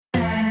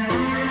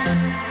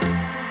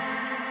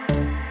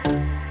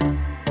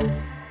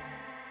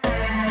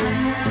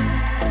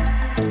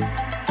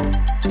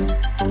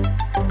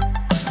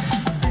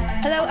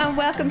and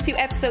welcome to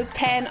episode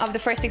 10 of the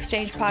First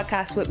Exchange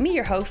podcast with me,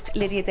 your host,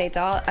 Lydia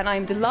Day-Dahl, and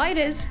I'm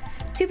delighted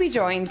to be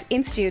joined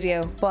in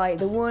studio by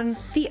the one,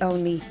 the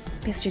only,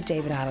 Mr.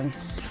 David Allen.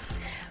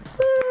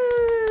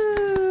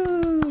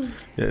 Woo!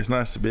 Yeah, it's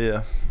nice to be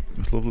here.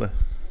 It's lovely.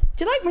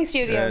 Do you like my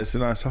studio? Yeah, it's a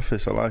nice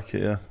office. I like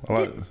it, yeah. I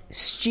like it.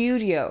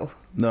 Studio?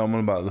 No, I'm on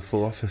about the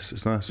full office.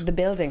 It's nice. The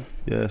building?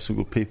 Yeah, some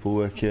good people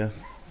work here.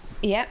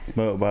 Yeah.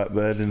 Motorbike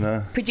bird in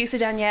there. Producer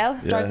Danielle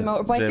drives a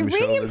motorbike. Jamie You're really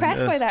Sheldon,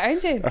 impressed by that,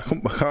 aren't you? I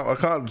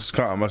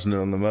can't imagine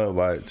her on the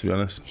motorbike, to be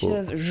honest. She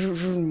does.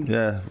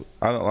 Yeah,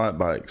 I don't like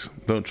bikes.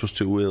 Don't trust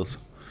two wheels.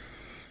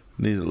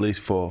 Need at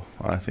least four,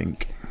 I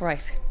think.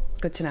 Right.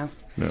 Good to know.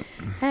 Yeah.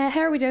 How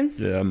are we doing?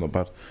 Yeah, I'm not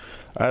bad.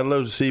 I had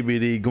loads of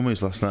CBD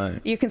gummies last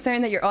night. You're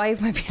concerned that your eyes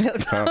might be a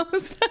little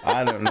closed?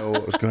 I don't know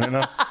what was going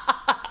on.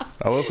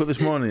 I woke up this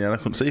morning and I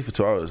couldn't see for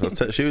 2 hours. I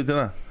text you, didn't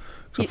I?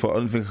 Because I thought I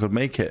didn't think I could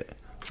make it.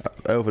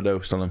 I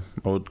overdosed on them.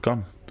 I was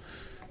gone.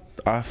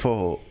 I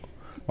thought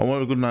I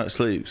wanted a good night's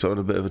sleep, so I had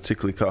a bit of a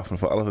tickly cough, and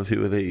I thought I'll have a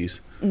few of these.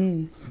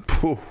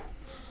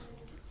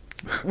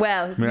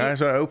 Well, my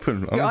eyes are open.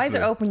 Honestly. Your eyes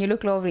are open. You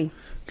look lovely.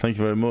 Thank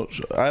you very much.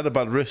 I had a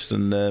bad wrist,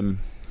 and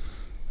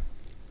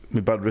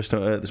my bad wrist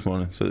don't hurt this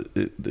morning, so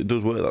it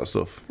does work, that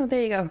stuff. Oh,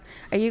 there you go.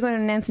 Are you going to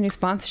announce a new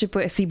sponsorship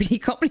with a CBD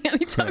company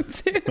anytime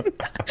soon?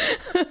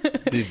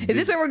 Is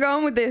this where we're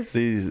going with this?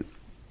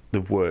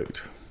 They've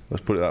worked.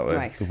 Let's put it that way.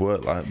 Right. They've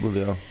worked like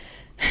bloody hell.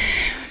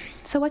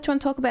 So what do you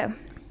want to talk about?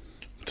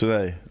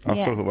 Today,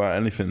 I'll talk about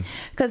anything.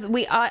 Because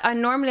I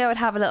normally would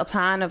have a little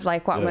plan of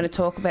like what I'm going to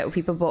talk about with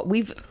people, but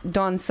we've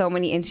done so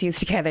many interviews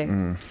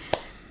together.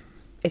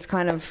 It's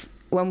kind of,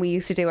 when we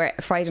used to do our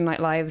Friday Night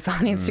Lives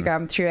on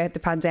Instagram throughout the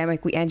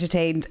pandemic, we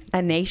entertained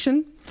a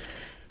nation,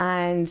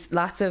 and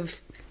lots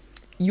of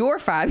your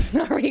fans,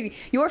 not really,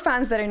 your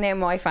fans that are now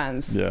my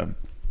fans. Yeah.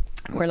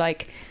 We're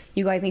like,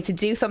 you guys need to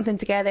do something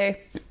together.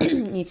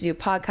 You need to do a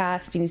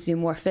podcast. You need to do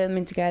more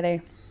filming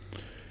together.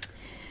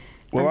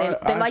 Well, and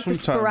they like the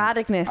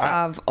sporadicness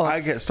of us.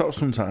 I get stopped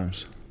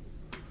sometimes.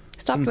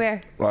 Stopped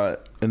where?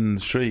 Like in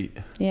the street.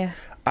 Yeah.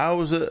 I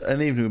was at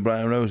an evening with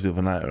Brian Rose the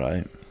other night,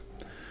 right?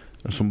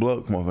 And some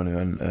bloke come over and he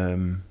went,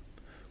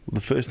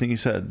 the first thing he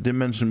said, didn't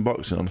mention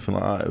boxing or anything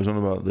like that. It was on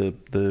about the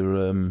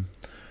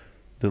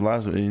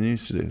lives that he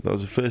used to do. That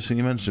was the first thing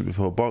he mentioned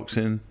before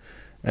boxing,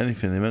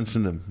 anything. He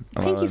mentioned them.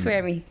 I think he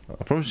swear me.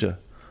 I promise you.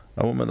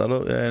 I won't make that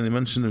up. Yeah, and he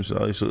mentioned them. So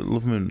I used to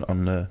love him in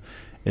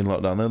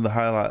lockdown. Then the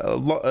highlight, a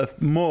lot of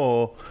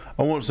more,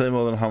 I won't say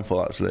more than a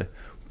handful actually,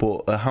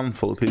 but a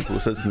handful of people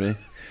said to me,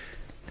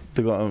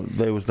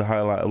 they was the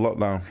highlight of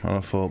lockdown, and I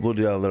thought,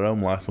 bloody hell, their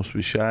home life must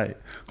be shite.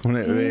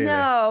 Really?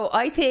 No,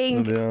 I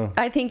think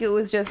it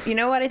was just, you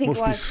know what I think must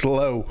it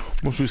was?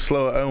 Must be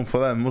slow at home for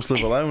them. Must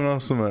live alone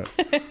or something.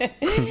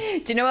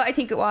 Do you know what I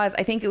think it was?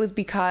 I think it was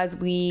because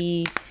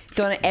we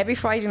done it every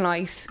Friday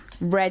night,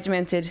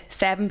 regimented,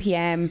 7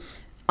 p.m,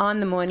 on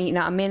the money,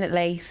 not a minute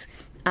late,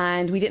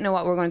 and we didn't know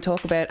what we were going to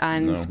talk about,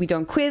 and we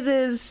done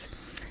quizzes.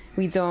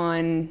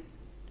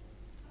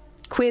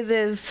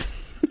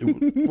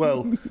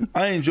 Well,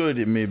 I enjoyed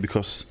it,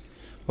 because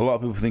a lot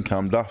of people think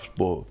I'm daft,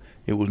 but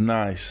it was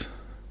nice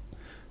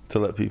to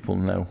let people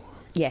know.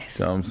 Yes.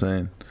 You know what I'm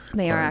saying?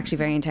 They are actually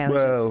very intelligent.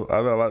 Well,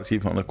 I don't like to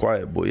keep it on the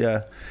quiet, but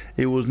yeah,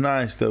 it was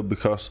nice though,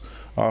 because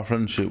our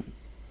friendship,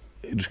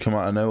 it just came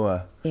out of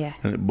nowhere. Yeah.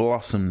 And it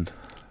blossomed.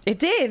 It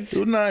did. It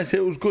was nice.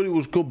 It was good. It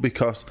was good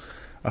because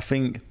I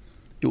think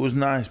it was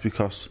nice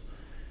because,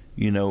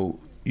 you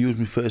was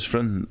my first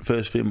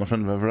female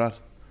friend I've ever had.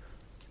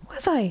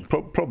 Was I?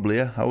 Probably,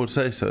 yeah. I would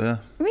say so, yeah.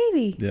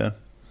 Really? Yeah.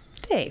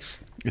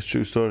 Dave? It's a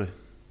true story.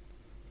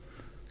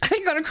 Are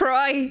you going to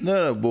cry?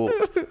 No, but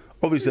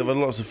obviously I've had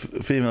lots of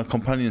female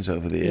companions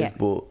over the years,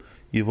 but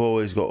you've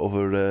always got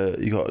your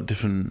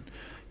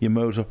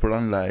modus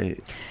operandi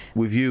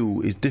with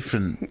you is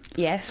different.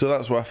 Yes. So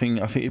that's why I think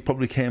it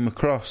probably came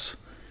across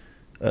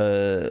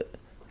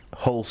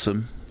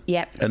wholesome.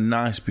 Yep. And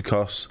nice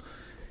because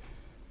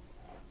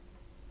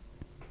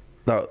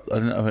that I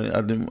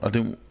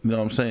didn't you know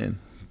what I'm saying?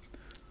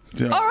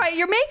 You know? All right,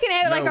 you're making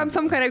out like I'm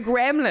some kind of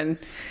gremlin.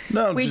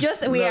 No, we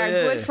are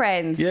good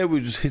friends. Yeah,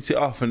 we just hit it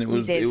off, and it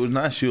was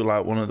nice. You were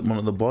like one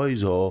of the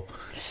boys, or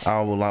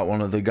I was like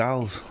one of the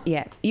gals.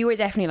 Yeah, you were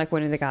definitely like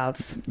one of the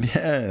gals.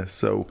 Yeah,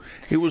 so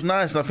it was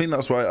nice. And I think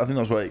that's why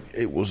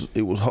it was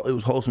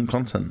wholesome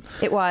content.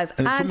 It was,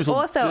 and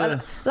also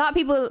a lot of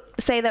people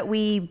say that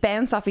we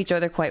bounce off each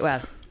other quite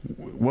well.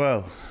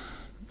 Well,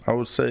 I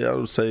would say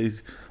that's a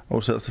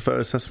fair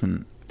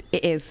assessment.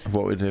 It is. Of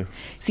what we do.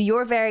 So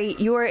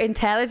you're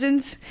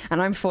intelligent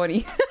and I'm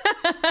funny.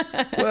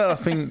 Well, I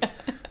think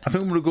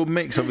we're a good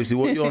mix. Obviously,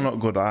 what you're not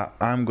good at,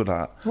 I'm good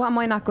at. What am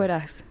I not good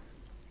at?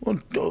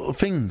 Well,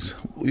 things.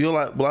 You're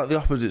like the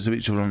opposites of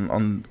each other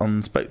on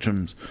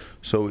spectrums.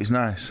 So it's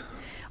nice.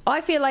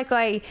 I feel like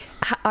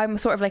I'm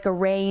sort of like a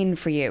rein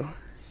for you.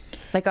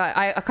 Like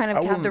I kind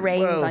of have the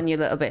reins on you a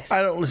little bit.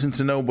 I don't listen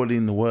to nobody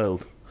in the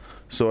world,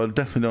 so I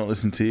definitely don't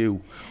listen to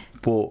you.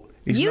 But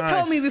it's you nice.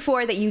 told me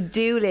before that you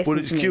do listen.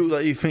 But it's cute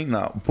that you think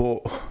that.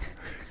 But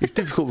It's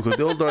difficult because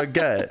the older I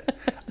get,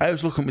 I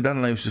always look at my dad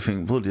and I used to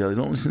think, bloody hell, he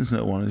don't listen to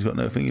no one, he's got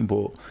no thinking,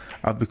 but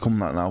I've become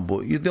that now.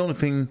 But the only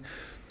thing,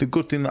 the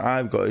good thing that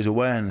I've got is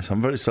awareness.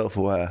 I'm very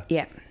self-aware.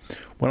 Yeah.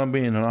 When I'm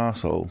being an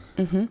arsehole,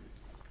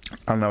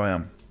 I know I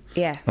am.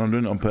 Yeah. And I'm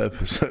doing it on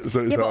purpose. So it's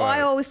yeah, but right.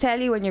 I always tell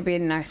you when you're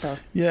being an arsehole.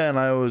 Yeah, and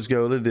I always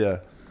go,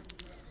 Lydia,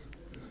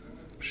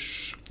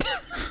 shh.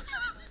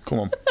 Come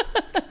on.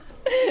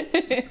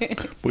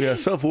 But yeah,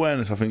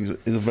 self-awareness I think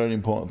is a very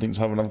important thing to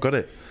have, and I've got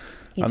it.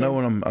 I know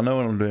when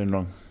I'm doing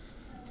wrong.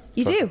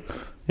 You so do?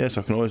 Yes,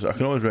 I can always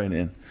rein it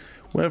in.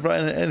 Whenever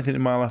anything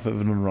in my life I've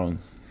ever done wrong,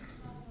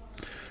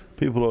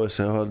 people always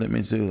say, "Oh, I didn't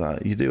mean to do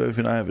that." You do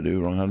everything I ever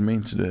do wrong, I didn't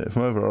mean to do it. If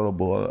I'm ever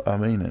horrible, I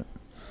mean it.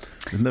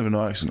 There's never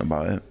no accident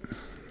about it.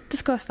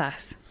 Discuss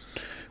that.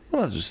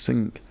 Well, I just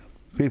think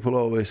people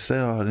always say,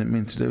 "Oh, I didn't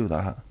mean to do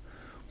that."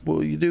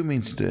 Well, you do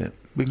mean to do it.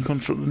 We can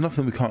control. There's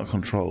nothing we can't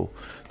control.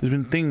 There's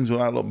been things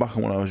when I look back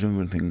on when I was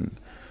younger and think,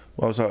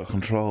 well, I was out of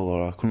control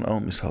or I couldn't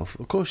help myself.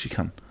 Of course you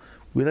can,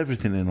 with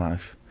everything in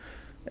life,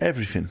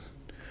 everything.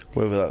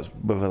 Whether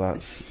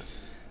that's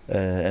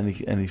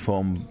any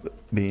form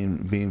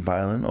being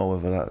violent, or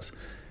whether that's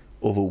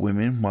other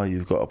women while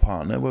you've got a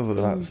partner, whether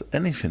that's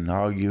anything,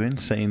 arguing,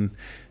 saying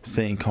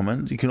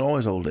comments, you can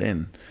always hold it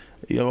in.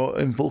 You're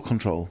in full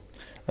control,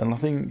 and I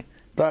think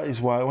that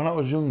is why when I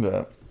was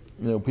younger,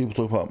 people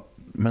talk about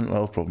mental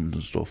health problems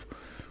and stuff,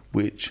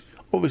 which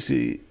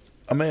obviously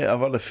I've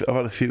had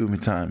a few in my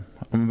time.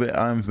 I'm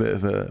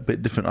a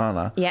bit different, aren't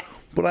I? Yeah.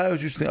 But I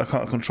always just think I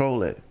can't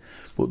control it.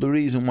 But the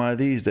reason why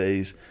these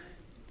days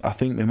I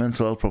think my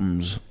mental health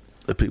problems,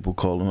 that people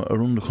call them,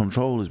 are under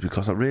control is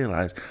because I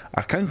realise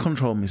I can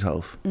control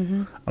myself.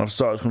 And I've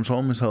started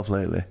controlling myself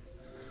lately,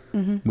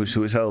 which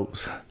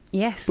helps.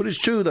 Yes. But it's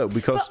true though,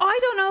 because but I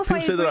don't know if I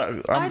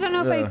agree. I don't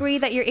know if I agree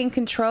that you're in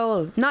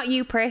control. Not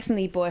you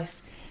personally,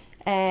 but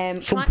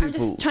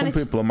some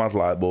people are mad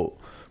like, but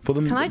for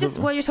them.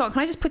 While you're talking,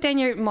 can I just put down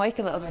your mic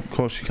a little bit? Of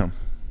course you can.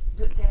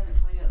 Put it down a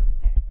tiny little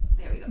bit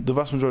there. There we go. The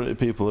vast majority of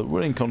people,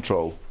 we're in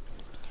control.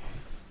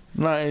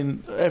 Not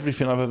in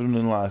everything I've ever done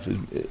in life is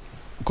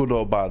good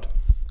or bad.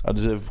 I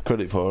deserve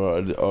credit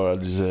for, or I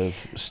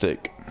deserve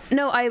stick.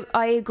 No,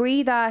 I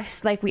agree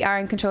that we are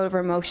in control of our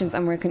emotions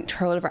and we're in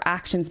control of our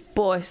actions,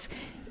 but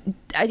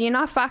you're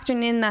not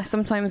factoring in that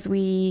sometimes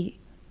you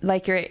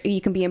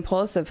can be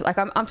impulsive.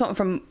 I'm talking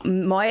from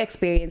my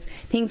experience,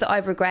 things that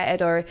I've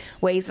regretted or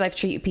ways that I've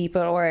treated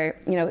people, or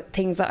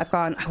things that I've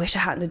gone, I wish I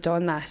hadn't have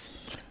done that.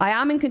 I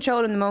am in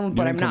control in the moment,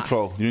 but I'm not.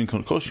 You're in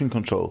control. Of course you're in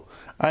control.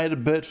 I had a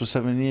bird for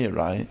 7 years,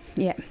 right?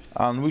 Yeah.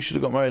 And we should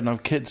have got married and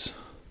have kids.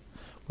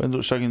 We ended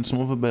up shagging some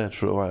other bird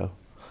for a while.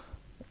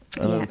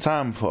 And at the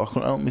time, I thought I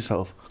couldn't help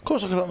myself. Of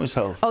course I could help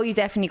myself. Oh, you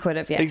definitely could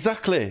have, yeah.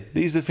 Exactly.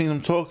 These are the things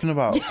I'm talking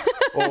about.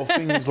 Or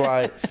things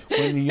like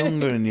when you're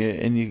younger and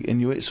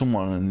you hit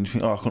someone and you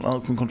think, oh,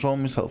 I can control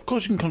myself. Of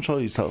course you can control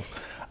yourself.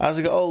 As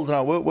I get older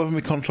now, whether my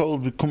control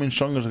is becoming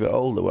stronger as I get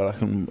older, where I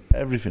can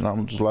everything,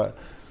 I'm just like,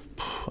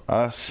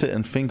 I sit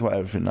and think about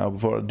everything now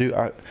before I do.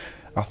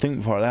 I think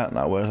before I act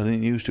now, whereas I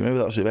didn't used to. Maybe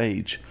that's with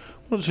age.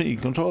 I just think you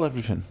can control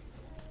everything.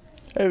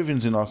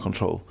 Everything's in our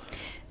control.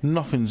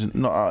 Nothing's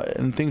not,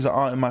 and things that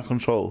aren't in my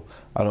control,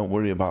 I don't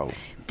worry about.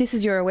 This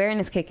is your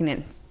awareness kicking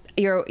in.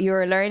 You're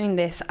learning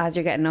this as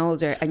you're getting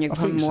older, and you're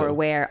becoming more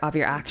aware of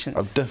your actions.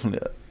 I've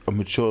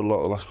matured a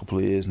lot the last couple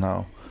of years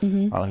now,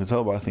 and I can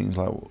tell by things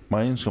like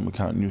my Instagram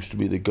account used to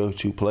be the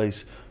go-to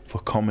place for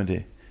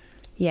comedy,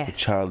 for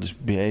childish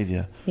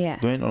behaviour. Yeah,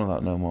 there ain't none of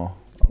that no more.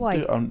 Why?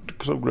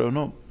 Because I've grown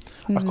up.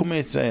 I come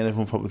here today and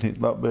everyone probably thinks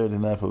that bird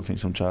in there probably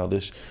thinks I'm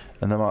childish,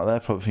 and them out there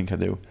probably think I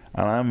do.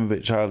 And I'm a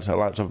bit childish. I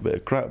like to have a bit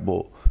of crack,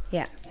 but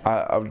yeah,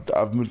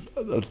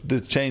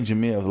 the change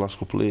in me over the last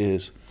couple of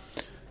years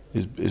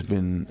has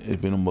been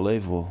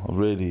unbelievable. I've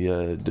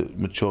really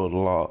matured a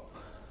lot,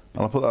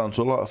 and I put that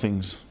onto a lot of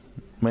things.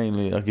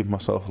 Mainly, I give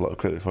myself a lot of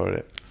credit for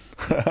it.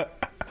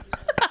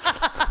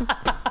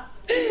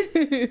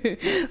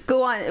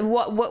 Go on.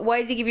 What?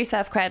 Why did you give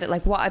yourself credit?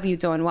 What have you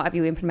done? What have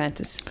you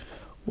implemented?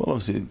 Well,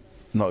 obviously,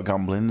 not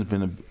gambling has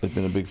been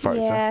a big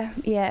factor.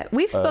 Yeah.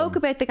 We've spoke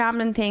about the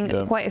gambling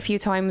thing quite a few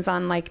times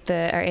on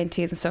our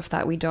interviews and stuff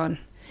that we done,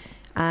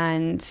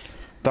 and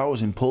that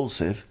was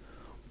impulsive,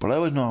 but I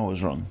always know I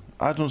was wrong.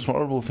 I've done some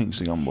horrible things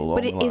to gamble.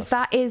 But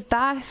is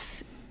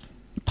that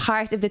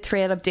part of the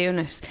thrill of doing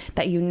it,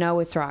 that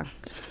it's wrong?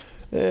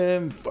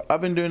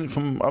 I've been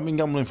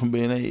gambling from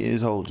being 8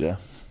 years old. Yeah.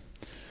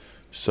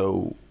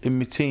 So in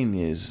my teen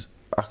years,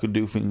 I could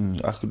do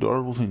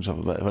horrible things off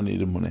of it if I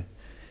needed money.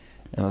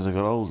 And as I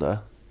got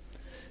older,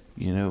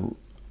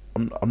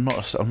 I'm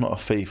not a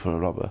thief or a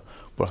robber,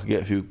 but I could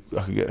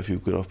get a few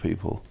quid off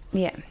people.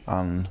 Yeah.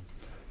 And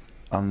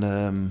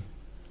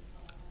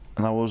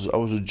I was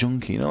a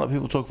junkie.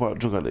 People talk about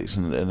drug addicts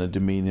in a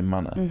demeaning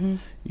manner. And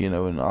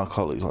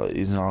alcoholics, like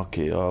he's an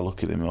alky, or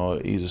look at him, or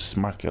he's a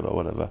smacker or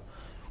whatever.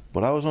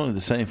 But I was only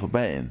the same for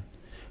betting.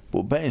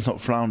 But betting's not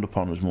frowned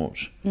upon as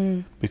much,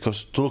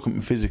 because to look at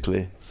me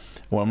physically,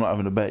 when I'm not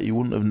having a bet, you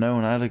wouldn't have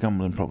known I had a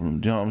gambling problem.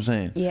 Do you know what I'm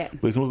saying? Yeah.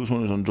 But you can look at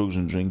someone who's on drugs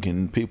and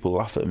drinking, people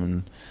laugh at them,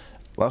 and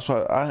that's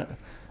why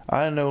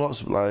I know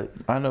lots of a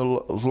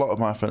lot of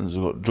my friends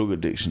have got drug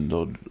addictions,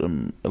 or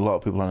a lot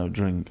of people I know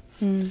drink,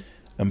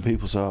 and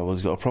people say, "Oh, well,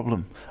 he's got a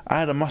problem." I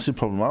had a massive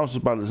problem. I was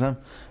as bad as them,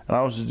 and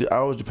I was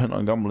dependent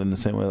on gambling the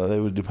same way that they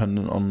were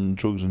dependent on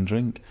drugs and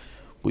drink,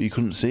 but you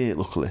couldn't see it,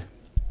 luckily.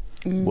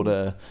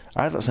 But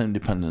I had that same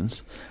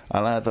dependence,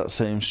 and I had that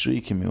same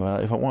streak in me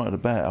where if I wanted a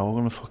bet, I was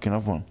going to fucking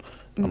have one,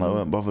 and I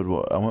weren't bothered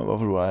what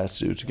I had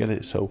to do to get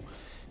it. So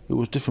it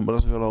was different. But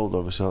as I got older,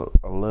 obviously,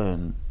 I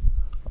learned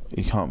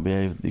you can't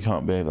behave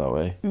that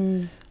way.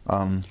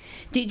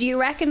 Do you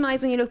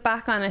recognise when you look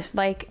back on it,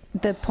 like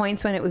the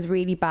points when it was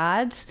really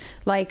bad,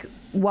 like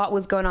what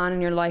was going on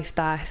in your life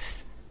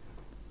that,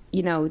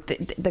 you know,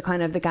 the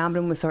kind of the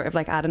gambling was sort of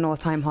like at an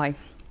all-time high?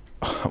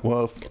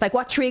 Well, like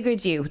what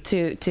triggered you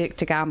to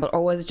gamble,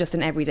 or was it just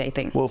an everyday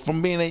thing? Well,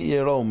 from being 8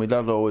 years old, my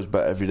dad always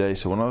bet every day.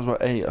 So when I was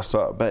about 8, I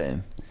started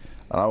betting,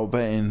 and I was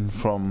betting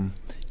from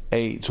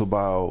 8 to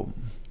about,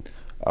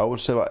 I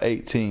would say about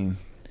 18.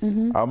 I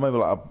maybe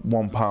like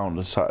 £1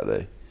 a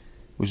Saturday,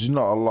 which is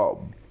not a lot.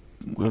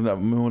 We didn't have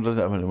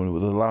any money, but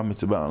they allowed me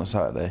to bet on a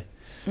Saturday.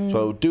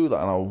 So I would do that,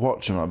 and I would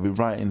watch them. I'd be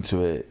right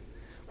into it,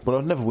 but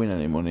I'd never win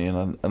any money,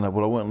 and I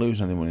weren't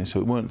losing any money, so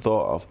it weren't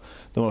thought of.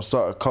 Then when I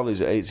started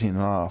college at 18 and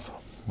a half,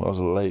 I was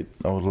late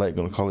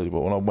going to college,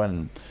 but when I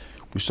went,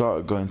 we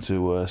started going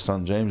to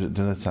St James at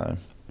dinner time.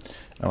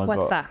 And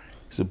What's that?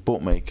 It's a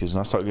bookmakers, and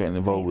I started getting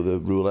involved with the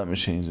roulette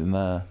machines in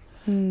there.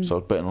 So I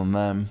was betting on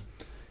them,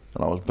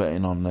 and I was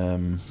betting on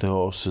the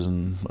horses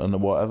and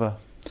whatever.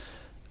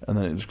 And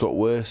then it just got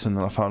worse, and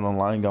then I found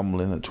online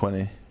gambling at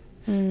 20,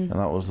 and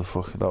that was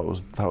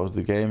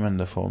the game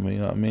ender for me. You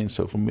know what I mean?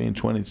 So from being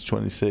 20 to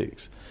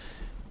 26,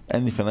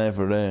 anything I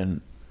ever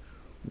earned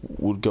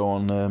would go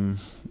on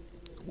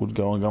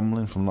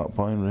gambling from that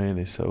point,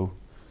 really. So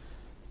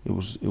it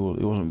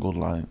wasn't good.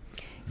 Like,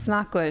 it's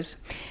not good.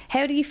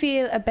 How do you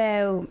feel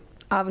about,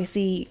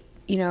 obviously,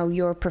 you know,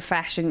 your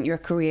profession, your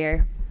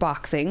career,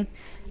 boxing,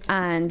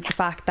 and the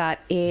fact that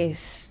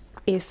it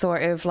is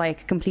sort of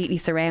like completely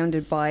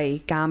surrounded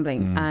by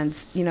gambling, and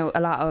you know,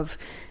 a lot of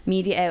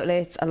media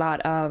outlets, a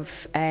lot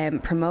of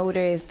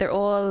promoters, they're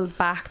all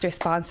backed or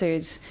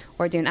sponsored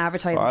or doing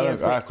advertising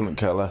deals. I couldn't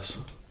care less.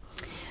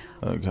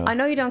 I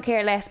know you don't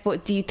care less,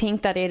 but do you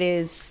think that it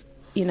is,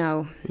 you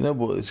know? You know,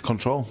 but it's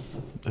control.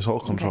 It's all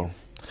control. Okay.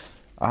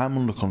 I'm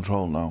under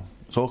control now.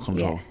 It's all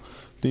control. Yeah.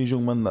 These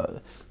young men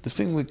the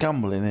thing with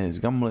gambling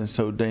is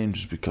so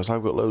dangerous, because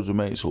I've got loads of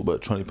mates who'll bet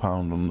 £20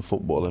 on the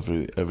football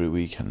every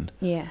weekend.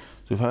 Yeah.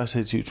 So if I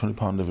say to you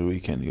 £20 every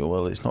weekend, you go,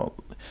 well, it's not.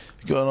 If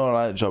you've got an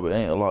alright job, it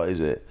ain't a lot,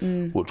 is it?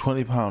 But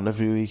 £20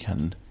 every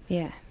weekend.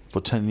 Yeah. For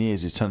 10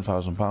 years is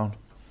 £10,000.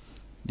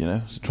 You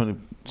know,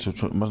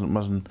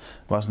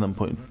 imagine them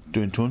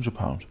doing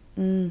 £200.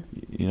 You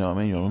know what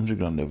I mean? You're on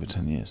 £100,000 over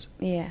 10 years.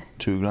 Yeah.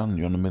 £2,000,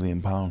 you're on £1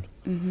 million.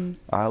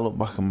 I look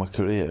back on my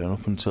career, and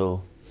up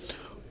until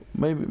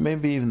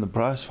maybe even the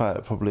prize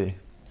fight, probably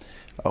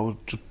I was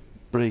just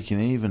breaking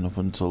even up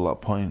until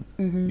that point.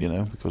 You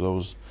know, because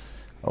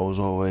I was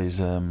always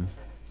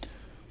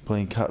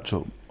playing catch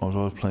up.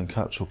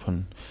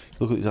 And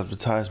look at these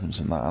advertisements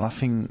and that, and I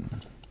think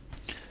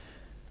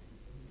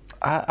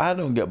I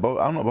don't get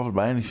bothered. I'm not bothered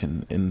by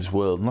anything in this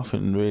world.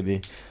 Nothing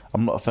really.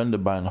 I'm not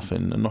offended by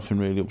nothing, and nothing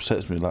really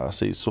upsets me. Like I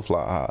see stuff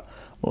like that, I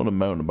don't want to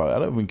moan about it. I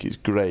don't think it's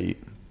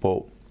great,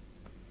 but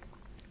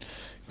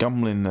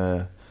gambling,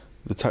 the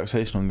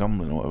taxation on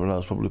gambling or whatever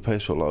else probably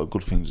pays for a lot of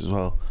good things as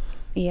well.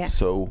 Yeah.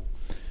 So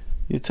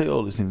you take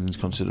all these things into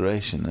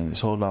consideration, and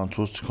it's all down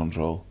to us to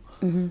control.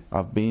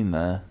 I've been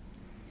there.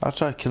 I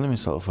tried killing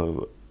myself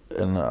over,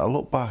 and I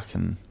look back,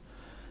 and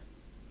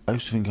I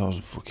used to think I was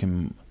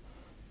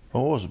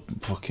a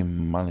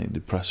fucking manic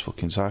depressed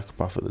fucking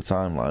psychopath at the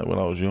time, like when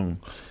I was young,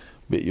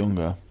 a bit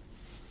younger.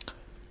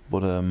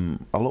 But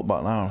I look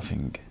back now and I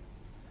think,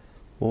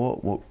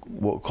 well,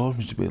 what caused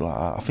me to be like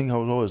that? I think I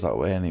was always that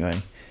way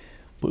anyway.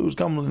 But it was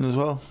gambling as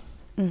well.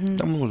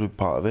 Gambling was a big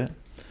part of it.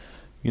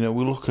 You know,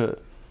 we look at,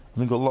 I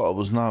think a lot of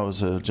us now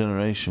as a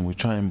generation, we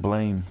try and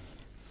blame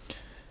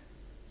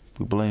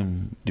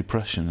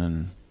depression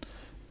and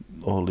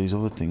all these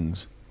other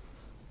things,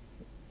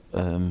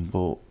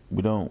 but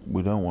we don't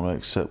want to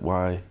accept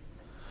what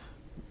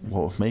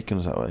was making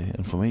us that way.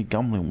 And for me,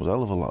 gambling was a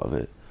hell of a lot of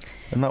it,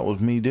 and that was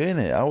me doing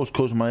it. I was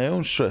causing my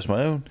own stress,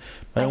 my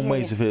own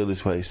way to feel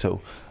this way.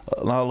 So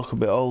now I look a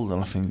bit old,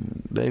 and I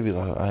think, David,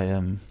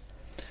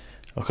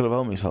 I could have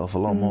helped myself a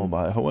lot more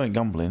by it. If I weren't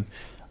gambling,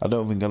 I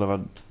don't think I'd have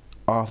had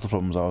half the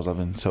problems I was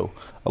having. So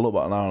I look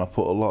back now and I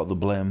put a lot of the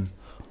blame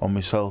on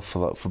myself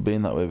for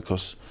being that way,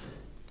 because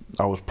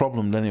I was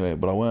problemed anyway,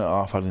 but I weren't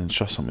half having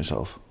stress on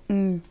myself.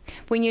 When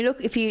you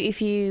look, if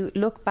you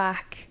look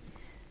back,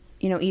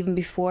 you know, even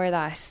before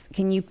that,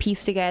 can you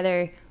piece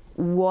together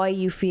why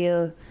you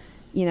feel,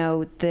 you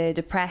know, the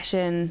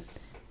depression,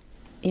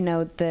 you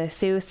know, the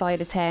suicide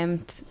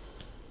attempt,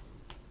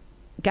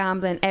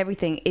 gambling,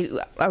 everything,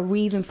 a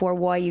reason for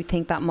why you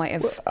think that might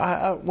have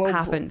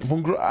happened?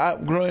 From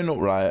growing up,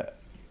 right,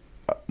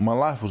 my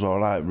life was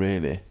alright,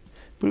 really.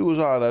 But it was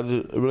hard. I had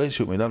a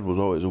relationship with my dad was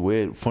always a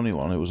weird, funny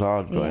one. It was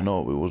hard growing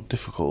up. It was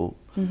difficult.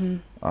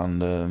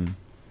 And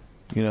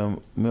you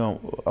know,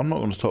 I'm not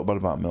going to talk bad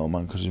about my old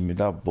man because he's my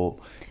dad, but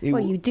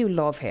you do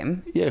love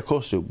him. Yeah, of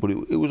course I do. But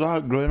it was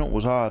hard. Growing up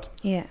was hard.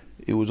 Yeah,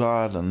 it was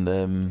hard,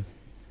 and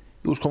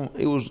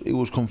it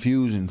was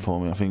confusing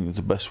for me. I think it's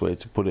the best way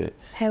to put it.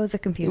 How was it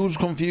confusing? It was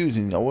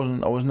confusing. I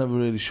was never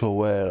really sure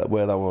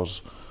where I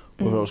was,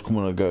 whether I was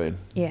coming or going.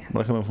 Yeah.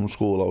 When I came in from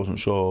school, I wasn't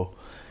sure.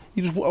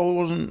 It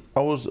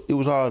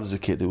was hard as a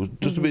kid. It was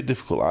just a bit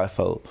difficult. I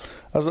felt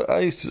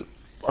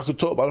I could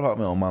talk bad about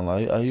my old man.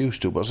 I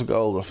used to, but as I got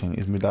older, I think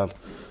he's my dad.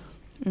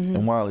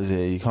 And while he's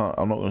here, you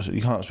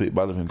can't speak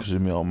bad of him because he's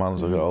my old man.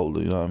 As I get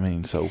older, you know what I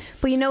mean. So,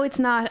 but you know, it's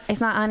not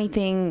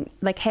anything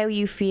like how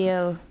you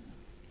feel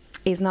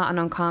is not an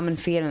uncommon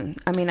feeling.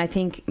 I mean, I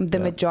think the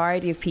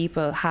majority of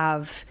people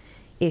have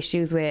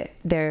issues with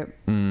their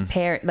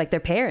their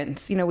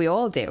parents. You know, we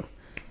all do.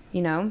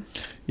 You know.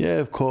 Yeah,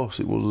 of course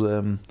it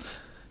was.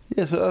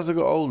 So as I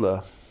got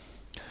older,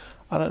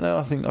 I don't know.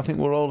 I think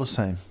we're all the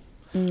same.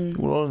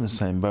 We're all in the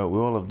same boat. We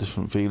all have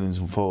different feelings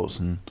and thoughts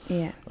and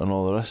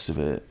all the rest of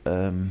it.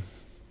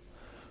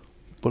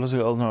 But as I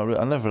got older,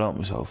 I never helped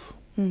myself.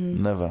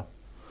 Never.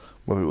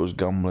 Whether it was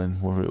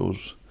gambling, whether it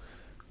was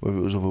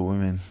other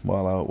women,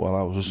 while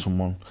I was with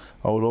someone,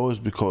 I would always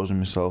be causing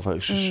myself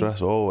extra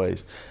stress.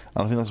 Always.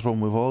 And I think that's the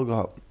problem we've all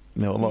got.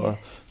 You know, a lot of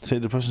say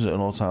depression's at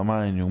an all-time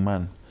high in young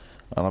men,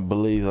 and I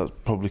believe that's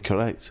probably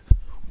correct.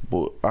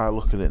 But I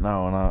look at it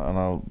now, and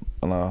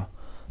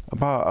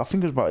I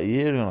think it was about a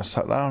year ago, and I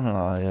sat down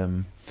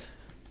and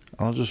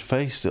I just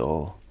faced it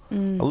all. I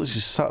literally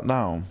sat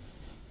down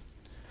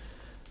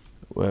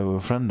with a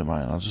friend of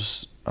mine, and I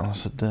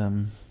said,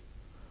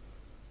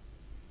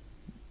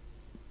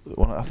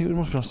 I think it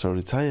must be after I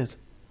retired,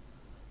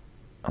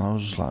 and I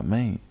was just like,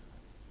 mate,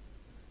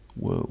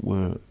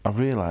 I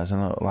realised,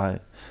 and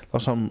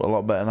that's why I'm a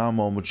lot better now, I'm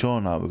more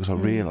mature now, because I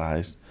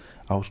realised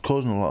I was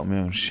causing a lot of my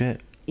own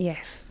shit.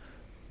 Yes.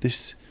 I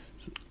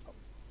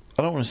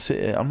don't want to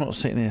sit here. I'm not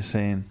sitting here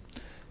saying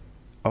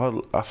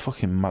I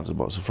fucking mad as a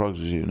box of frogs,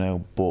 as you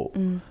know, but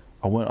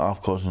I went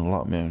off causing a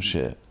lot of my own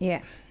shit.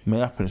 Yeah. My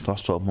happiness the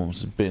last 12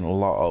 months has been a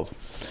lot of,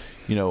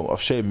 you know,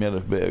 I've shaved my head a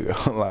bit ago,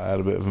 like I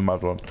had a bit of a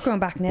mad one. It's going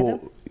back now.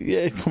 But, yeah,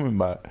 it's coming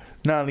back.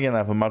 Now and again I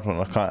have a mad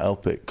one, I can't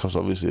help it, because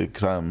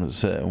I'm a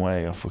certain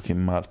way, I'm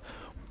fucking mad.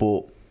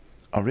 But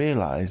I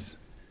realised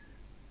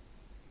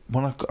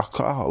when I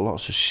cut out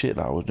lots of shit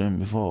that I was doing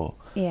before.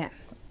 Yeah.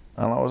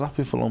 And I was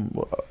happy for long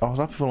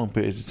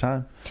periods of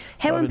time.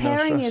 How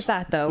empowering is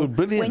that, though? It was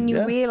brilliant, when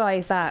you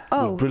realise that,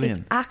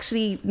 it's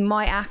actually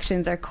my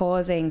actions are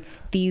causing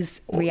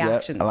these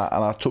reactions. Yeah,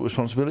 and I took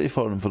responsibility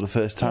for them for the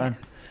first time.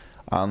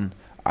 Yeah. And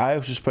I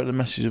also spread a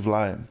message of,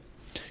 like,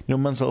 you know,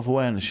 mental health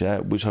awareness,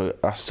 which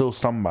I still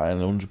stand by and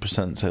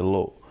 100% say,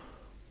 look,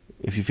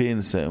 if you're feeling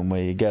a certain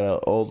way, you get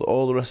out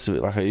all the rest of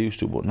it like I used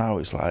to. But now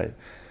it's like,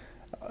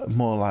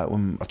 more like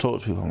when I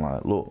talk to people, I'm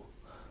like, look,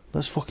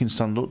 let's fucking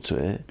stand up to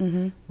it.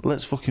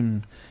 Let's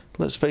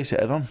face it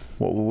head on,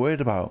 what we're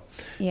worried about.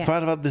 Yeah. If I'd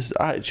have had this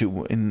attitude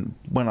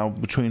when I was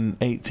between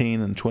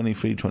 18 and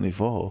 23,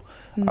 24,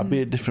 I'd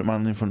be a different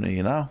man in front of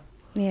you now.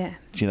 Yeah.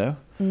 Do you know?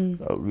 You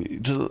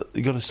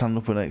got to stand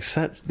up and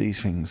accept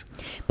these things.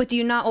 But do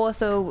you not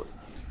also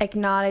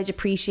acknowledge,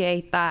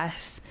 appreciate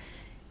that,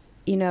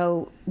 you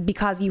know,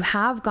 because you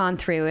have gone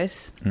through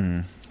it,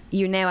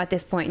 you're now at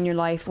this point in your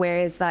life,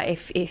 whereas that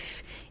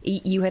if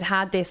you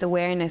had this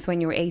awareness when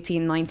you were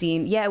 18,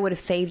 19, yeah, it would have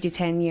saved you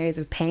 10 years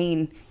of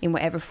pain in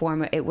whatever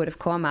form it would have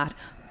come at,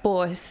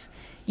 but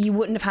you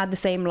wouldn't have had the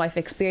same life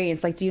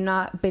experience. Like, do you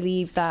not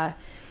believe that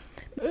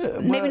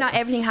maybe not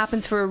everything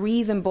happens for a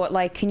reason, but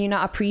like, can you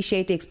not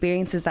appreciate the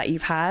experiences that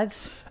you've had?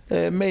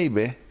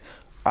 Maybe.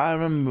 I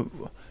remember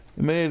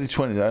in my early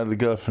 20s I had a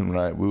girlfriend,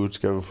 right? We were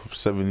together for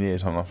 7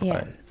 years on off,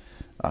 right?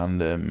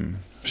 And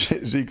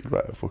she could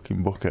write a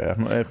fucking book.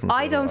 I'm not here from.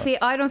 I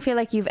don't feel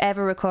like you've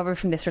ever recovered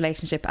from this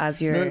relationship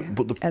as your friend.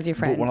 But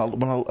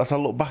as I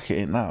look back at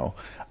it now,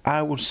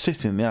 I would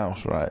sit in the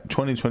house, right,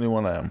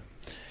 2021 I am,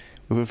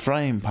 with a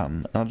frying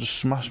pan, and I'd just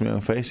smash my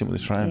own face in with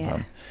this frying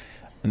pan,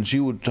 and she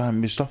would try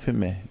and be stopping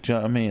me. Do you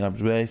know what I mean? I'd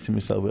be hating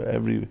myself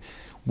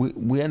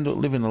we end up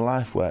living a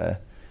life where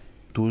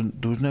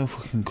there was no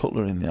fucking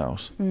cutlery in the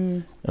house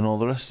and all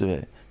the rest of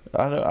it.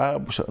 I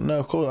don't want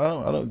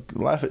that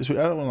life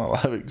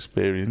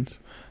experience.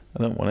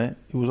 I don't want it.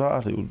 It was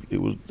hard.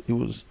 It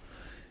was,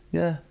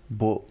 yeah.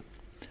 But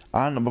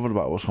I'm not bothered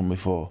about what's gone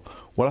before.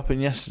 What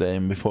happened yesterday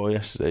and before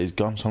yesterday is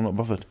gone, so I'm not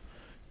bothered.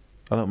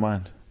 I don't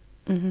mind.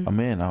 I'm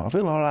here now. I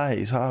feel alright.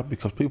 It's hard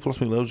because people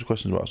ask me loads of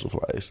questions about stuff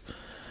like this,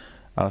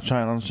 and I try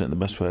and answer it in the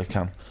best way I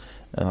can.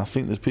 And I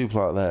think there's people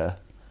out there.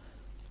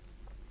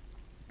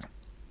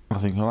 I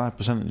think a high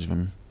percentage of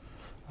them.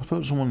 I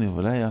spoke to someone the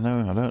other day. I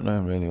don't know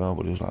him really well,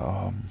 but he was like,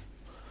 I'm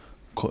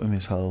cutting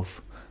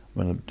myself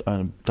in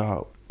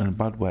a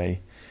bad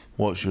way.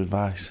 What's your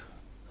advice?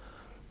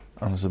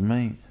 And I said,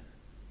 mate,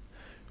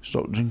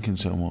 stop drinking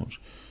so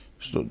much.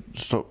 Stop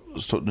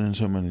doing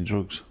so many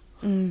drugs.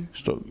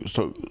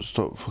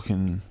 Stop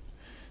fucking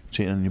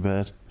cheating on your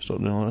bed. Stop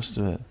doing all the rest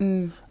of it.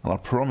 And I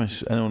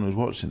promise anyone who's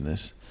watching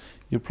this,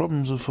 your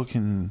problems will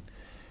fucking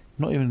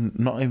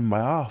Not even by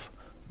half.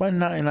 By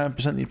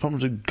 99% of your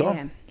problems are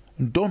gone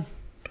and done.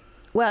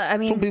 Well, I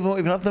mean, some people don't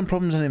even have them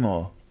problems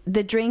anymore.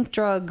 The drink,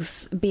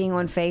 drugs, being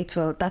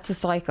unfaithful, that's a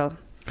cycle.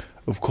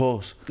 Of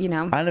course. You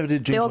know, I never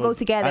did drink. They all go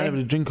together. I never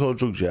did drink or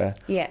drugs, yeah.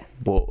 Yeah.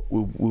 But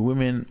with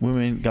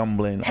women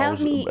gambling, I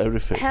was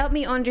horrific. Help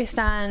me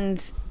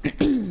understand.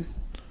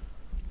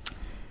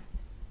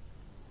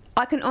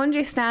 I can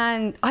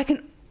understand.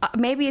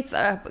 Maybe it's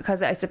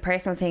because it's a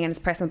personal thing and it's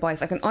personal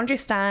bias. I can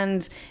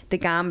understand the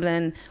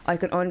gambling. I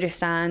can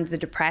understand the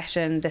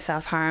depression, the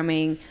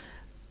self-harming.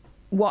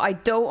 What I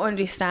don't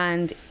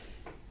understand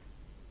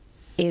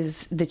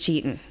is the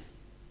cheating.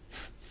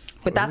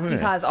 But that's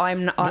because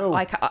I'm not. No.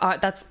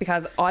 That's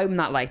because I'm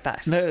not like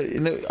that.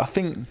 No. I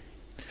think.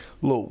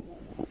 Look.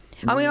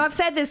 I mean, I've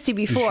said this to you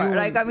before.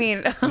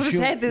 I've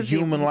said this.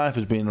 Human life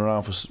has been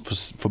around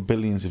for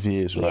billions of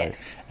years, right? Yeah.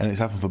 And it's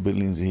happened for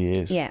billions of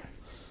years. Yeah.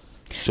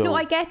 So no,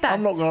 I get that.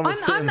 I'm not going to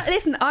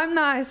listen, I'm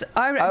not.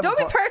 Don't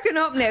be perking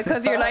up now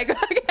because you're like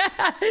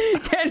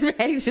getting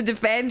ready to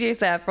defend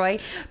yourself, right?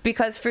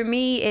 Because for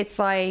me, it's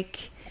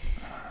like.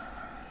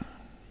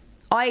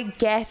 I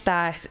get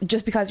that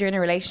just because you're in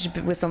a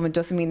relationship with someone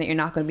doesn't mean that you're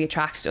not going to be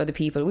attracted to other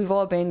people. We've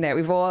all been there.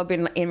 We've all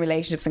been in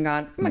relationships and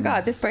gone, oh my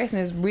God, this person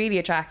is really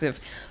attractive.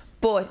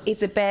 But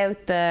it's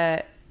about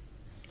the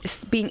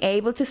being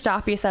able to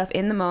stop yourself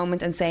in the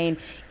moment and saying,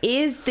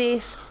 is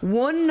this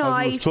one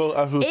night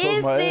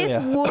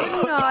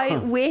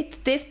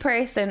with this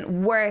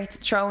person worth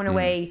throwing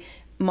away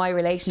my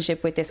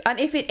relationship with this? And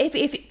if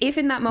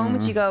in that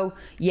moment you go,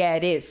 yeah,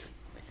 it is,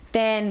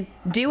 then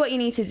do what you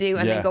need to do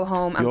and then go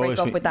home and break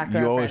up with that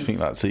girlfriend. You always think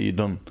that's it, you're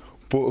done.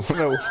 But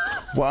no,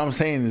 what I'm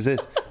saying is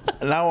this.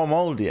 Now I'm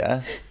older,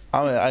 yeah,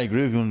 I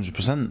agree with you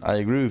 100%. I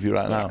agree with you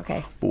right now.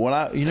 Okay. But when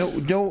do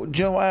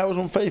you know why I was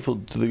unfaithful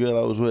to the girl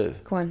I was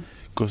with? Go on.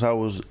 Because I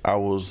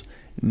was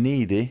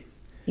needy.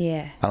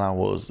 Yeah. And I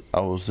was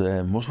what's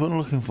what I'm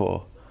looking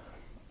for?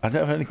 I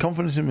didn't have any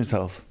confidence in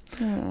myself.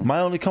 Oh. My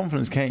only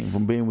confidence came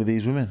from being with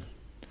these women.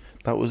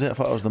 That was it. I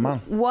thought I was the man.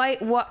 Why?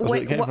 What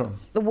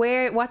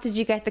did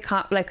you get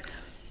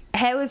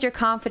how is your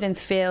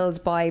confidence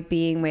filled by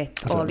being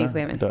with all these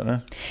women? I don't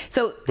know.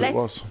 So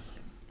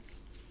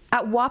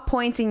at what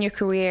point in your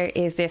career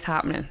is this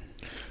happening?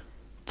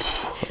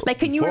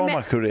 Can you remember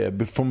my career?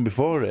 From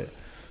before it,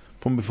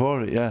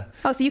 yeah.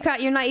 Oh, so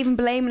you're not even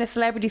blaming a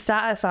celebrity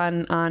status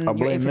on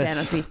your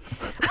infidelity.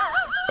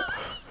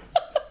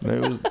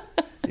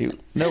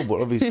 No,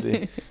 but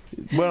obviously,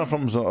 where I'm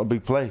from is not a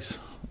big place.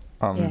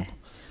 Yeah.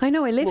 I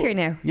know, I live here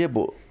now. Yeah,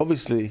 but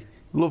obviously,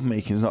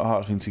 lovemaking is not a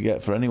hard thing to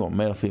get for anyone,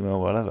 male,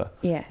 female, whatever.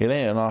 Yeah. It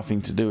ain't an hard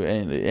thing to do. It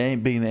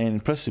ain't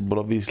impressive, but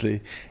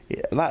obviously,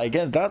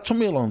 that took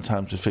me a long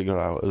time to figure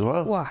out as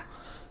well. What?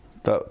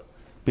 That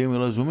being with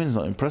those women is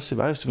not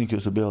impressive. I used to think it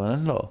was a be all and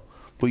end all.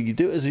 But you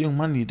do it as a young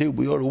man, you do.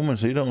 But you're a woman,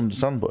 so you don't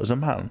understand. But as a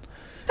man...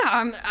 No,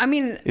 I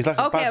mean, it's like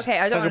I don't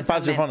understand. It's like a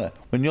badge of honour.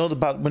 When you're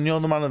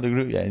the man of the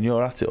group, yeah, and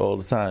you're at it all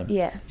the time,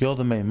 yeah, you're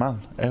the main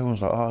man.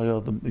 Everyone's like, oh,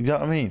 you're the. You know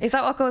what I mean? Is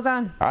that what goes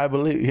on? I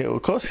believe, yeah,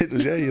 of course it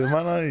does. Yeah, you're the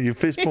man, aren't you? You're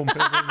fist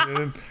pumping,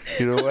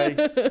 you're away.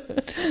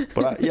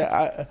 But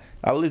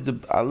I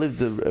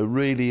lived a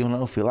really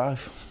unhealthy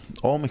life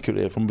all my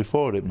career from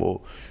before it,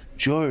 but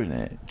during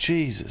it,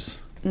 Jesus,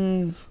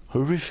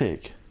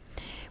 horrific.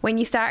 When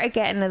you started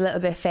getting a little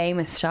bit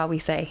famous, shall we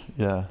say?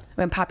 Yeah.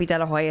 When Papi De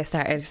La Hoya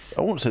started...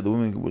 I won't say the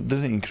women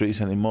didn't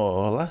increase any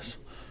more or less.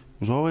 It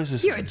was always the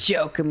same. You're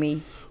joking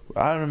me.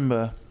 I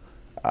remember...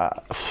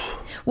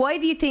 why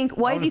do you think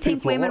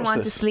women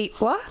want to sleep...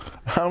 What?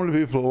 How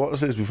many people watch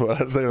this before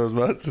I say what I was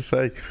about to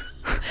say?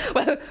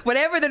 Well,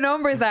 whatever the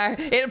numbers are,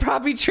 it'll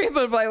probably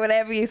triple by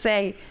whatever you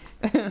say.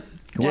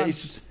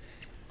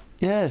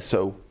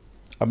 So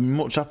I've been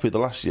much happier the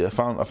last year. I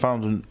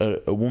found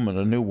a woman,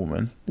 a new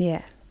woman.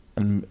 Yeah.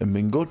 And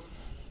been good.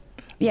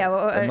 Yeah,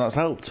 well, and that's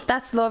helped.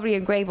 That's lovely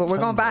and great, but we're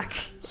going back.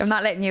 I'm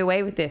not letting you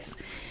away with this.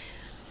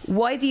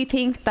 Why do you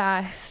think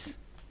that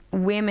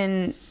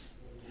women,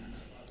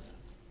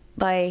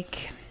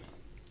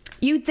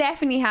 you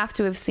definitely have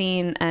to have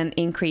seen an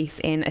increase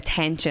in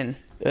attention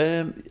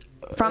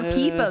from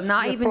people,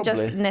 not even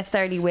probably. Just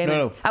necessarily women.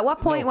 No. At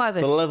what point was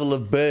it? The level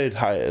of bird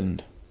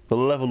heightened, the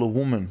level of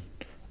woman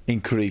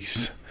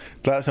increased.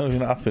 That's the only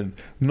thing that happened.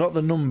 Not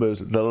the numbers,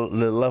 the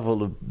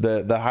level of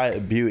the height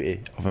of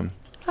beauty of them.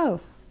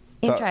 Oh,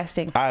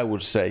 interesting. I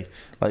would say,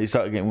 you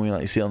start getting women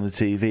like you see on the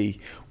TV,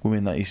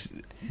 women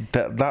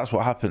that's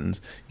what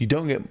happens. You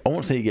don't get. I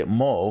won't say you get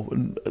more.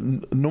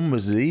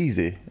 Numbers is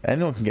easy.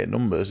 Anyone can get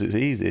numbers. It's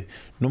easy.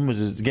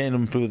 Numbers is getting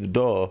them through the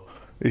door.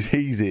 It's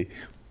easy,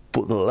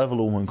 but the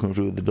level of women coming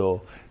through the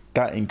door.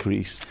 That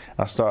increased.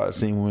 I started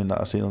seeing women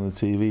that I've seen on the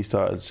TV.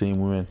 Started seeing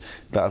women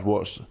that I've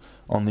watched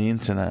on the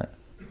internet.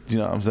 Do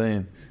you know what I'm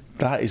saying?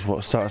 That is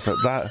what starts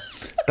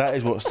that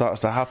is what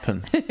starts to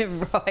happen.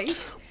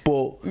 Right.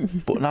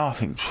 But now I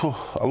think,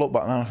 I look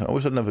back now and I think, I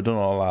wish I'd never done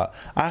all that.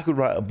 I could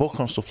write a book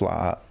on stuff like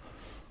that.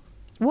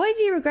 Why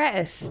do you regret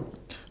it?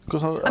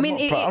 Because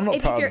I'm not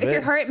proud of it. If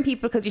you're hurting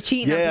people because you're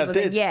cheating on people,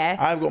 then yeah.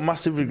 I've got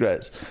massive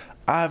regrets.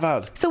 I've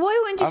had. So why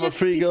wouldn't you I've had just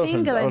three be girlfriends.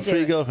 single I've and had three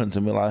do it? girlfriends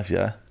in my life.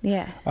 Yeah.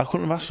 Yeah. I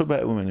couldn't have asked for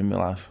better women in my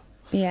life.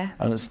 Yeah.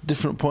 And it's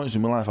different points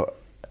in my life.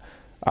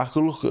 I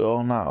could look at it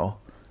all now.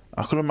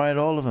 I could have married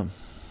all of them.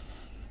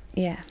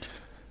 Yeah.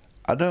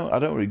 I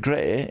don't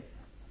regret it,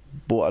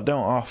 but I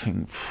don't. I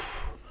think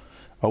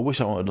I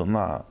wish I would have done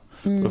that.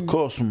 But of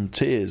course, some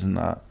tears and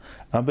that.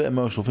 I'm a bit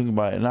emotional thinking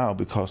about it now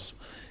because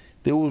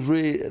they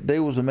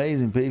was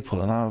amazing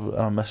people, and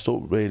I messed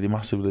up really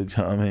massively. Do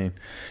you know what I mean?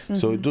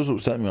 So it does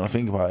upset me when I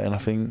think about it, and I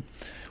think,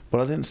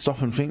 but I didn't stop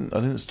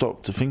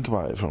to think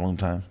about it for a long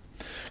time,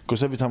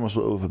 because every time I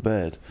split over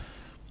bed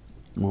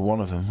with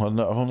one of them, I've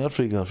only had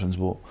 3 girlfriends,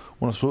 but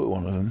when I split with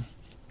one of them,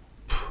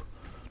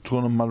 to go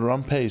on a mad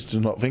rampage to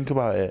not think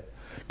about it.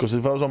 Because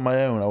if I was on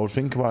my own, I would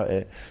think about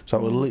it. So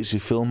I would literally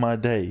fill my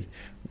day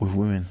with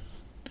women,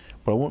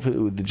 but I wouldn't fill it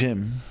with the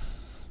gym,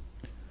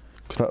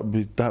 because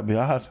that'd be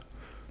hard.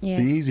 Yeah.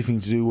 The easy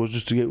thing to do was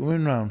just to get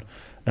women round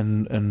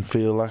and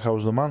feel like I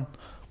was the man.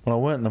 When I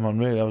weren't the man,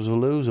 really, I was a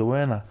loser,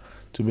 weren't I?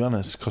 To be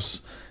honest,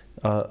 because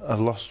I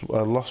lost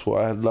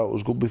what I had that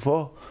was good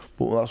before.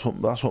 But that's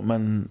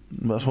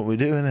what we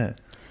do, innit?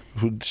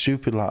 We're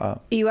stupid like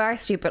that. You are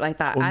stupid like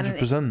that.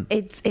 100%. And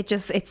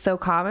it's so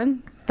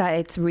common that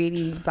it's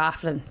really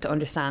baffling to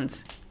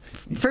understand.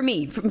 For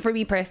me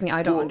personally,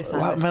 I don't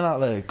understand like it. men out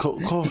there,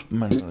 course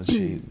men are gonna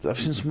cheat. I've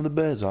seen some of the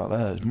birds out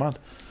there. It's mad.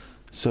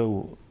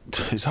 So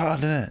it's hard,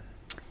 isn't it?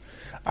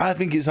 I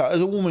think it's hard.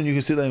 As a woman, you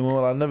can sit there and go,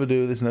 well, I'd never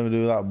do this, never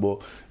do that.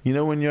 But you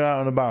know when you're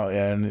out and about,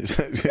 yeah, and it's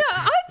No,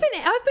 I've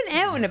been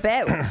out and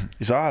about.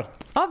 it's hard.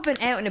 I've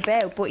been out and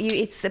about, but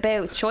it's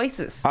about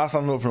choices. I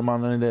stand up for a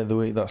man any day of the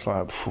week. That's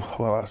like,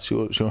 well, that's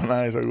your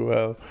nice. I go,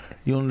 well,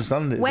 you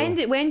understand it. When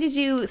did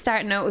you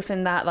start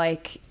noticing that,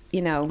 like,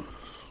 you know,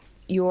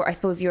 your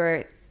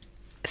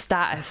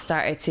status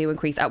started to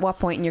increase? At what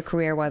point in your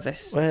career was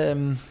it?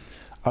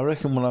 I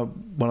reckon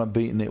when I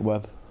beat Nick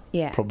Webb.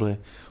 Yeah. Probably.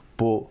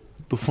 But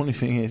the funny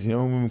thing is, you know,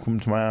 when women come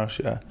to my house,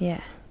 yeah.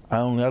 I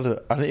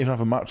didn't even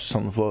have a mattress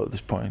on the floor at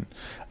this point.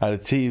 I had a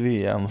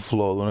TV on the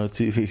floor, there was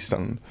no TV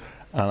stand,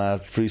 and I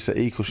had 3 set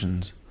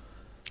E-cushions.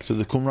 So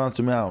they come round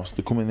to my house,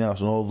 they come in the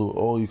house, and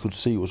all you could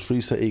see was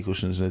 3 set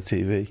E-cushions and a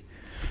TV.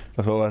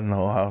 That's all I had in the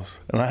whole house.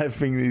 And I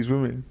think these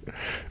women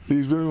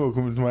were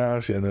coming to my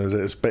house, yeah, and they was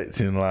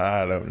expecting, like,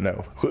 I don't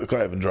know, I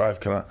can't even drive,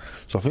 can I?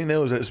 So I think they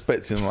was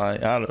expecting,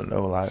 like, I don't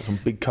know, like some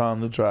big car on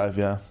the drive,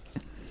 yeah.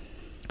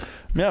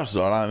 My house is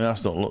alright, my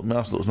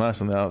house looks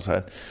nice on the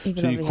outside.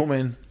 So you come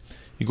in,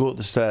 you go up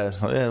the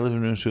stairs, like, yeah,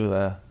 living room's through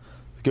there.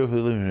 They go through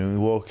the living room, we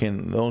walk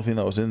in, the only thing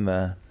that was in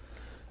there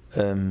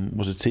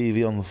was a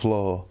TV on the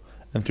floor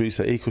and 3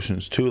 set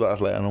E-cushions, 2 that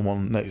I'd laid on and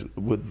one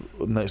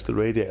next to the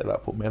radiator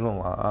that put me on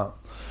like that.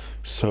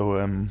 So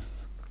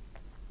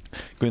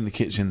go in the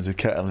kitchen, there's a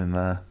kettle in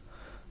there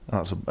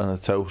and a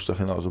toast. I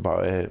think that was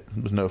about it.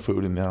 There was no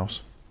food in the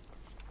house.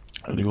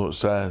 And you go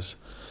upstairs.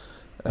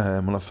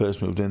 When I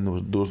first moved in,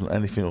 there wasn't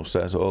anything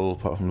upstairs at all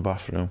apart from the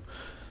bathroom.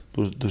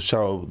 There was the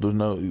shower. There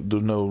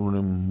was no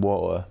running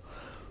water.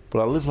 But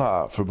I lived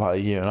like that for about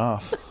 1.5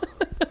 years.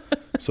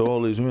 So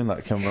all these women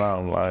that came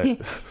around, like,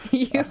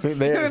 I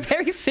think you're a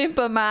very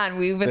simple man.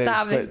 We've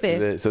established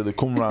this. It. So they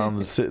come around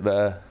and sit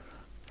there.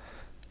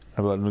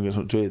 I'd be like, "Get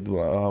something to eat." They're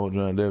like, "Oh, what do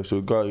you want to do?" So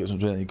we go out, get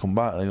something to eat, and you come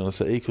back, and you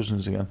set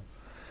E-cushions again.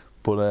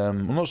 But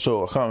I'm not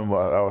sure. I can't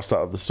remember how I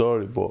started the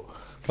story, but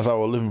that's how I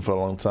was living for a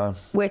long time.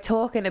 We're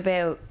talking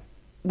about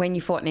when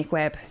you fought Nick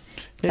Webb,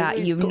 that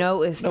you've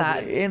noticed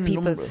that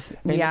people's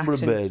reaction. Number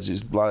of birds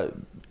is like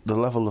the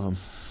level of them.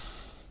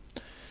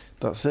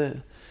 That's it.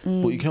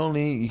 But you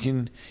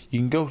can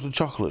go to the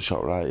chocolate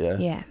shop, right? Yeah.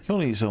 Yeah. You can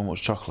only eat so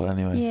much chocolate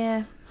anyway.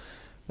 Yeah.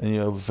 And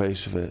you're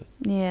overfaced with it.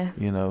 Yeah.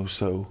 You know,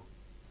 so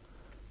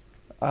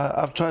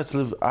I've tried to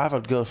live. I've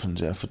had girlfriends,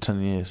 yeah, for 10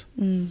 years,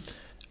 and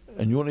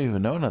you wouldn't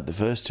even know that the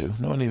first 2.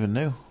 No one even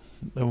knew.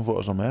 No one thought I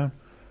was on my own.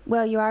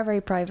 Well, you are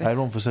very private. I had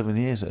one for 7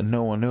 years, and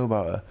no one knew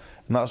about her,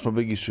 and that's my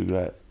biggest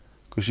regret,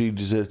 because she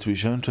deserved to be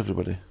shown to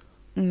everybody,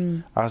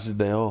 as did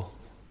they all.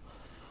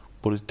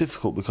 But it's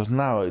difficult because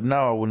now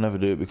I would never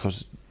do it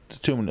because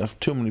too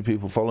many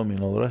people follow me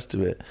and all the rest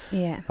of it.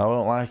 Yeah. I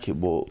don't like it,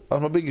 but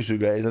that's my biggest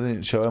regret is I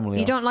didn't show Emily.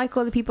 You don't like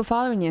all the people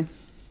following you?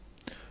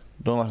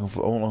 Don't like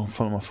them. I won't like them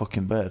following my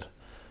fucking bed.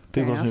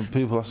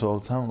 People ask all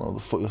the time, what the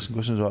fuck you asking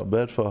questions about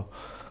bed for?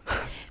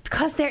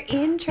 Because they're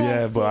interested.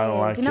 Yeah, but I don't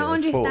like it. Do you not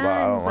understand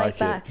I don't like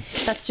that?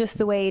 That's just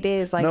the way it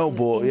is. Like, no,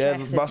 but yeah,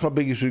 that's my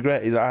biggest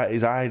regret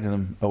is hiding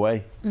them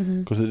away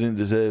because they didn't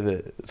deserve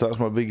it. So that's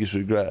my biggest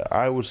regret.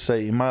 I would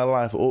say in my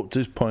life up to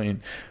this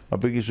point, my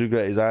biggest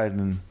regret is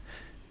hiding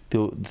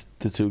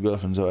the 2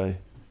 girlfriends away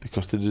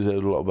because they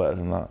deserved a lot better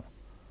than that.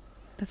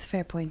 That's a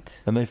fair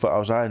point. And they thought I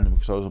was hiding them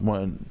because I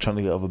was trying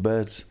to get over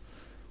birds,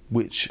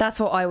 that's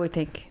what I would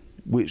think.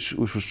 Which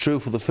was true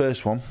for the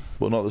first one,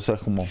 but not the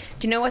second one.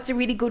 Do you know what's a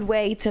really good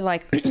way to,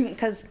 like,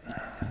 because,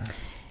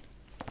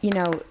 you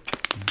know,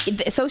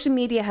 social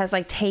media has,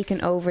 like,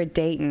 taken over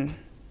dating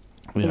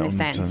in a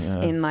sense,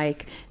 in,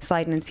 like,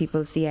 sliding into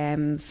people's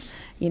DMs,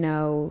 you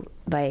know,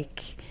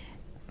 like,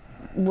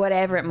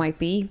 whatever it might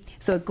be.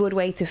 So a good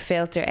way to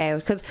filter out,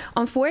 because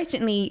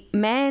unfortunately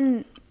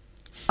men,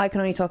 I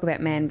can only talk about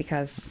men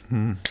because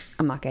I'm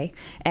not gay,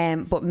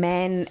 but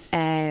men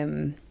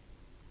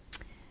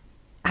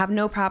have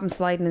no problem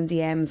sliding in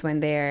DMs when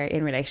they're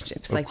in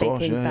relationships. Of like course,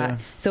 they think yeah, that. yeah.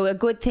 So a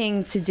good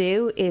thing to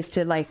do is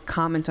to like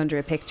comment under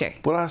a picture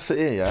But I sit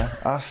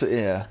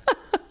here,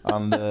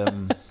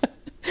 and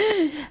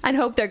and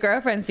hope their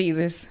girlfriend sees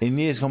it. in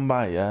years gone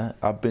by,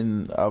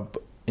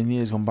 in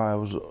years gone by, I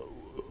was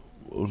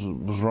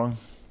wrong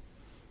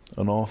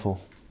and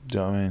awful. Do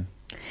you know what I mean?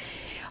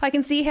 I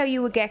can see how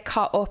you would get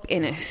caught up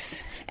in it.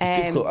 It's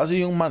difficult as a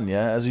young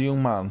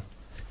man.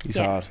 It's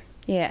hard.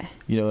 Yeah.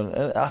 You know,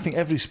 and I think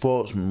every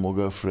sportsman will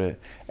go through it.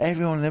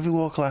 Everyone in every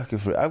walk of life go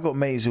through it. I've got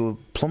mates who are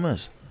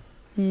plumbers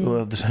who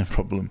have the same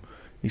problem.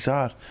 It's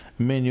hard.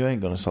 Me and you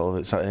ain't going to solve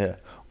it, sat here.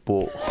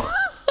 But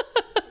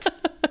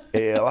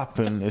it'll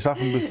happen. It's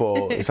happened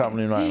before. It's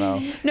happening right now.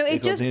 No,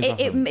 it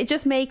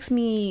just makes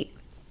me...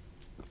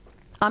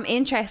 I'm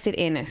interested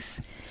in it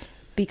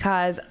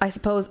because I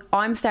suppose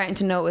I'm starting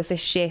to notice a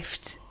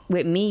shift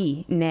with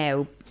me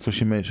now. Because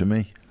she mates with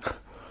me.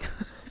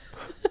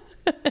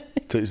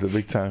 Takes the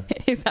big time.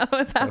 Is that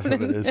what's happening?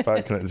 That's what it is.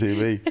 Fight Connect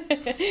TV.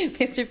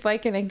 Mr.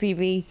 Fight Connect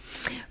TV.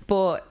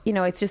 But, you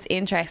know, it's just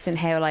interesting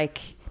how, like,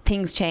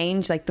 things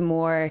change. Like, the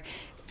more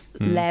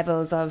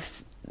levels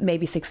of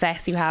maybe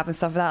success you have and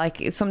stuff like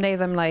that. Like, some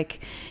days I'm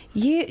like,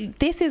 yeah,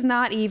 this is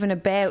not even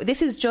about...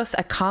 This is just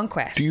a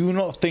conquest. Do you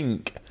not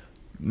think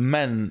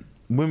women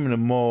are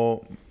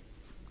more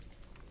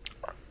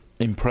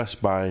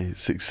impressed by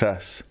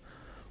success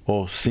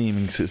or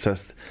seeming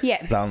success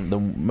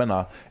than men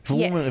are? If a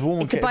woman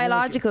it's a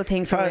biological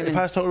thing for women. If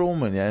I saw a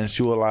woman, and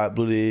she were like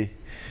bloody,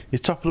 is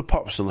Top of the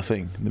Pops still a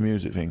thing, the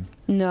music thing?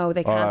 No,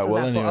 they cancelled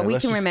that, anyway, but we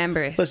can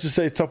remember it. Let's just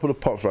say Top of the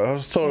Pops, right? I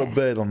saw a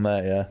bird on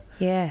there,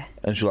 yeah,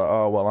 and she's like,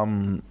 oh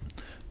well,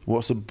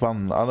 what's the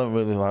band? I don't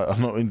really like.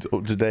 I'm not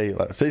up to date.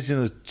 Like, say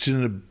she's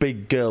in a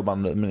big girl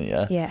band at the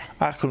minute, yeah.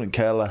 I couldn't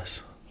care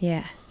less.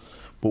 Yeah.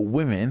 But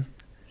women,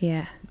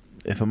 yeah.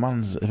 If a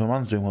man's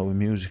doing well with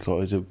music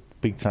or he's a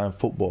big time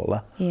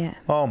footballer, yeah.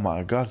 Oh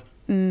my God,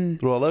 they're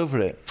all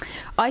over it.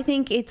 I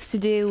think it's to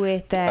do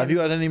with. Have you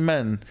had any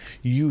men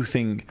you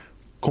think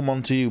come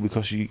on to you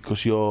because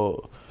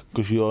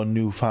you're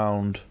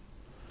newfound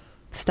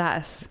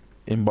status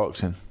in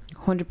boxing?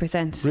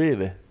 100%.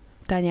 Really?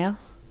 Danielle,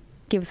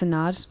 give us a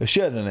nod. Has she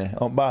had any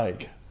on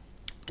bike?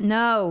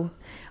 No,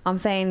 I'm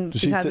saying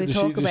does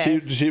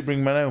she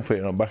bring men home for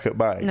you on back at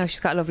bike? No, she's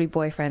got a lovely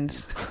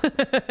boyfriend.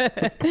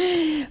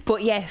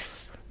 But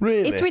yes,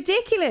 really, it's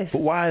ridiculous.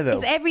 But why though?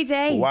 It's every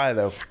day. But why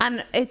though?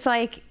 And it's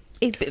like,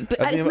 are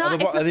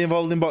they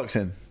involved in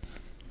boxing?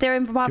 They're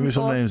involved. Give me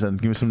some names then.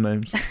 Give me some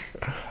names.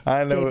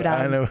 I know.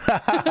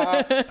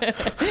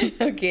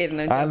 I'm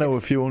kidding. I know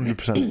a few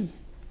 100%.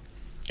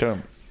 Go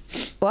on.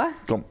 What?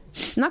 Go on.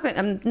 I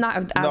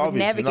would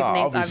never give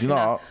names. Obviously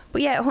not.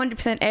 But yeah,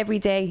 100% every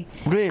day.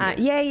 Really?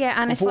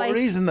 Yeah. And it's for like, what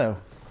reason though?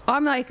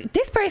 I'm like,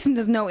 this person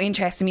has no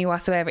interest in me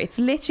whatsoever. It's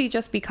literally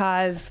just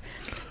because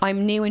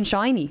I'm new and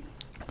shiny.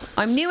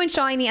 I'm new and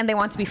shiny, and they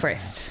want to be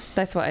first.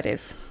 That's what it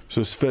is.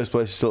 So it's first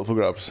place is still up for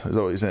grabs. Is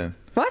that what you're saying?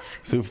 What?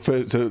 So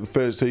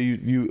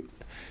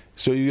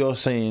you're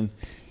saying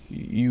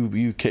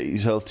you kept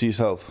yourself to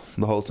yourself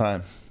the whole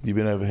time you've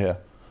been over here,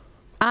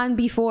 and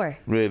before.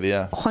 Really?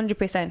 Yeah.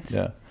 100%.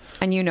 Yeah.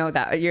 And you know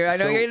that. I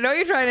know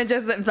you're trying to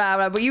just blah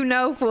blah, but you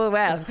know full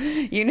well.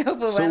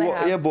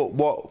 But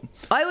what?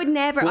 I would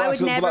never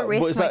risk my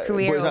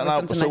career over something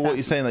like that. So what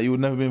you're saying that you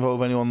would never be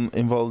involved with anyone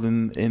involved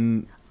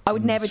in I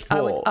would never.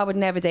 Sport? I would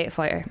never date a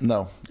fighter.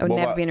 No. I would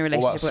never be in a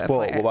relationship with a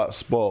fighter. What about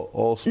sport?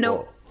 All sport?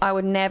 No, I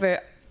would never.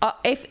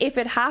 If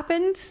it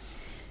happened,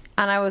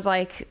 and I was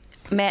like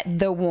met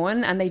the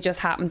one, and they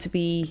just happened to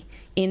be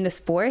in the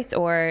sport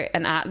or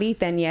an athlete,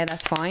 then yeah,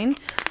 that's fine.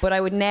 But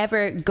I would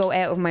never go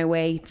out of my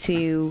way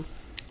to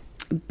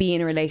be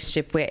in a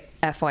relationship with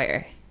a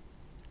fighter.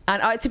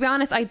 And to be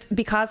honest,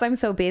 because I'm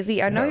so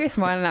busy, I know you're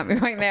smiling at me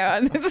right now,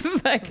 and this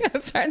is like,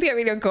 I'm starting to get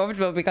really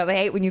uncomfortable because I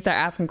hate when you start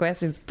asking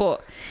questions.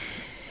 But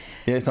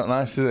yeah, it's not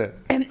nice, is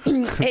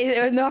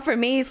it? Not for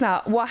me. It's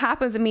not. What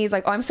happens with me is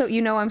like I'm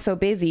so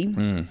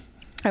busy.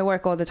 I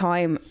work all the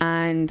time,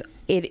 and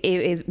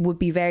it would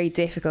be very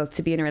difficult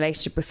to be in a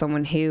relationship with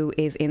someone who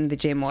is in the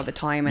gym all the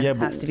time and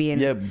has to be in.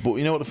 Yeah, but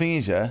you know what the thing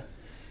is,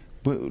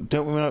 don't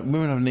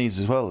women have needs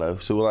as well though?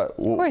 So we're like, of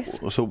course.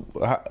 So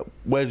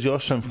where does your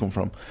strength come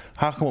from?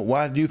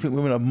 Why do you think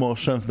women have more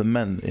strength than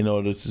men in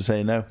order to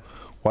say no?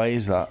 Why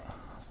is that?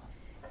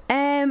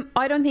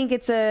 I don't think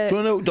it's a. Do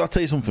you know? I'll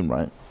tell you something,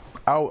 right?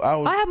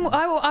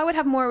 I would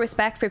have more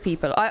respect for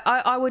people.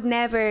 I would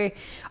never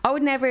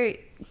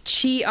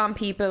cheat on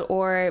people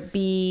or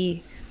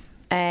be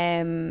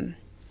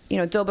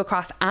double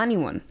cross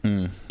anyone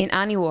in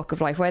any walk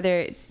of life,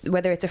 whether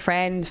it's a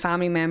friend,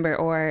 family member,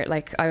 or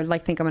like I would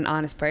like to think I'm an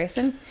honest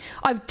person.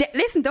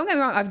 Listen, don't get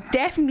me wrong, I've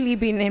definitely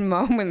been in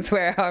moments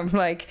where I'm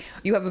like,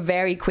 you have a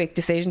very quick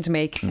decision to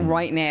make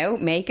right now,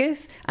 make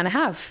it, and I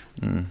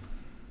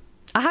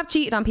have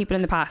cheated on people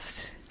in the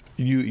past.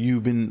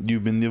 you've been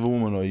the other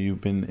woman, or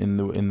you've been in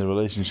the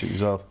relationship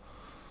yourself?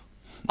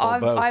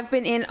 I've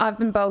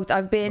been both.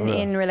 I've been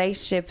in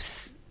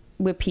relationships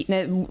with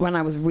people when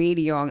I was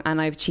really young,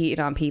 and I've cheated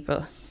on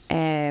people.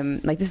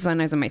 Like this is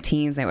when I was in my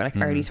teens now, like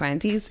early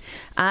 20s,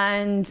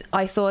 and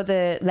I saw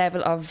the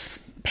level of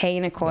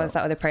pain it caused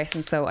that other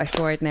person, so I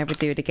swore I'd never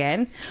do it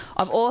again.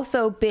 I've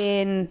also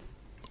been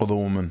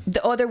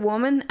the other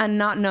woman and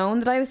not known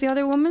that I was the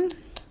other woman.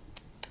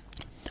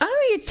 I don't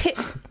know, you're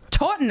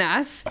taught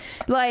us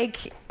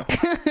like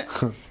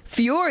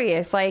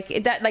furious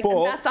like that, like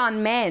that's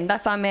on men.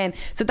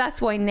 So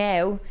that's why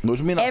now. What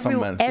do you mean that's on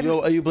men?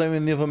 So are you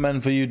blaming the other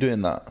men for you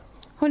doing that?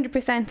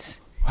 100%.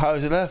 How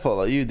is it their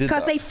fault that you did that?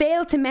 Because they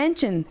failed to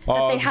mention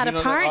that they had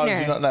a partner.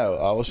 Did you not know?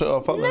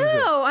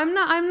 No, I'm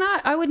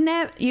not. I would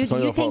never. You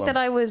think that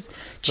I was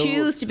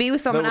choose to be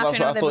with someone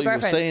after another girlfriend? That's what I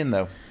thought you were saying,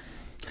 though.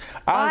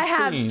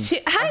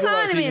 Hang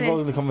on a minute.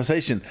 Involved in the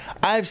conversation.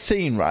 I've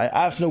seen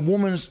a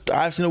woman's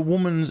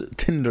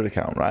Tinder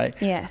account, right?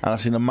 Yeah. And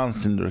I've seen a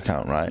man's Tinder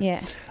account, right?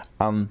 Yeah.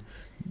 And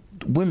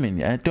women,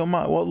 don't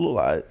matter what look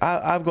like.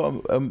 I've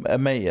got a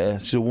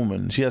mate, she's a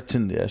woman. She had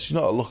Tinder. She's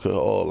not a looker at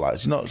all. Like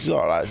she's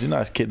alright. She's a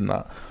nice kid and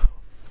that.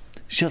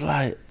 She had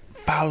like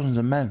thousands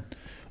of men,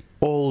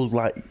 all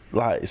like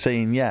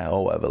saying yeah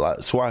or whatever,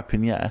 like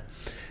swiping yeah.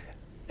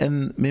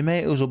 And my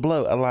mate was a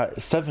bloke had like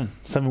seven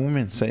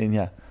women saying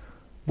yeah.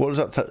 What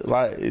does that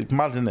like? It's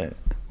mad, isn't it?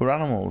 We're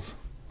animals,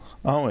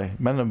 aren't we?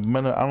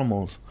 Men are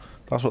animals.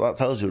 That's what that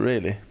tells you,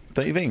 really.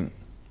 Don't you think?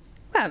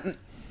 Well,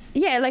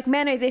 yeah, like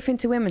men are different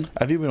to women.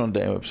 Have you been on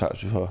dating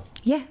websites before?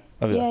 Yeah.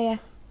 Have you?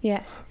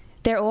 Yeah.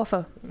 They're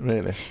awful.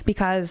 Really?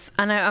 Because,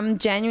 and I'm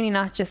genuinely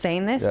not just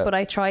saying this, but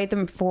I tried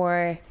them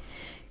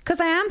because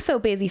I am so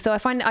busy. So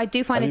I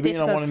do find it difficult. Have you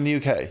been on one in the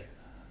UK?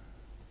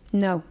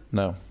 No.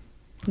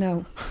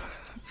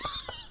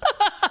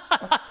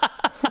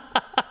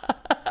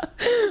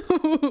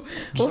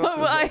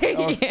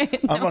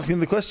 I'm asking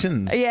the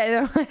questions.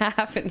 Yeah, no, I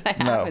haven't.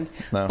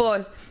 No.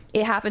 But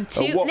it happened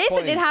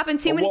it happened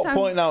too many times. At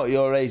what point now at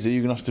your age are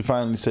you going to have to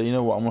finally say, you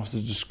know what, I'm going to have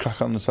to just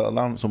crack on and settle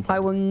down at some point? I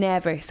will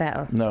never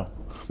settle. No.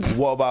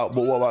 What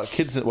about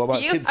kids? What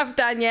about kids? You have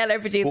Danielle, our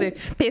producer,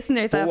 pissing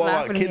herself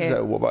laughing here. What about kids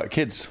though? What about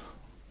kids?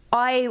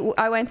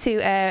 I went to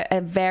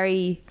a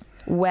very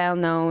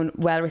well-known,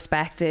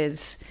 well-respected...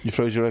 You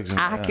froze your eggs in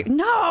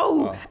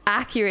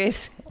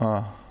accurate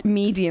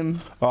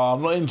medium.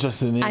 I'm not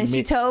interested in it. And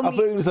she told me... I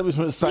thought you were going to say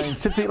something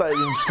scientific, like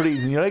you've been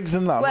freezing your eggs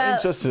and that. I'm not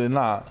interested in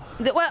that.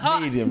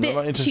 Medium. I'm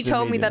not interested she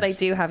told me that I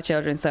do have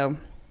children, so...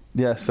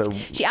 Yeah, so...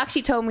 She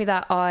actually told me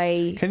that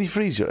I... Can you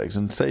freeze your eggs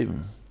and save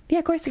them? Yeah,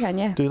 of course I can,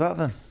 yeah. Do that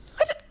then.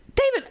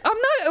 David,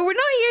 we're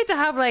not here to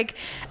have like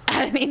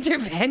an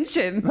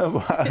intervention. No,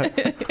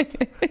 but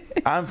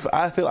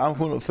I feel I'm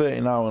coming up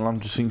 30 now and I'm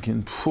just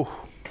thinking,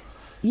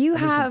 you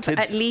have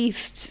at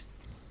least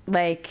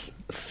like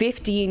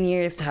 15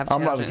 years to have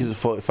children. I'm not having kids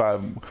at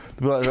 45.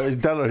 They'll be like, his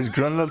dad or his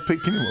granddad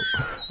picking him up.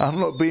 I'm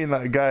not being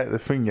that guy at the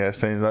thing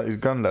saying that his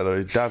granddad or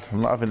his dad.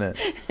 I'm not having it.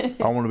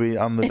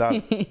 I'm the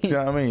dad. Do you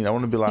know what I mean? I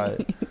want to be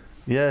like,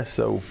 yeah,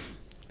 so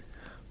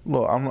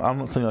look, I'm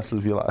not telling you how to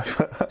live your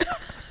life.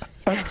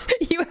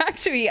 You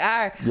actually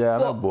are. Yeah, I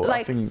know, but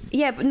like, I think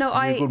you're a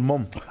good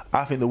mum.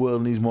 I think the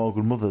world needs more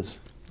good mothers.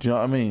 Do you know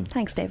what I mean?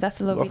 Thanks, Dave. That's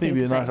a lovely thing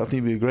to say. I think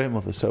you'd be a great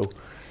mother. So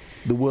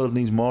the world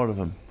needs more of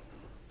them.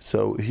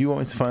 So if you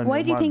want me to find...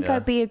 Why do you think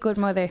I'd be a good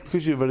mother?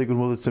 Because you're a very good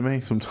mother to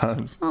me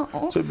sometimes.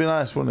 Oh. So it'd be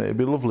nice, wouldn't it? It'd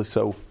be lovely.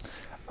 So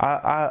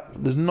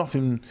there's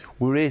nothing...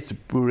 We're here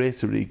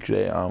to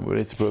recreate, aren't we? We're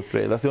here to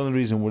procreate. That's the only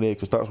reason we're here,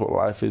 because that's what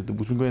life is.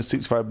 We've been going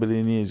 65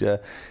 billion years, yeah.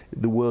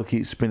 The world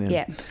keeps spinning.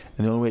 Yeah. And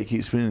the only way it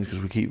keeps spinning is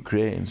because we keep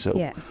creating.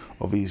 So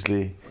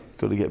obviously,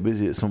 got to get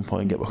busy at some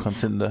point and get back on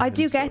Tinder. I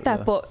do get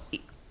that, but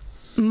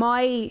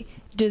my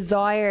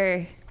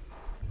desire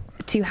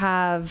to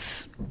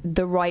have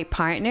the right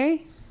partner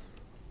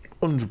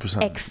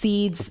 100%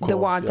 exceeds the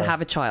want to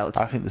have a child.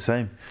 I think the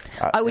same.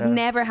 I would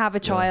never have a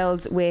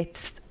child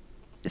with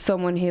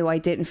someone who I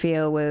didn't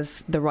feel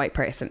was the right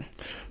person.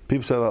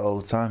 People say that all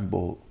the time,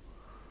 but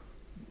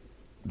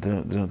they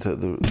don't take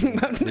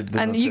the...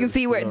 and you can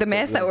see the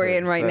mess that we're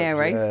in right now,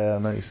 right? Yeah, I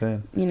know what you're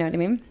saying. You know what I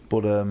mean?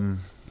 But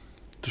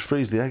just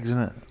freeze the eggs,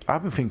 innit?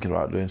 I've been thinking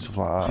about doing stuff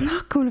like that. I'm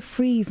not going to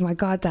freeze my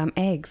goddamn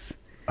eggs.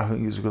 I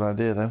think it's a good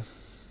idea, though.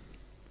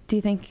 Do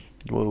you think?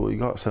 Well, you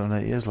got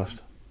 7-8 years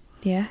left.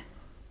 Yeah.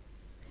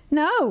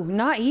 No,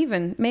 not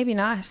even. Maybe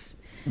not.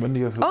 When do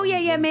you go for... Oh,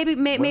 yeah, maybe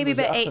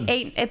about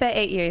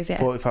 8 years, yeah.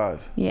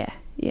 45? Yeah.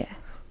 That's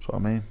what I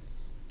mean.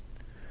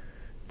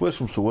 Worst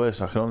comes to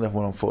worst, I can only have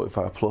one on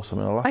 45 plus.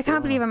 I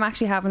can't believe I'm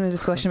actually having a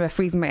discussion about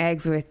freezing my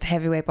eggs with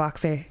heavyweight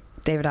boxer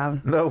David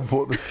Allen. No,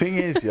 but the thing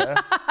is,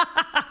 yeah...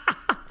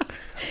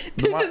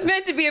 This is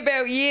meant to be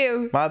about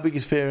you. My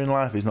biggest fear in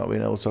life is not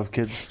being able to have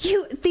kids.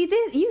 You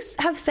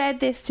have said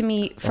this to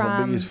me from...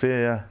 My biggest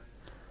fear, yeah.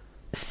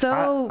 So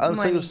I'll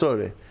tell you a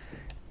story.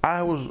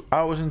 I was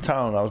in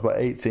town, I was about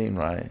 18,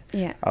 right?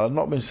 Yeah. I had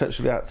not been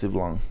sexually active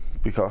long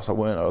because I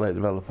weren't a late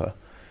developer.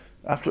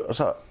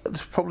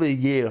 it's probably a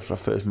year after I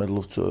first made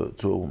love to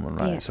a woman,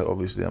 right? Yeah. So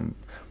obviously I'm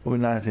probably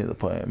 19 at the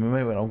point. My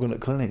mate went, I'm going to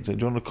clinic. So, do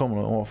you want to come?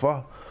 And I went, what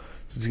for?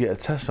 To get a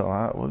test. I'm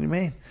like, what do you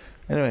mean?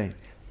 Anyway,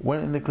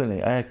 went in the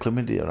clinic. I had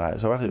chlamydia, right?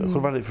 So I could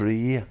have had it for a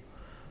year.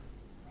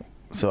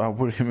 So I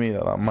worry me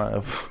that might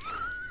have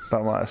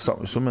stopped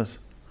me summers.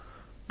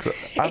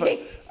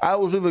 I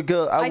was with a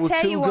girl. I was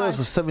two girls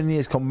for 7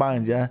 years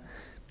combined. Yeah,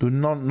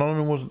 none of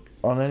them was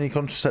on any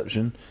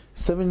contraception.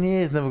 7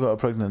 years, never got her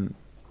pregnant.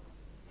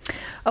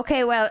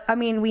 Okay, well, I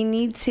mean, we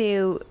need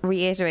to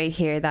reiterate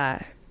here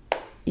that,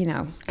 you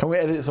know. Can we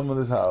edit some of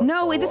this out?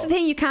 No, this is the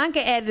thing. You can't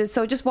get edited.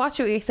 So just watch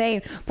what you're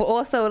saying. But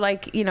also,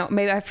 like, you know,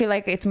 maybe I feel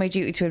like it's my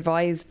duty to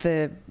advise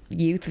the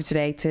youth of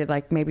today to,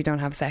 like, maybe don't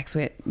have sex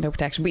with no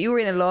protection. But you were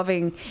in a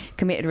loving,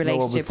 committed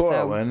relationship. Before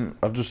I went,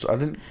 I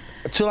didn't.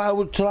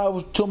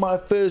 Till my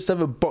first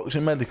ever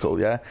boxing medical.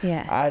 Yeah.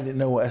 I didn't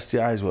know what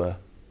STIs were.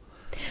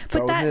 So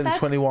I was nearly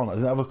 21. I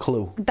didn't have a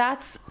clue.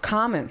 That's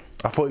common.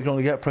 I thought you could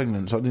only get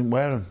pregnant, so I didn't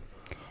wear them.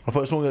 I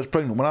thought if someone gets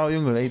pregnant, when I was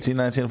younger, 18,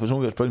 19, if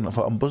someone gets pregnant, I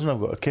thought, I'm buzzing, I've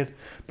got a kid.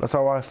 That's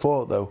how I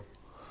thought, though.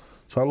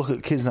 So I look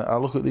at kids, I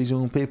look at these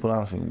young people,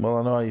 and I think, well,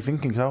 I know how you're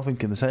thinking, because I'm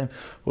thinking the same.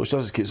 But it's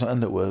just it's not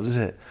end up well, is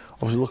it?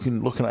 Obviously,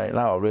 looking at it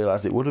now, I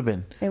realised it would have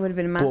been. It would have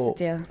been a massive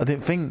deal. I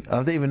didn't think, and I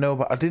didn't even know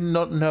about. I did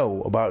not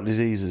know about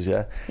diseases.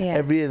 Yeah.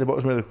 Every year the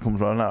box medical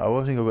comes around now. I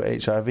always think I've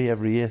got HIV.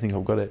 Every year, I think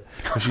I've got it.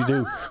 Because you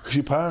do. Because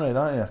you're paranoid,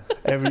 aren't you?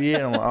 Every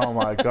year, I'm like, oh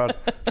my god.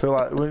 So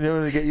like when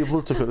you get your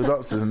blood took at the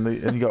doctors, and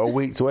you got a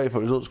week to wait for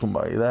results to come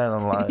back, you're there,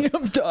 and I'm like,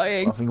 I'm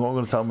dying. I think what I'm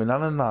going to tell my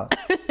nan and that.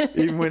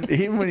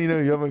 even when you know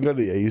you haven't got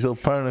it yet, you're still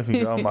paranoid,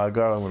 thinking, oh my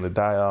god, I'm going to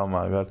die. Oh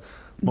my god.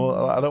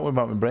 Well, I don't worry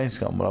about my brain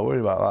scan, but I worry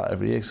about that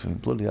every year because I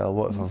think, bloody hell,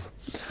 what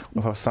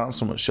if I've sound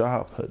something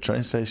sharp at a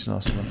train station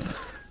or something?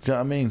 Do you know what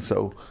I mean?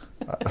 So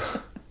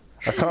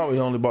I can't be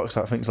the only box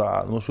that thinks like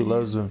that. There must be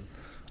loads of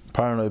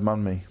paranoid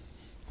man me.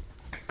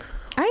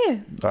 Are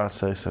you? I'd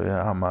say so,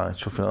 yeah. I'm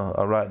chuffing.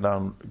 I write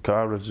down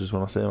car registers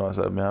when I see them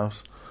outside my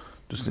house,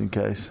 just in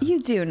case.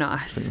 You do not.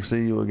 I think I'll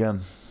see you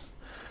again.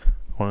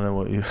 I want to know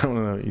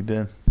what you're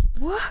doing.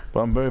 What?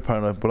 But I'm very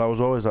paranoid. But I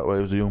was always that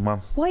way as a young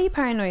man. Why are you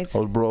paranoid? I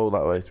was brought up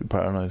that way to be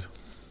paranoid.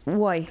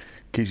 Why?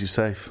 Keeps you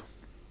safe.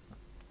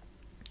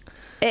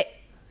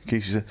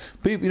 Keeps you safe.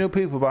 People, you know,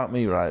 people about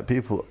me, right?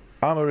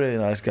 I'm a really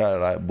nice guy,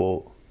 right?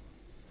 But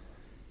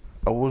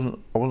I wasn't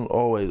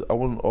always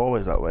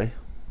that way.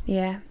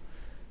 Yeah.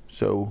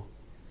 So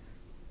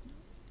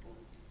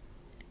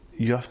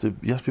you have to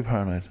be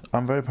paranoid.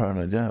 I'm very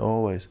paranoid. Yeah,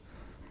 always.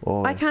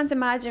 I can't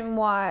imagine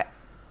what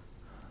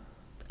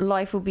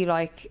life would be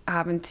like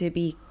having to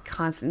be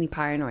constantly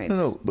paranoid.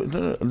 No,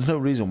 there's no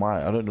reason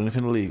why. I don't do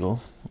anything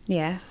illegal.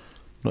 Yeah.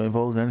 Not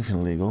involved in anything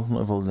illegal.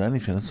 Not involved in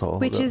anything at all.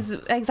 Which is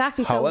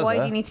exactly. So why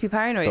do you need to be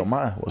paranoid? Don't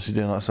matter. What's he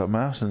doing outside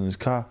my house in his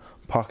car?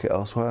 Park it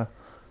elsewhere.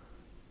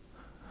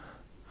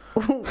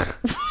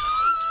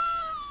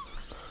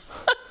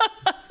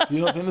 Do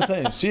you not think the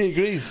same? She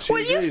agrees. Will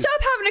you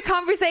stop having a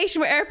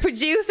conversation with our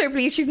producer,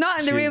 please? She's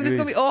not in the room. This is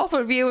going to be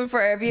awful viewing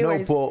for our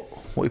viewers. No, but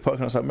what are you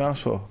parking outside my house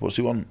for? What's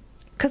he want?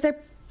 Because there's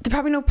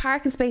probably no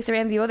parking space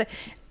around the other.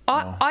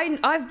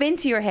 I've been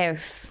to your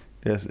house.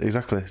 Yes,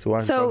 exactly. So why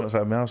is he parking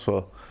outside my house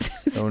for?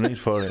 No need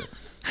for it.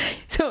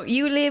 So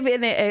you live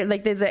in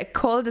there's a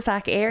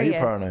cul-de-sac area. Are you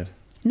paranoid?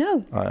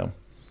 No. I am.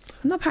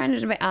 I'm not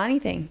paranoid about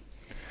anything.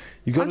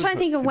 I'm trying to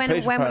think of when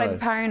would I be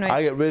paranoid.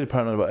 I get really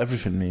paranoid about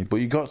everything, but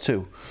you got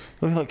to.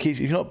 If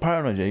you're not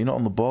paranoid, you're not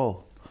on the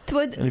ball.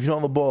 And if you're not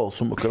on the ball,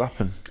 something could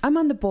happen. I'm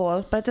on the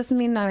ball, but it doesn't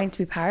mean that I need to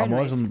be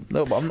paranoid. I'm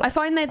not. I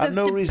find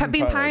that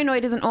being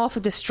paranoid is an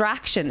awful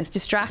distraction. It's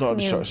distracting you.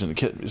 It's not a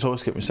distraction. It's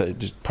always kept me safe.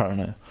 Just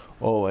paranoid.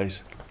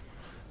 Always.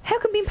 How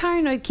can being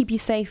paranoid keep you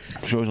safe?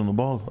 Because you're always on the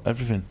ball.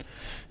 Everything.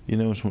 You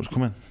know when someone's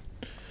coming.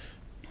 Do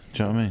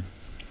you know what I mean?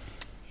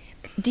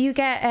 Do you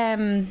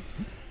get...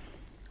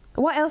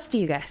 What else do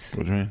you get?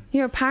 What do you mean?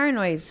 You're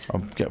paranoid. I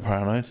get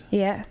paranoid.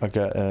 Yeah. I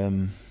get...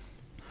 I'm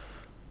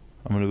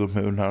in a good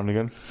mood now and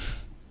again.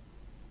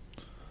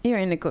 You're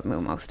in a good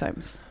mood most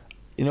times.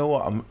 You know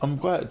what? I'm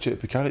quite a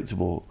chirpy character,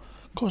 but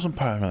of course I'm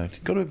paranoid.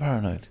 You've got to be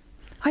paranoid.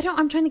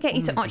 I'm trying to get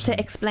you to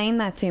explain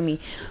that to me.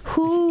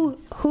 Who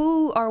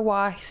or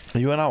what? Are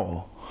you an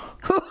owl?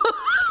 What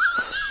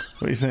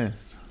are you saying?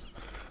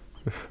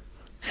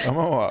 Am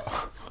I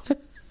what?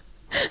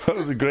 That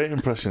was a great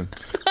impression.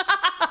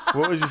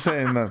 What was you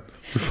saying then?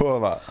 Before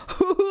that?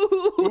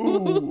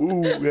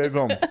 Ooh, yeah,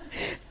 go on.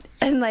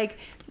 And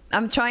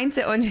I'm trying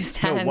to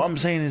understand. No, what I'm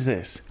saying is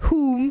this.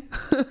 Whom?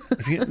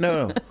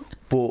 No.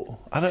 But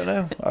I don't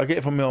know. I get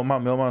it from my old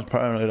man. My old man's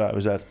paranoid out of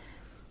his head.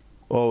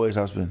 Always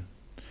has been.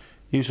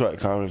 He used to write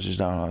car registers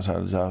down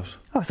outside his house.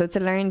 Oh, so it's a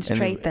learned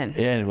trait then?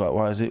 Yeah, and he'd be like,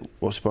 why is it?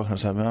 What's he parking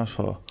outside my house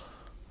for?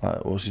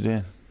 Like, what's he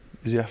doing?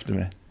 Is he after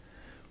me?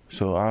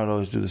 So I'd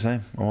always do the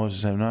same. I'm always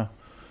the same now.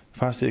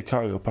 If I see a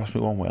car go past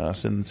me one way and I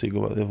send and see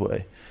go back the other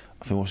way,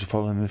 I think, what's he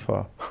following me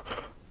for?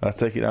 And I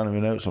take it down in my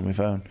notes on my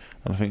phone,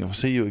 and I think, if I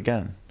see you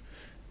again,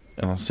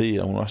 and I see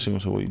you, I'm going to ask you,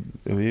 so who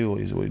are you?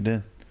 What you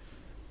doing?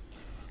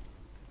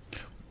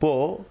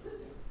 But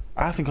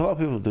I think a lot of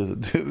people do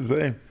the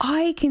same.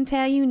 I can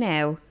tell you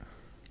now,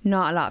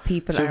 Not a lot of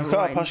people So are if a car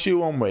riding. passes you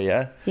one way,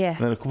 yeah, Yeah.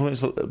 and then a couple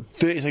of minutes,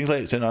 30 seconds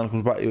later, turns around and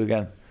comes back to you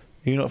again.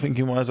 You're not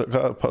thinking, why has that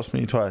car passed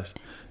me twice?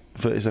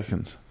 30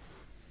 seconds.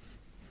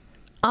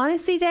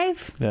 Honestly,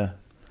 Dave, Yeah.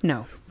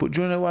 no. But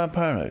do you know why I'm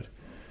paranoid?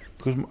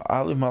 Because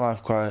I live my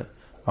life quite.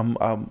 I'm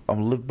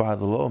lived by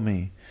the law,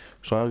 me.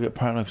 So I get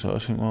paranoid. So I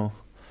think, well,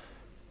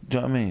 do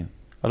you know what I mean?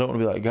 I don't want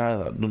to be that guy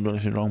that doesn't do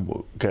anything wrong,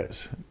 but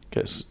gets.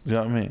 Do you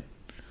know what I mean?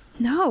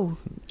 No.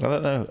 I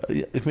don't know.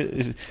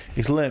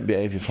 It's learnt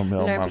behaviour from the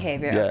old man. Learned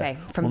behaviour, Yeah, okay.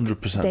 From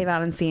 100%. Dave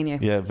Allen Senior.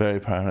 Yeah, very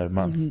paranoid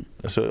man.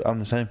 So I'm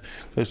the same.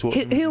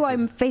 Who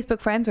I'm Facebook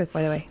friends with,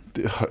 by the way.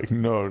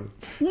 No.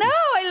 No,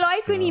 I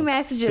like when he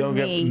messages Don't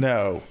me.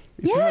 No.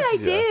 Yeah, I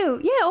do.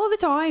 Yeah, all the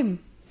time.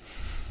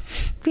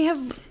 We have.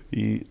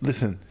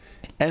 Listen,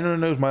 anyone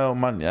who knows my old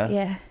man,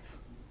 Yeah.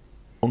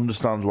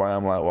 understands why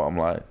I'm like what I'm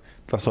like.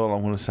 That's all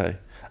I'm going to say.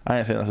 I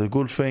ain't saying that's a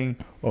good thing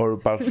or a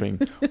bad thing.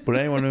 But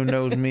anyone who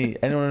knows me,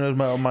 anyone who knows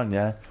my old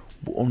man,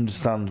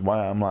 understands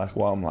why I'm like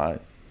what I'm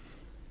like.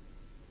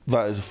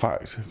 That is a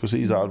fact, because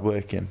he's hard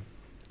working.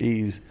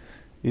 He's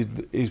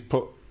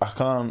put. I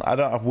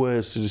don't have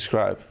words to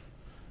describe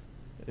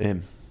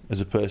him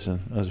as a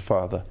person, as a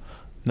father.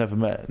 Never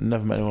met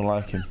anyone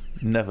like him.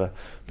 Never.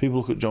 People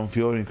look at John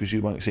Fiore and Chris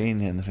Eubank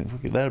Senior and they think,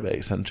 fuck it, they're a bit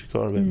eccentric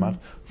or a bit mad.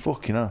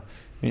 Fucking hell.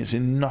 You ain't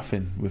seen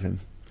nothing with him.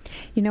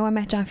 You know, I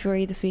met John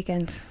Fury this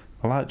weekend.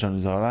 I like John,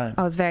 he's alright.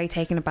 I was very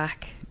taken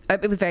aback.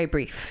 It was very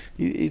brief.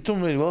 He's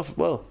done really well.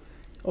 Well,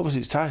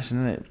 obviously it's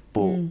Tyson, isn't it?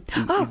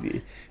 But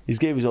he's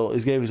gave his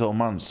old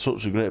man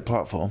such a great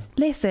platform.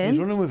 Listen, He's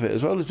running with it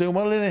as well. He's doing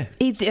well, isn't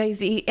he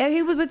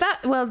was with that.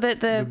 Well,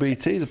 the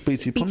BT, the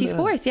BT BT pundit,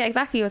 Sports. Yeah,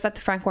 exactly. He was at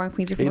the Frank Warren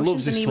Queensbury He Promotions,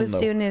 loves his and he son, was though.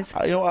 doing his.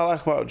 You know what I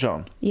like about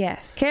John? Yeah,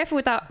 careful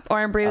with that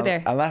Iron Brew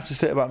there. I'll have to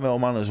say about my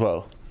old man as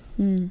well.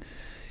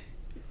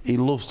 He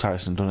loves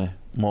Tyson, doesn't he?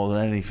 More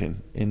than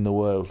anything in the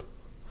world.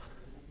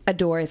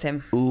 Adores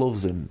him.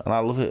 Loves him, and I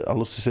love it. I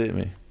love to see it,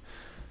 me.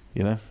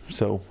 You know,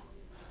 so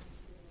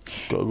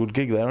got a good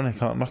gig there, and I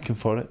can't knock him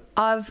for it.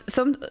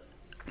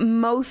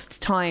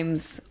 Most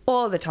times,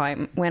 all the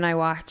time, when I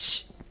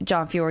watch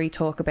John Fury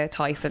talk about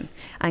Tyson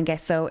and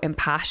get so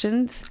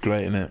impassioned,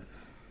 Great, isn't it?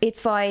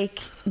 it's like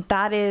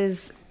that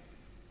is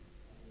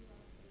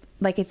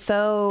like it's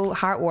so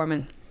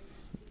heartwarming.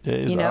 Yeah, it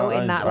is. You know,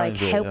 in that I like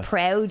enjoy it, how yeah.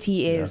 proud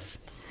he is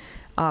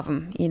of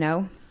him. You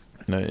know,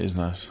 No, it is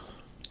nice.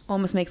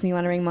 almost makes me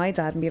want to ring my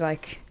dad and be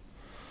like,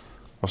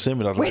 I've seen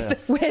my dad. Where's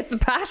the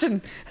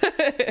passion?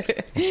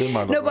 I've seen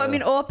my dad. No, but I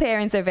mean, all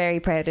parents are very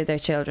proud of their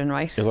children,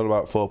 right? I've got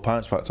about 4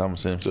 pints back time. I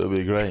see him, so it'll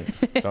be great.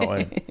 Can't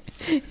wait.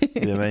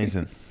 It'll be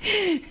amazing.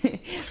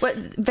 But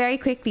very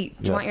quickly,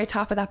 do you Yeah. want your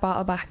top of that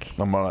bottle back?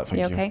 I'm alright, thank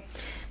you. Okay?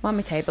 I'm on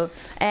my table.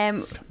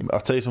 I'll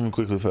tell you something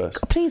quickly first.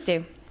 Please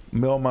do.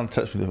 My old man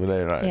texted me the other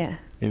day, right? Yeah.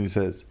 And he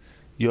says,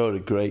 "You're a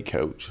great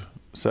coach."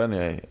 So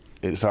anyway,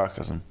 it's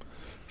sarcasm.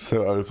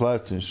 So I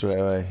replied to him straight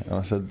away, and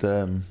I said,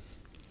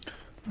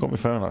 "I've got my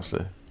phone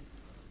actually."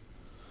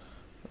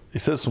 He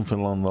said something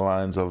along the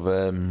lines of,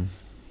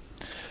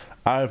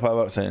 I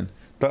replied back saying,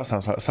 "That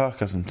sounds like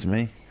sarcasm to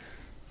me."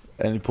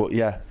 And he put,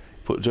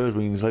 Joe's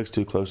bringing his legs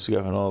too close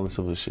together and all this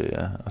other shit,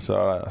 yeah. I said,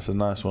 alright. I said,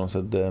 nice one. I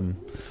said,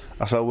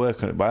 I'll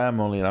work on it, but I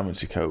am only an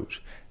amateur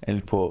coach. And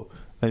he put,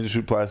 then he just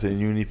replied saying,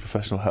 "You need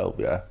professional help,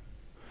 yeah."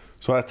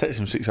 So I texted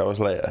him 6 hours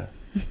later.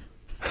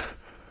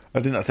 I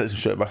didn't text him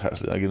straight back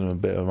actually, I gave him a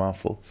bit of a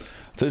mouthful.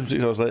 I texted him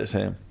 6 hours later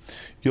saying,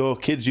 "Your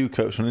kids you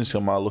coach on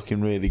Instagram are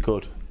looking really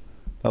good."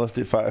 I left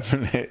it 5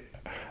 minutes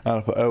and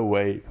I put, "Oh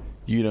wait,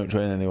 you don't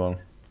train anyone."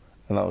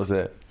 And that was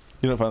it.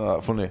 You don't find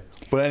that funny.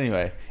 But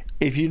anyway,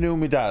 if you knew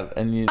my dad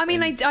and you... I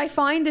mean, I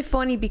find it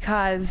funny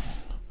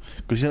because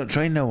you don't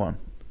train no one.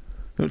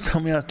 You don't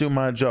tell me how to do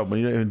my job when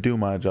you don't even do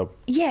my job.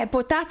 yeah,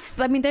 but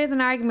there's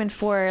an argument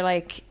for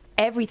like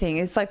everything.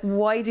 It's like,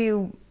 why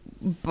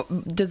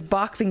does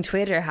boxing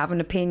Twitter have an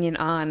opinion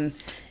on,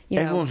 you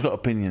know? Everyone's got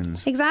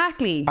opinions.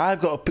 Exactly. I've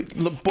got but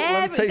let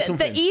me tell you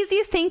something. The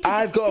easiest thing to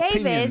I've got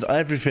David, opinions on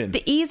everything.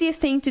 The easiest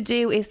thing to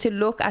do is to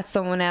look at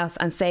someone else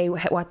and say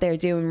what they're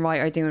doing right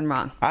or doing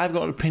wrong. I've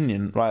got an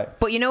opinion, right?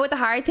 But you know what the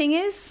hard thing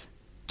is?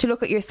 To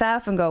look at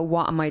yourself and go,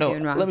 what am I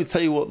doing wrong? Let me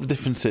tell you what the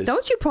difference is.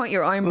 Don't you point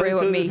your iron brew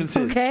at me,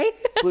 okay?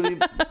 Bloody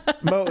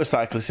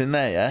motorcyclists in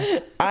there, yeah?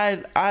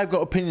 I've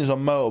got opinions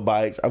on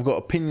motorbikes. I've got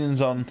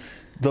opinions on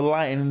the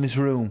lighting in this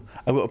room.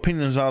 I've got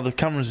opinions on how the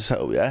cameras are set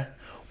up, yeah?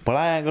 But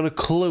I ain't got a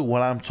clue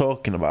what I'm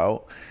talking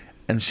about,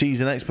 and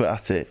she's an expert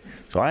at it.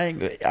 So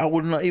I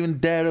would not even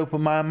dare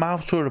open my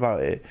mouth to her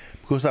about it,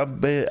 because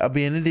I'd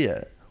be an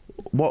idiot.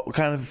 What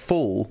kind of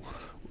fool,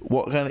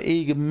 what kind of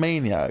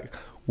egomaniac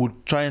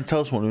would try and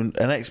tell someone,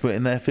 an expert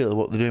in their field,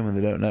 what they're doing when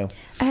they don't know?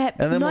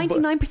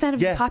 99% of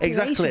the population.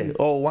 Exactly,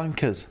 all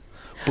wankers.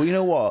 But you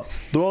know what?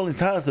 They're all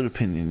entitled to their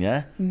opinion,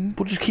 yeah?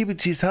 But just keep it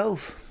to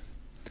yourself.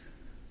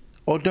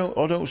 Or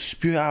don't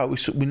spew it out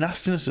with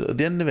nastiness at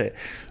the end of it.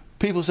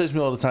 People say to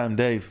me all the time,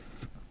 "Dave,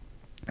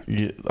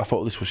 I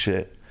thought this was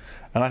shit."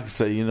 And I can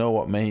say, "You know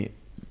what, mate?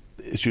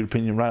 Is your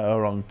opinion right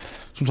or wrong?"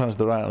 Sometimes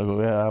they're right, and I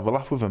go, "Yeah, I have a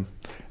laugh with them."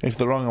 And if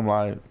they're wrong, I'm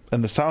like,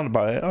 and the sound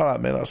about it, "All right,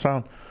 mate, that's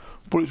sound."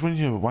 But it's when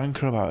you're a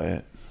wanker about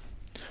it.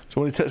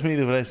 So when he texted me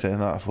the other day saying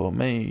that, I thought,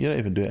 mate, you don't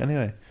even do it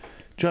anyway.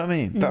 Do you know what I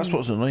mean? That's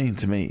what's annoying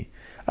to me.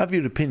 Have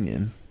your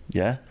opinion,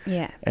 yeah?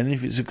 Yeah. And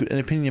if it's an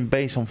opinion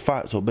based on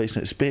facts or based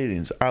on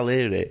experience, I'll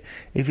hear it.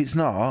 If it's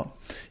not,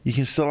 you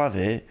can still have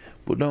it,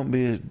 but don't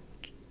be a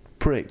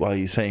prick while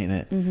you're saying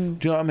it. Do you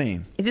know what I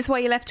mean? Is this why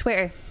you left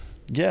Twitter?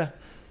 Yeah.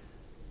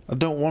 I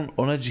don't want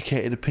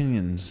uneducated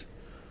opinions,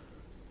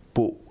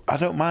 but I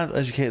don't mind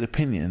educated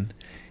opinion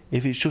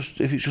if it's just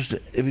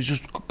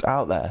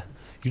out there.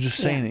 You're just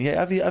saying it.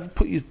 Yeah, have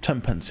put your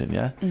 10 pence in,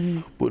 yeah?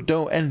 But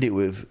don't end it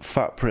with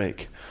fat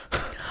prick. Do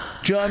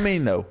you know what I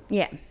mean, though?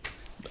 Yeah.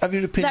 Have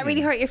your opinion. Does that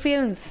really hurt your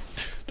feelings?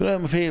 Don't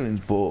hurt my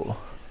feelings, but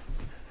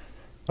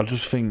I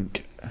just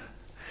think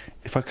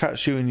if I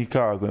catch you in your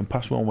car going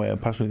past one way and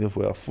past me the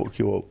other way, I'll fuck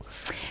you up.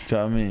 Do you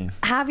know what I mean?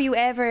 Have you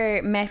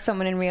ever met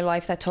someone in real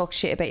life that talks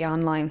shit about you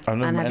online?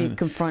 And have you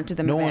confronted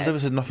them No about one's ever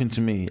said nothing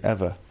to me,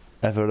 ever.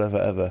 Ever, ever,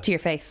 ever. To your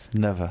face?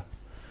 Never.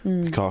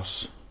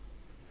 Because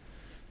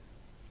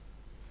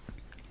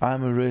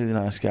I'm a really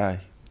nice guy.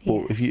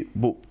 But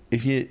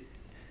it's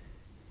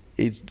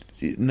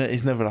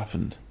never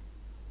happened.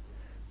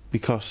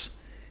 Because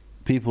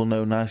people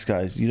know nice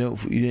guys. You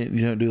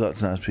don't do that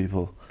to nice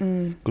people.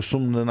 Because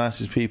some of the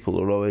nicest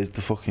people are always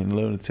the fucking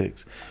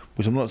lunatics.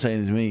 Which I'm not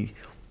saying is me,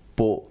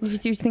 but...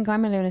 Do you think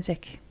I'm a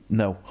lunatic?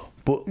 No.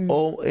 But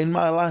all in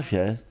my life,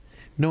 yeah,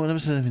 no one ever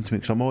said anything to me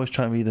because I'm always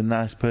trying to be the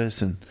nice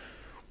person.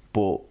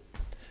 But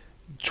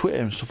Twitter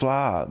and stuff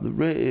like that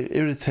really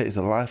irritates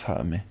the life out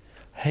of me.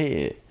 I hate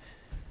it.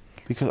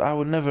 Because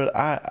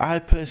I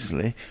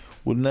personally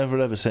would never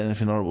ever say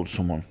anything horrible to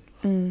someone.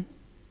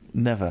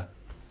 Never.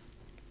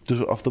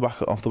 Just off the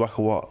back of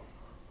what?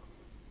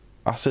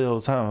 I say all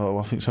the time, oh,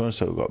 I think so and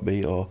so got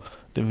beat, or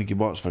didn't think he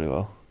boxed very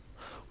well.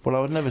 But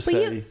I would never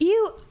say.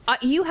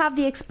 You have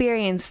the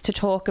experience to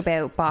talk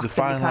about boxing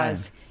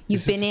because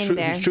you've been in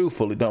there. If it's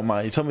truthful, it don't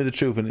matter. You tell me the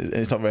truth and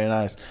it's not very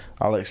nice,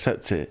 I'll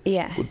accept it.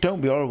 Yeah. But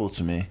don't be horrible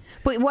to me.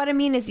 But what I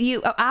mean is,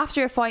 you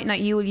after a fight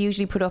night, you will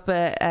usually put up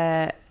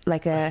a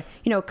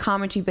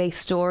commentary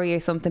based story or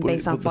something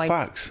based on fights. The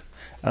facts.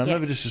 And I'm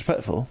never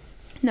disrespectful.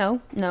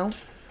 No.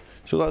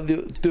 So like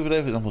the other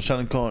day, for example,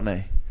 Shannon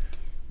Courtenay.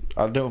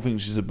 I don't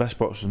think she's the best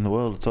boxer in the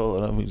world at all.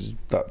 I don't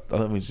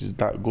think she's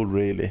that good,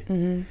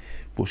 really.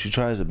 But she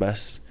tries her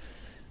best.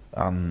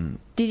 And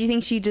did you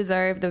think she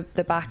deserved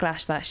the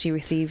backlash that she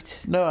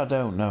received? No, I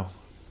don't. No.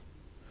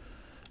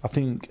 I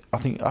think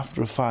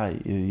after a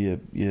fight, your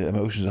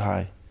emotions are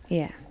high.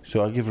 Yeah.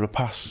 So I give her a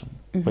pass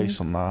based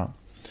on that.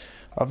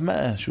 I've met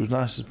her. She was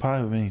nice as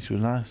pie with me. She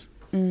was nice.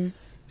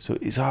 So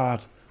it's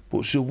hard,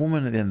 but she's a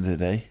woman at the end of the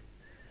day.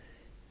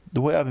 The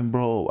way I've been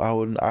brought up,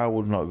 I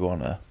would not go on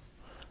her.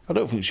 I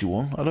don't think she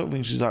won. I don't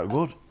think she's that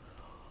good.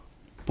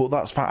 But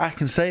that's fine. I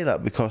can say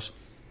that because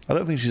I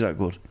don't think she's that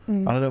good,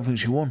 and I don't think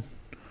she won.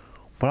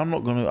 But I'm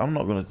not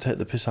gonna take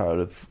the piss out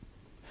of the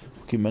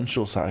fucking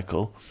menstrual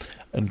cycle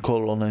and call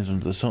her all names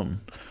under the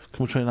sun.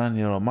 I'm a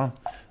 29-year-old man,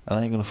 and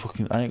I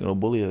ain't gonna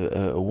bully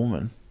a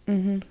woman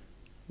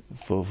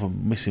for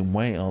missing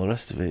weight and all the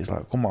rest of it. It's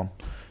like, come on,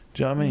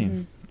 do you know what I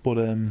mean? But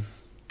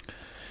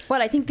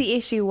well, I think the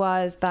issue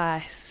was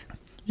that.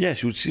 Yeah,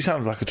 she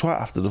sounded like a twat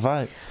after the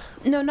fight.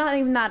 No, not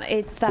even that.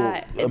 It's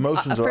that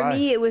emotions for are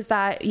me. It was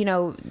that,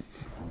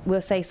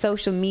 we'll say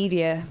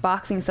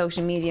boxing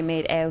social media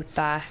made out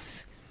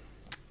that,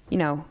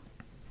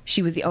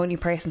 she was the only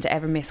person to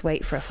ever miss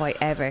weight for a fight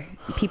ever.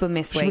 People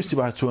miss weight. She missed it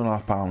by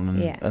 2.5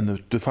 pounds,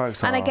 and the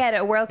fights. And I get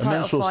it, a world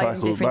title fight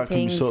and different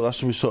things. That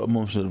should be sort of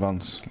months in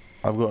advance.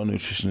 I've got a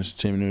nutritionist,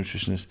 team of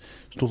nutritionists,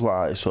 stuff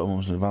like that is sort of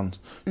months in advance.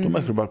 Don't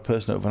make her a bad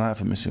person overnight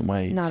for missing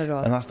weight. Not at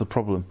all. And that's the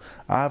problem.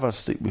 I've had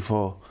stick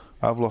before.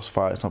 I've lost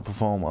fights, not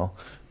performed well.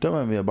 Don't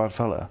make me a bad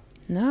fella.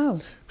 No.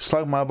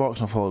 Slag my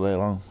boxing off all day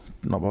long.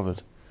 Not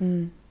bothered.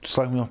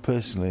 Slag me off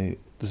personally,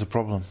 there's a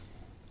problem.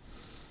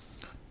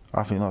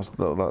 I think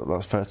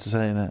that's fair to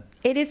say, isn't it?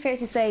 It is fair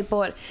to say,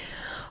 but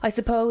I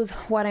suppose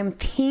what I'm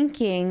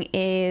thinking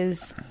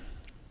is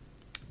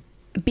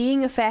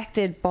being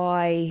affected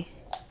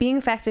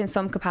in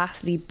some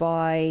capacity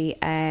by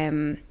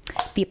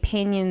the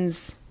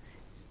opinions,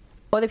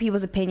 other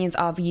people's opinions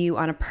of you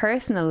on a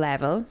personal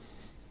level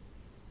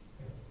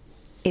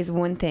is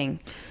one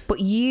thing. But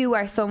you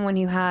are someone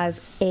who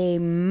has a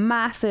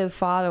massive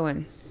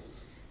following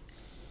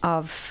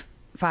of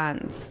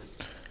fans.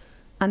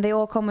 And they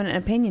all come with an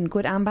opinion,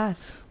 good and bad.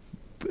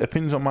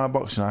 Opinions on my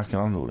boxing I can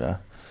handle, yeah.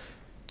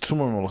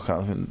 Someone will look at it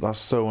and think, that's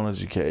so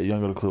uneducated, you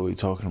ain't got a clue what you're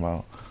talking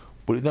about.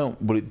 But it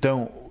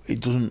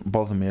doesn't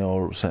bother me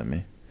or upset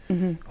me. I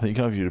think you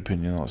can have your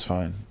opinion, that's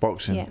fine.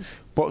 Boxing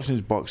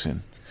is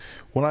boxing.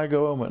 When I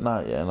go home at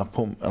night, and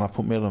I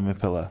put meal on my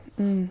pillow,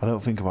 I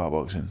don't think about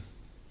boxing.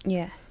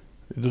 Yeah.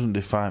 It doesn't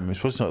define me,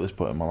 especially not at this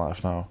point in my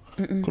life now.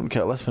 Couldn't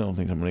care less if anyone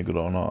thinks I'm really good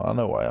or not. I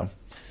know I am.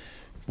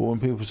 But when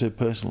people say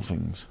personal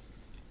things,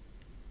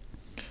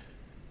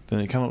 then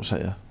it can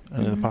upset you.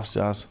 And in the past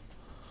it has. Do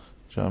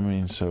you know what I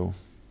mean? So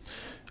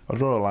I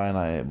draw a line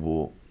at it,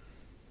 but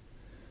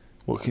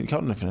you can't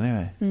do anything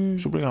anyway.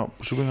 She'll bring out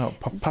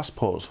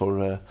passports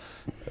for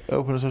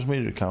open a social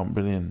media account,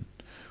 brilliant.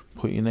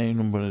 put your name,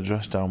 number, and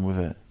address down with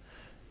it.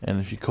 And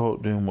if you're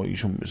caught doing what you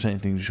shouldn't be saying,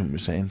 things you shouldn't be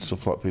saying,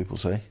 stuff like people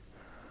say,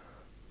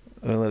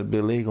 let it be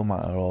a legal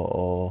matter,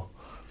 or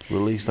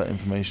release that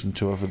information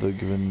to whoever they're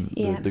giving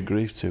the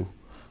grief to.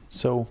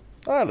 So,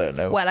 I don't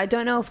know. Well, I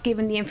don't know if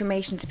giving the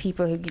information to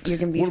people who you're going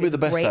to be, Wouldn't be the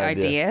best great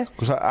idea.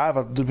 Because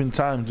there's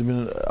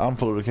been a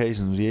handful of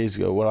occasions years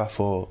ago where I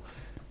thought,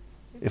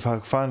 if I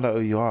find out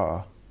who you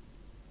are,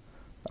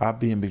 I'd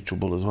be in big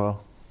trouble as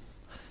well.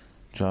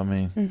 Do you know what I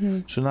mean? Mm-hmm.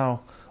 So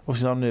now,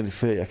 obviously, I'm nearly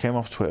 30. I came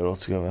off Twitter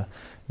altogether.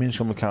 My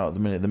Instagram account at the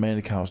minute, the main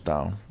account's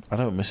down. I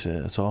don't miss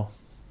it at all.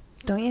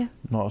 Don't you?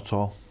 Not at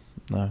all.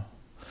 No.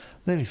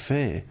 Nearly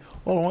 30.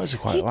 All I want is a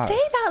quiet life. You'd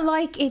say that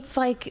like it's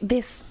like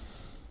this,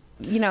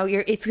 you know,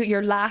 it's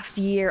your last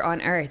year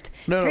on Earth.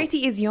 No,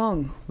 30 is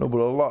young. No,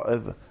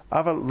 but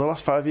I've had the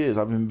last 5 years.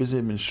 I've been busy,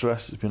 I've been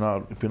stressed. It's been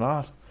hard.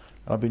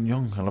 And I've been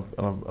young, and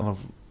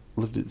I've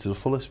lived it to the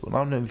fullest. But now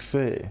I'm nearly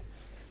 30.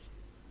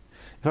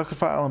 If I could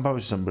fight Alan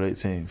Babbage December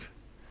 18th,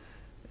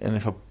 and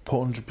if I put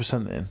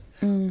 100%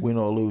 in, win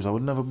or lose, I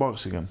would never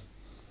box again.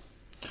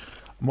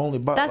 I'm only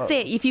back. That's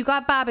it. If you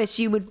got Babbage,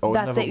 you would.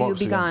 That's it. You would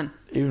be gone.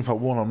 Even if I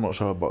won, I'm not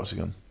sure I'd box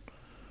again.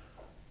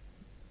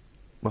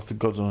 That's the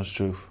God's honest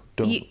truth.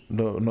 Not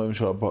even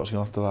sure I'd box again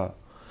after that.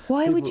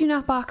 Why would you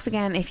not box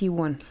again if you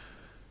won?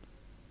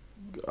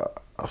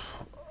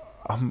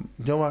 You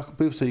know why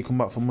people say you come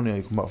back for money or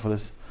you come back for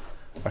this?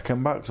 I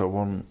came back because I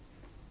won.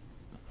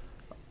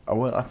 I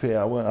weren't happy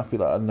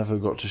that I never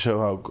got to show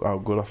how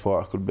good I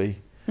thought I could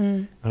be.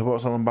 And I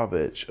boxed Alan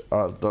Babbage.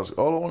 That's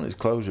all I want is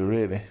closure,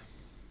 really.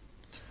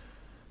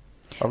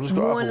 I've just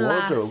got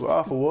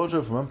half a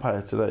wardrobe from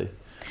Empire today.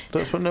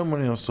 Don't spend no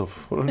money on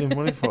stuff. What do I need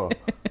money for? Do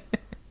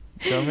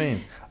you know what I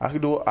mean?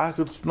 I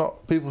could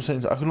not. People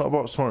saying I could not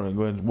box tomorrow and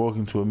go and walk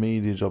into a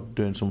media job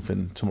doing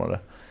something tomorrow,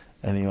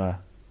 anywhere.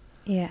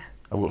 Yeah.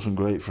 I've got some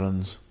great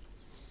friends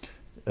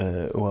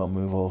who help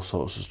me with all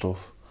sorts of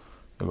stuff.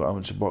 I've got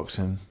amateur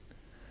boxing.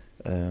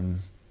 I've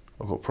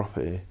got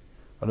property.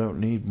 I don't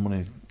need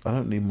money. I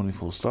don't need money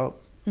full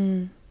stop.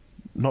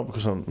 Not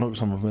because I'm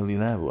a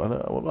millionaire,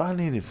 but what do I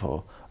need it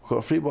for? I've got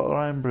a free bottle of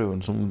Iron Brew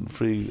and some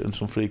free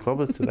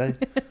clobbers today.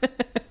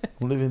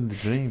 I'm living the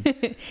dream.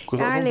 Because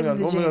one thing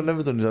I've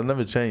never done is I've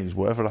never changed.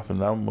 Whatever happened,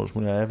 how much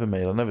money I ever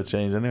made, I'll never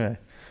change anyway.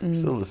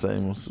 Still the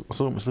same. I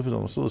still got my slippers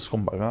on. I'm still a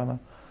scumbag, aren't I?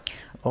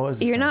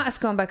 You're not a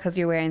scumbag because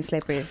you're wearing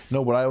slippers.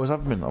 No, but I always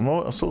have been.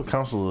 I'm still a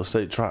council of the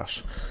state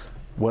trash.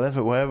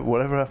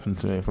 Whatever happened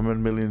to me, if I made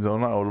millions or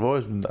not, I would have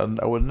always been.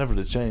 I would never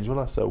have changed, would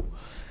I? So,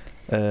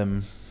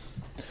 yeah,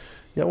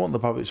 I want the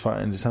Babbage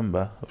fight in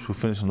December, which we'll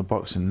finish on the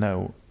boxing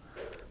note.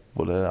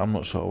 But I'm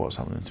not sure what's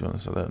happening, to be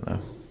honest. I don't know.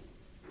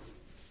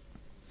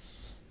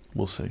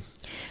 We'll see.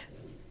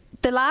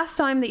 The last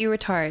time that you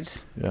retired,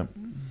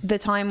 the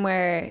time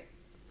where it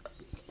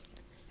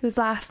was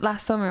last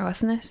summer,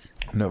 wasn't it?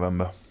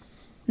 November.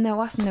 No, it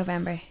wasn't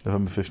November.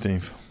 November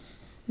 15th.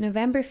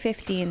 November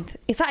 15th.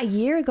 Is that a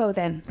year ago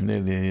then?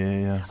 Nearly a year,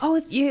 yeah. Oh,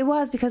 it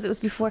was because it was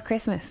before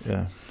Christmas.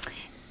 Yeah.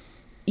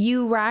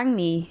 You rang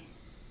me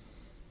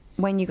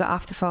when you got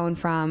off the phone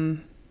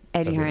from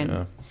Eddie Hearn.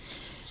 Yeah.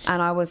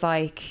 And I was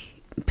like,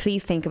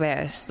 please think about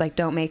it. Like,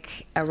 don't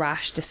make a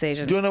rash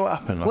decision. Do you know what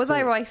happened? Was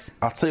I right?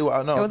 I'll tell you what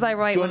I know. Or was I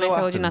right when I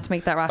told you not to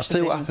make that rash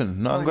decision? I'll tell you what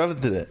happened. No, I'm glad I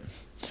did it.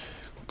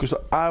 Because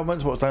I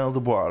went to watch Daniel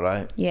Dubois,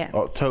 right? Yeah.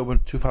 October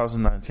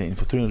 2019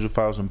 for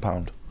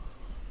 £300,000.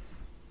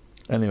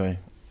 Anyway,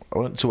 I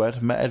went to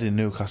Ed, met Ed in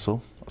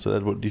Newcastle. I said,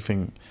 Ed, what do you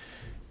think?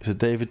 He said,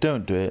 David,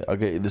 don't do it. I'll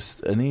get you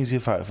an easier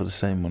fight for the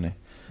same money.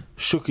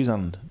 Shook his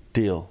hand.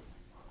 Deal.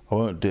 I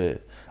won't do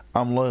it.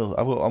 I'm loyal.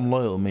 I'm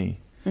loyal, me.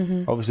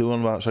 Mm-hmm. Obviously, we were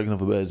on about shaking off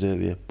the birds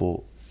earlier,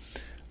 but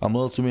I'm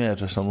loyal to my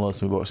hairdresser, I'm loyal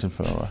to my boxing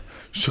promoter.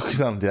 Shook his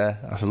hand, yeah.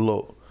 I said,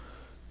 look,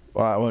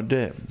 alright, I won't do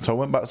it. So I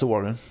went back to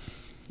Warren.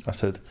 I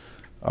said,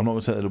 I'm not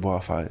going to take the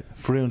Dubois fight.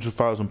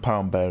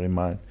 £300,000, bear in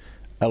mind.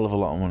 Hell of a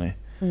lot of money.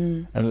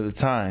 And at the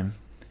time,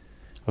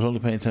 I was only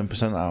paying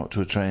 10% out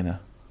to a trainer.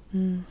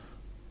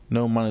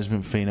 No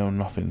management fee, no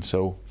nothing.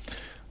 So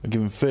I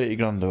give him 30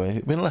 grand away.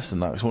 It'd been less than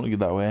that, because I wouldn't give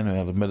that away anyway.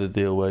 I'd made a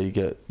deal where you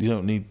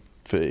don't need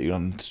 30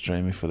 grand to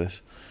train me for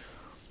this.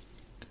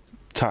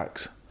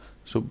 Tax.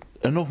 So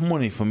enough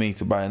money for me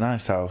to buy a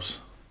nice house,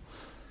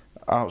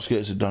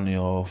 outskirts of Donny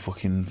or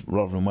fucking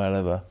Rotherham,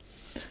 wherever.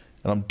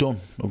 And I'm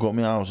done. I've got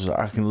my house.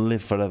 I can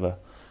live forever.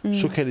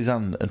 Shook Eddie's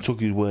hand and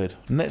took his word.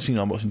 Next thing you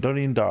know, I'm boxing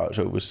Donny and Darts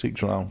over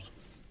 6 rounds.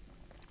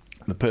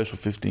 The purse was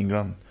 15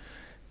 grand.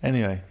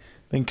 Anyway,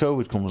 then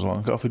COVID comes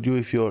along. Got offered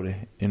Dewey Fury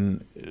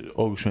in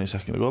August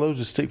 22nd. I got loads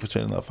of stick for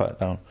turning that fight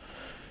down.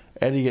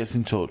 Eddie gets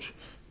in touch.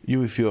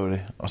 Dewey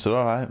Fury. I said,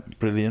 alright,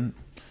 brilliant.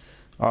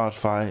 Hard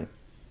fight.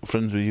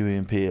 Friends with Dewey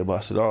and Peter. But I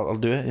said, I'll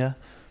do it, yeah.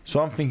 So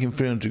I'm thinking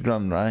 300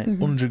 grand, right?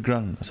 100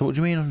 grand. I said, what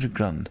do you mean 100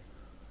 grand?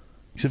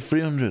 He said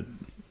 300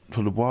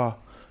 for Dubois.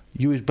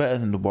 Dewey's better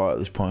than Dubois at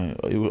this point.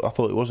 I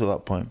thought it was at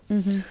that point.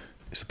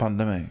 It's a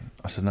pandemic.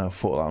 I said, no,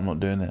 fuck that, I'm not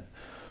doing it.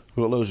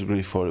 We got loads of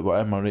grief for it, but I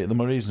had my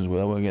reasons were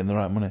I weren't getting the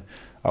right money.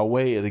 I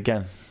waited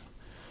again.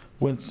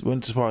 Went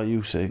to spar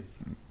Usyk.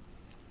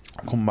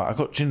 Come back. I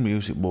got chin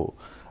with Usyk, but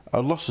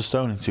I'd lost a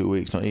stone in 2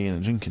 weeks, not eating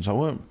and drinking, so I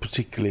weren't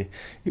particularly...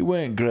 It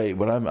weren't great,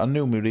 but I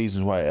knew my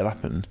reasons why it had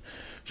happened.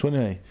 So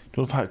anyway, do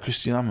you want to fight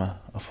Christian Hammer?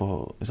 I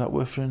thought, is that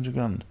worth 300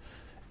 grand?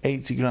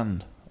 80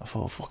 grand? I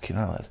thought, fucking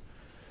hell, Ed.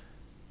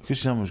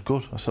 Christian Hammer was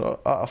good. I said,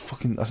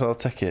 I'll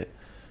take it,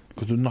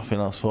 because there's nothing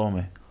else for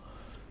me.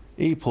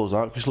 He pulls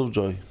out, Chris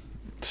Lovejoy,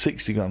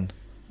 60 grand.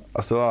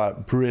 I said,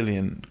 alright,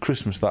 brilliant,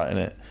 Christmas that,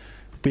 innit?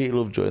 Beat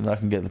Lovejoy, and then I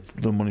can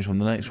get the money from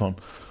the next one.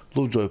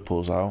 Lovejoy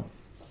pulls out.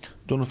 Do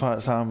you want to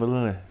fight Simon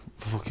Vallely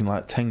for fucking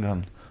like 10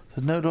 grand? I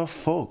said, no, do I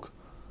fuck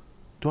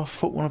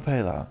want to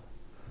pay that?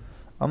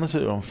 And they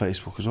took it on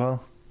Facebook as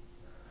well.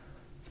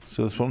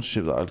 So the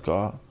sponsorship that I'd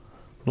got,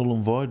 null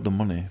and void the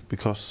money,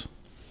 because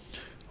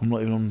I'm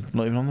not even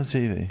on the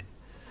TV.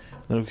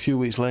 Then a few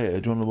weeks later,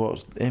 do you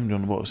want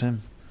to box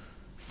him?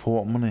 For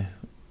what money?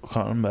 I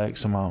can't remember,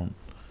 X amount.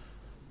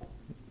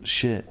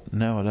 Shit,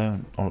 no I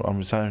don't. I'm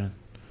retiring.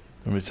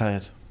 I'm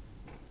retired.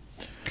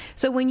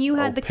 So when you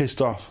had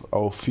pissed off, I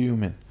was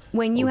fuming.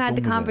 When you had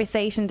the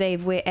conversation,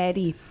 Dave, with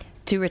Eddie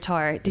to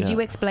retire, did you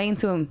explain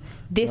to him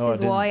this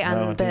is why?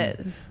 And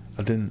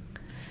I didn't.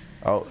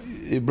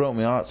 It broke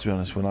my heart, to be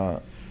honest, when I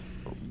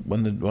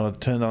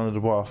turned down the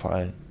Dubois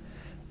fight,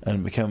 and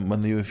it became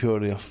when the Hughie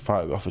Fury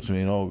fight got offered to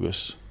me in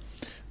August,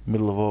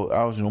 middle of August.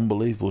 I was in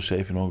unbelievable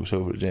shape in August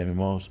over at Jamie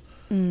Moore's.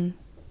 And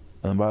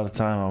by the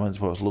time I went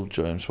to box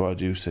Lovejoy and sparred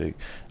Usyk,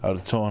 I had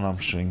a torn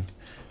hamstring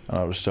and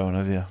I had a stone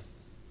heavier.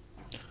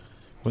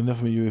 When they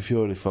offered me Hughie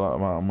Fury for that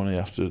amount of money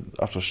after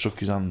I shook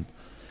his hand,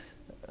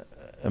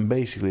 and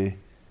basically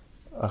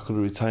I could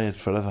have retired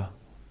forever,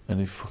 and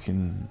he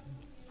fucking...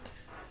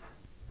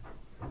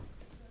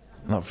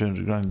 That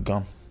 300 grand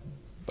gone.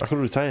 I could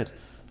have retired.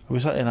 I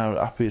was sat here now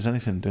happy as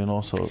anything, doing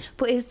all sorts.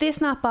 But is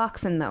this not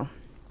boxing though?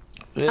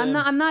 I'm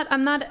not.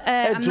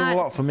 Ed's done a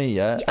lot for me,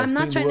 yeah. I'm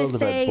not trying to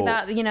say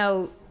that, you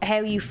know, how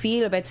you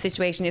feel about the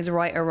situation is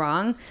right or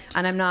wrong,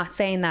 and I'm not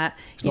saying that,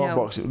 you know...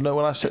 boxing. No,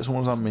 when I shake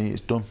someone's hand,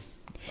 it's done.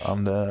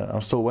 And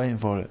I'm still waiting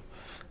for it.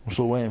 I'm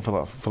still waiting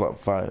for that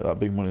fight, that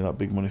big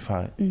money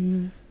fight.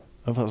 Mm-hmm.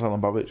 I thought Alan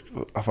Babbage,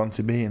 I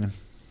fancy beating him.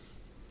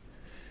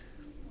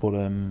 But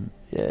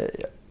yeah,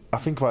 I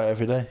think about it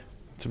every day,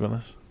 to be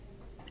honest.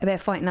 About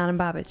fighting Alan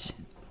Babbage?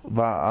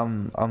 That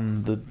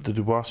and the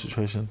Dubois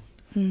situation.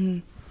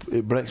 Mm-hmm.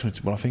 It breaks me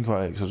when I think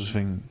about it, because I just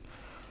think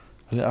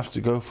I didn't have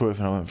to go through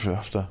everything I went through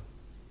after.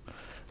 I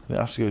didn't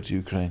have to go to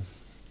Ukraine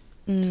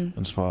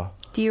and spar.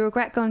 Do you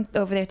regret going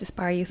over there to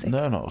spar Usyk?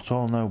 No, not at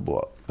all, no.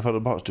 But if I'd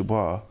have boxed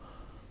Dubois, I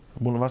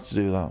wouldn't have had to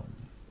do that. I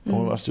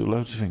wouldn't have had to do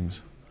loads of things.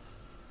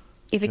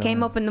 If it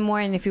came up in the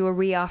morning, if you were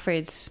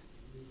re-offered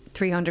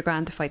 300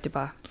 grand to fight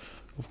Dubois?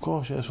 Of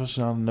course, yeah,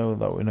 especially now know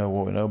that we know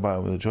what we know about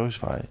it with the Joyce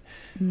fight.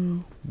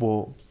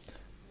 But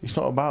it's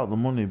not about the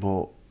money,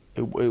 but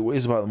it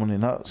is about the money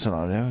in that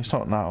scenario. It's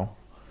not now.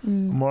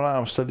 I'm alright,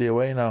 I'm steady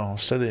away now. I'm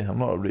steady. I'm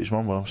not a rich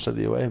man, but I'm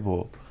steady away.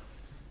 But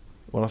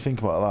when I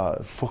think about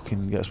that, it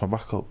fucking gets my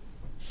back up.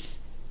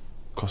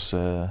 Because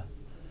I'll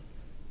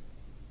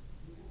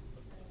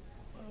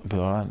be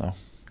alright now.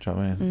 Do you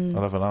know what I mean?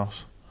 I'll have an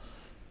house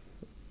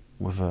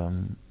with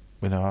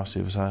no house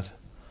either side.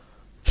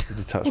 A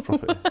detached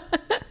property.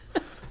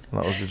 And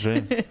that was the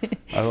dream.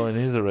 I only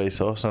needed a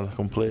racehorse and I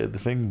completed the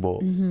thing,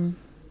 but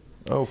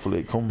hopefully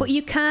it comes. But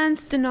you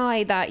can't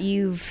deny that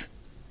you've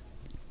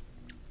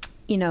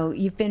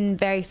been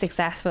very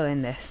successful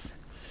in this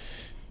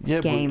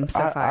game so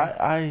far.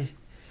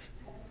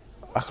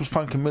 I could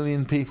thank a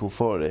million people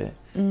for it.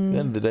 At the end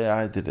of the day,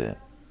 I did it.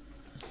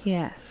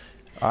 Yeah.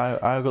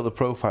 I got the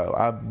profile.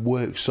 I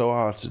worked so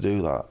hard to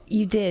do that.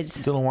 You did.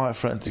 Dylan White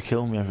threatened to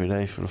kill me every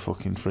day for a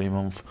fucking 3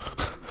 months.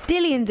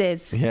 Dillian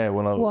did? Yeah,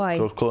 Why? I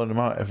was calling him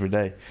out every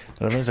day.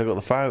 And eventually I got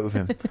the fight with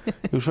him.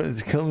 He was threatening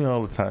to kill me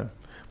all the time.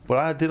 But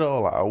I did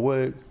all that. I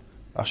worked.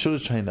 I should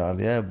have trained hard,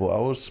 yeah, but I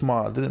was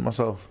smart. I did it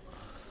myself.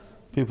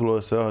 People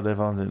always say, oh, Dave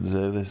Allen didn't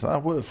deserve this. I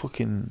was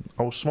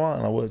smart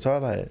and I worked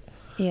hard at it.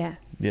 Yeah.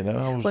 You know,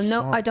 I was Well,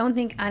 no, smart. I don't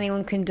think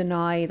anyone can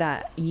deny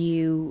that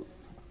you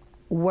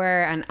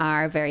were and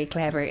are very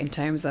clever in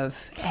terms of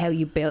how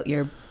you built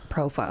your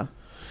profile.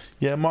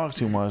 Yeah,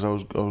 marketing wise, I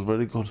was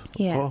very good, of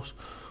course.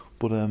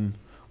 But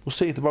we'll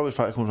see if the Babbage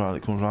fight comes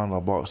round,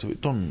 I'll box. If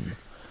it doesn't,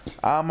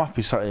 I'm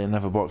happy sat here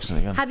never boxing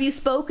again. Have you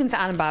spoken to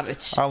Alan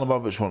Babbage? Alan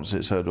Babbage wants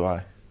it, so do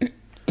I.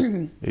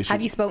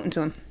 Have you spoken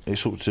to him?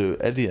 It's up to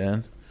Eddie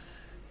Earn,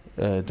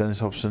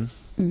 Dennis Hobson,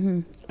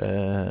 and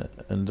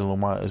Dylan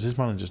White as his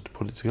managers to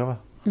put it together.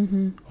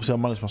 Obviously I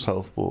manage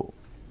myself, but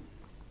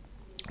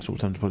it's up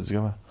to them to put it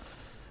together.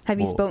 Have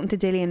you spoken to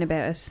Dillian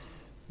about it?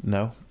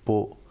 No,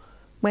 but...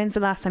 When's the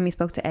last time you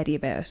spoke to Eddie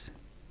about it?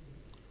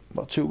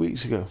 About 2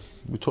 weeks ago.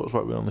 We talked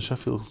about being on the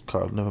Sheffield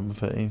card November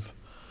 13th.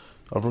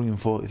 I've rung him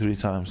 43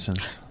 times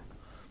since.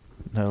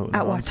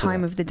 At what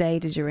time of the day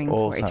did you ring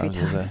 43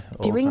 times?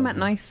 Do you ring him at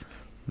night?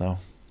 No.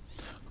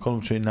 I call him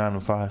between 9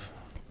 and 5.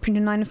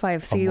 Between 9 and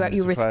 5. So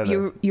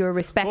you're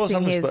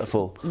respecting his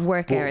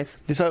work hours.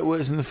 This is how it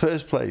works in the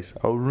first place.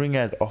 I'll ring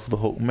Ed off the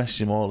hook,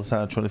 message him all the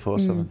time,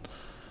 24/7.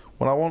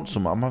 When I want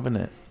some, I'm having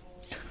it.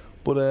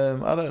 But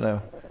I don't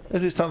know.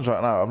 As it stands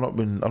right now, I've not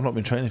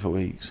been training for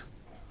weeks.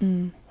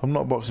 I'm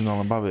not boxing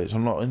Alan Babbage.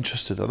 I'm not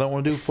interested. I don't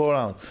want to do 4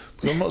 rounds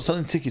because I'm not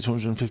selling tickets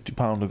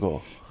 £150 a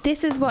go.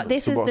 This is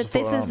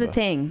the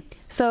thing.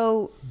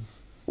 So,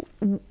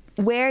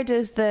 where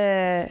does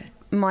the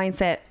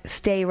mindset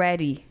stay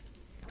ready?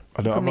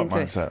 I don't have that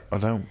mindset. I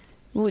don't.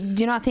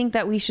 Do you not think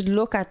that we should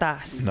look at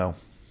that? No.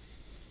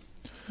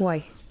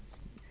 Why?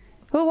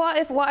 Well,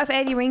 what if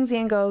Eddie rings you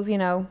and goes, you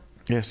know?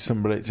 Yes,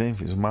 December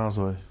 18th. It's miles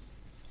away.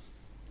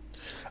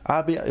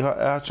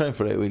 I train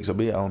for 8 weeks. I'll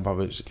beat Alan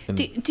Babbage.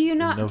 Do you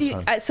not?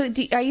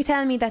 Are you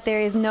telling me that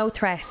there is no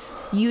threat?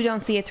 You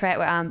don't see a threat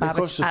with Alan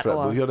Babbage at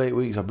all? But if you had 8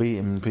 weeks, I'll beat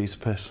him in a piece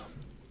of piss.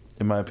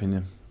 In my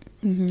opinion,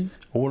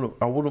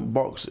 I wouldn't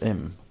box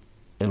him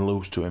and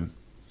lose to him.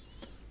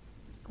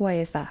 Why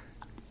is that?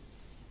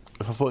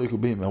 If I thought he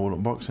could beat me, I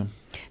wouldn't box him.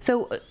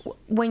 So,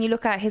 when you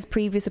look at his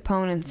previous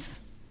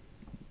opponents,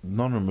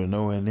 none of them are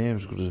nowhere near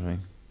as good as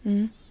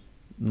me.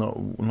 Not.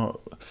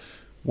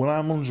 When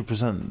I'm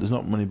 100%, there's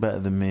not many better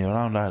than me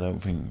around. I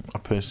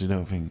personally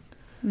don't think.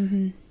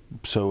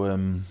 So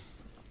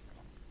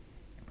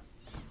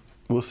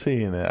we'll see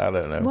innit? I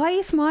don't know. Why are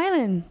you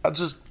smiling? I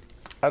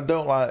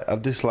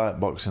dislike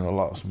boxing a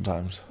lot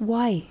sometimes.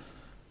 Why?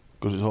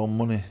 Because it's all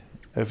money.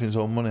 Everything's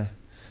all money.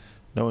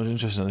 No one's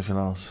interested in anything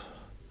else.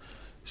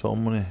 It's all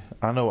money.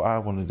 I know what I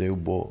want to do,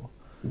 but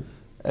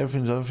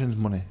everything's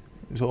money.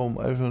 It's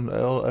all everyone's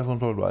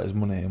talking about is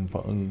money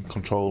and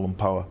control and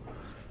power.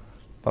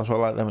 That's why I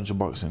like that much of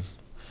boxing.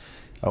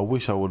 I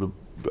wish I would have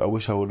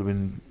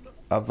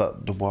had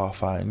that Dubois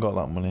fight and got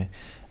that money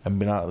and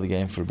been out of the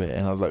game for a bit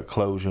and had that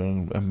closure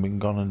and been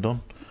gone and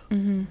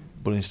done.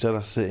 But instead I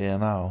sit here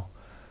now,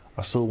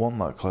 I still want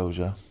that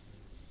closure.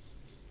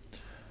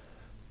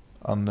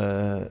 And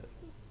I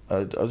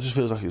just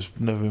feels like it's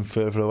never been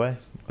further away.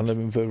 I've never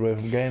been further away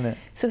from getting it.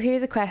 So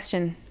here's a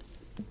question.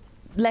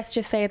 Let's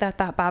just say that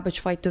Babbage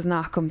fight does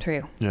not come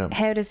through. Yeah.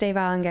 How does Dave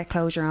Allen get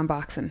closure on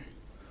boxing?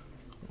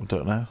 I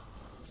don't know.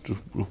 Just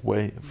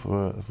wait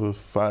for a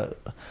fight.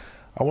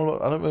 I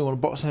don't really want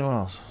to box anyone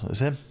else. It's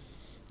him.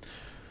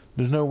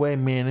 There's no way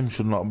me and him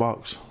should not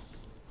box.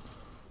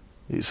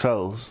 It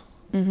sells,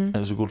 and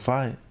it's a good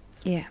fight.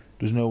 Yeah.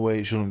 There's no way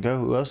it shouldn't go.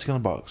 Who else is going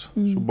to box?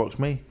 Should box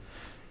me.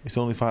 It's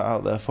the only fight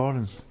out there for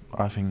him,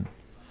 I think.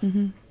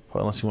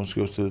 Unless he wants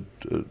to go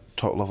to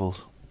top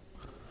levels.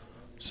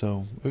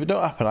 So if it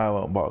don't happen, I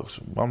won't box.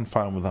 I'm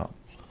fine with that.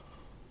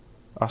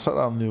 I sat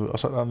down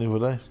the other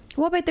day.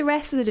 What about the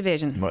rest of the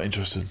division? Not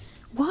interested.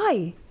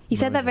 Why? You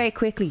said that very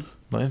quickly.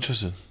 Not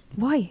interested.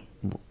 Why?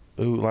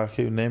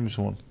 Who? Name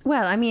someone.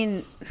 Well, I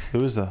mean...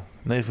 Who is there?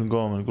 Nathan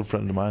Gorman, a good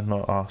friend of mine,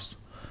 not asked.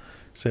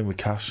 Same with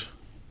Cash.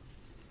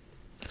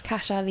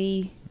 Cash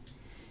Ali,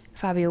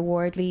 Fabio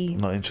Wardley.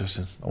 Not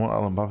interested. I want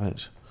Alan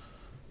Babbage.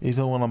 He's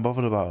the one I'm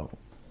bothered about.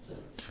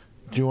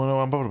 Do you want to know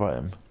why I'm bothered about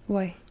him?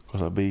 Why?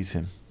 Because I beat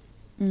him.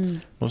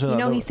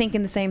 He's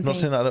thinking the same thing. I'm not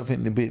saying that I don't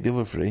think they beat the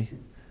other 3.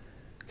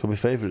 Could be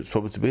favourites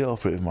probably to beat all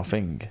 3 of them, I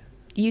think.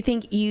 You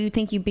think you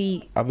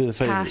beat I'd be the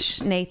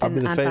Cash, Nathan, I'd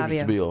be the and favourite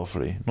Fabio to beat all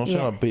 3. I'm not saying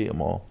I'd beat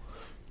them all.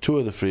 2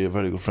 of the 3 are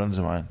very good friends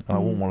of mine, and I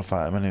wouldn't want to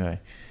fight them anyway.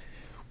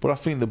 But I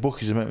think the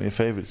bookies have made me a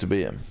favourite to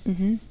beat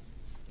him.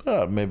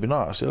 Maybe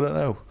not. Actually, I don't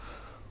know.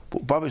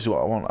 But Babbage is what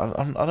I want.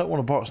 I don't want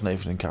to box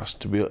Nathan and Cash,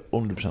 to be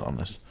 100%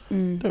 honest.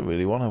 Don't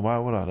really want to. Why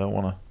would I? I don't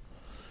want to.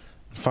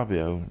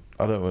 Fabio,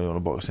 I don't really want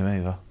to box him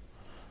either.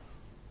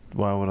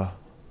 Why would I?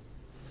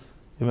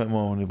 He make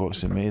more money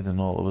boxing me than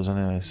all of us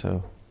anyway,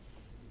 so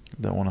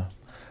don't want to.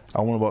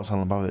 I want to box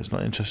Alan Babbage.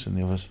 Not interested in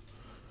the others.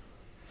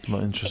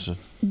 Not interested.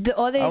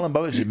 Alan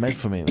Babbage is made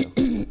for me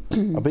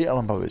though. I beat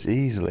Alan Babbage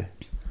easily.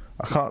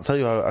 I can't tell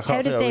you how.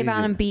 How does Dave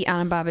Allen beat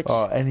Alan Babbage?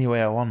 Oh, any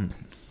way I want.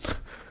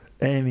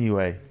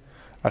 Anyway,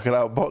 I could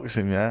outbox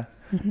him, yeah.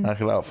 And I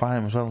could outfight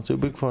him as well. I'm too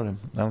big for him.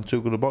 And I'm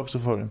too good a boxer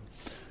for him.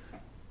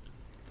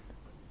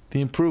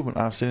 The improvement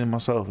I've seen in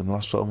myself in the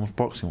last 12 months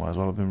boxing wise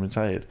while I've been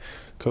retired,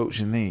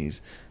 coaching these,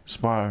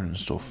 sparring and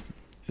stuff,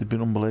 it's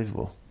been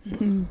unbelievable.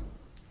 Do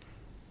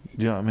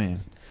you know what I mean?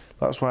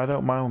 That's why I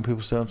don't mind when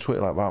people say on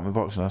Twitter like about me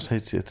boxing. I say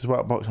to you, if it's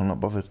about boxing, I'm not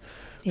bothered.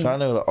 So I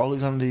know that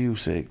Alexander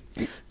Usyk,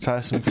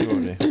 Tyson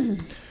Fury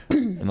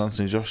and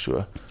Anthony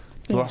Joshua,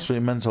 the last 3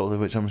 men's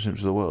heavyweight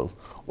championships of the world,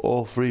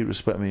 all 3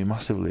 respect me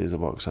massively as a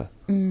boxer.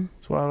 So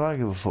why would I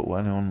give a fuck what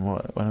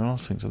anyone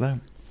else thinks? I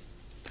don't.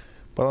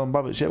 But on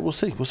Babbage, yeah, we'll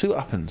see what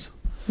happens.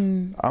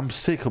 I'm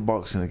sick of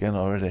boxing again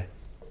already.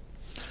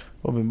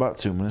 I've been back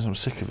 2 minutes, I'm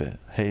sick of it.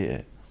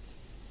 Hate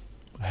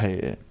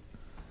it.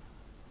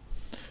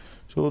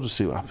 So we'll just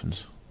see what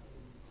happens.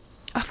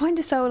 I find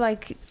it so,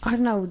 like, I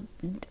don't know,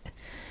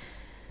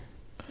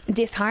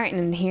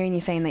 disheartening hearing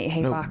you saying that you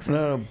hate boxing.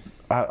 No,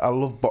 I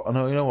love boxing.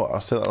 No, you know what? I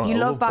said that. You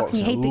love boxing.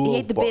 You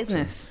hate the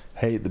business.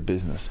 Hate the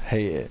business.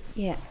 Hate it.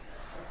 Yeah.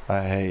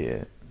 I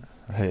hate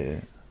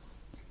it.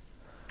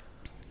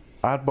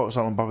 I'd box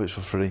Alan Babbage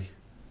for free.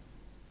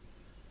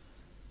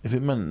 If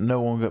it meant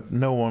no one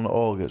at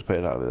all gets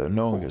paid out of it, though.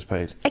 No one gets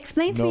paid.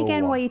 Explain to me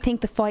again why you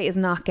think the fight is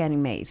not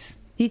getting made.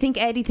 Do you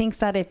think Eddie thinks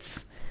that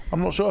it's...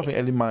 I'm not sure. I think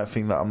Eddie might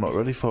think that I'm not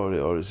ready for it,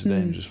 or it's a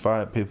dangerous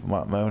fight. People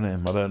might moan at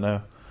him. I don't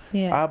know.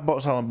 Yeah. I'd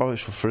box Alan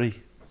Babbage for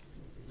free.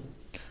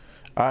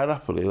 I'd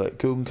happily let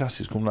Kugan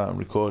Cassius come down and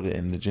record it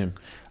in the gym.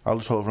 I'll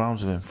do 12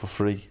 rounds of him for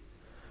free.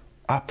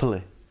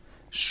 Happily.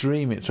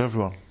 Stream it to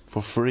everyone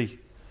for free.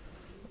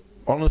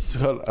 Honestly,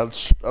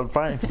 I'd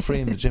fight him for free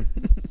in the gym.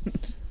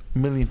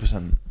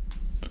 1,000,000%.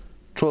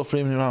 12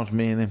 3-minute rounds,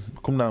 me and him.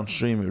 Come down,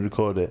 stream it,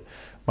 record it.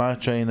 My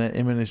trainer,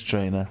 him and his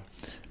trainer,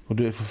 will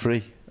do it for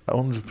free.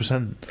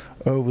 100%.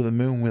 Over the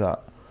moon with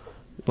that.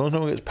 As long as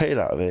no one gets paid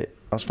out of it,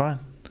 that's fine.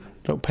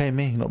 Don't pay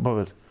me, not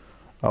bothered.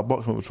 I'll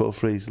box him up with 12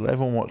 threes. Let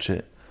everyone watch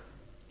it.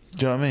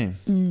 Do you know what I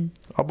mean?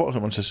 I'll box him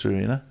at Manchester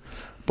Arena.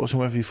 Box him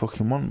wherever you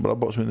fucking want, but I'll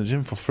box him in the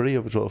gym for free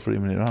over 12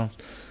 3-minute rounds.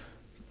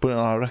 Put it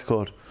on our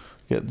record.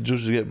 Get the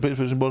judges, get British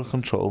Prison Board of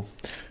Control,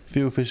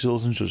 few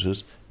officials and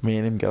judges, me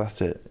and him get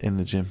at it in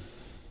the gym.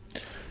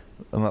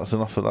 And that's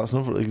enough. That's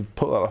enough. You can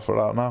put that offer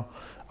out now.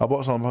 I'll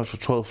box on box for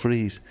 12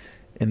 threes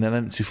in an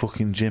empty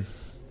fucking gym.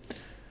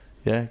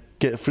 Yeah?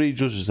 Get 3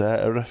 judges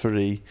there, a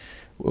referee,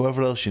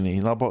 whoever else you need,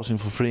 and I'll box him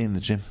for free in the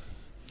gym.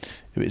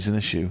 If it's an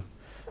issue.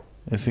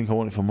 If you think I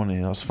want it for money,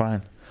 that's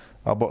fine.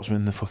 I'll box him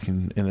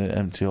in an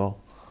empty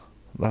hall.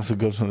 That's a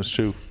good one, it's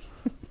true.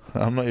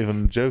 I'm not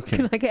even joking.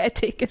 Can I get a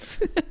ticket?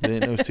 There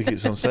ain't no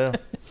tickets on sale.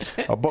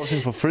 I'll box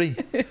him for free.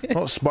 I'm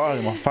not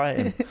sparring him, I'll fight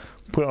him.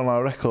 Put it on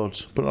our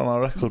records. Put it on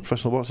our record,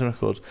 professional boxing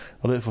records.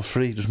 I'll do it for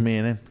free, just me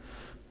and him.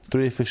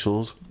 3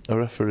 officials, a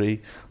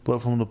referee,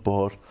 bloke from the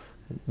board,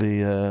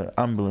 the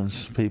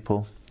ambulance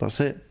people. That's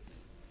it.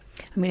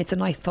 I mean, it's a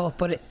nice thought,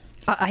 but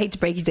I hate to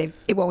break it, Dave.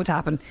 It won't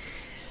happen.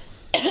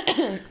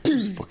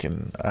 Just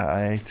fucking,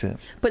 I hate it.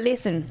 But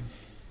listen,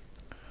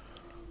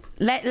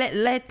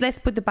 let's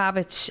put the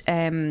Babbage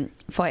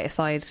fight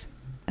aside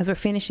as we're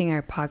finishing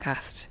our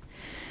podcast.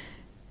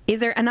 Is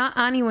there not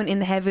anyone in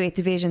the heavyweight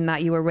division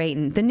that you were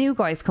rating? The new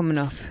guys coming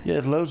up. Yeah,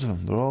 there's loads of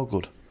them. They're all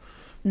good.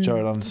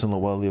 Jared Anderson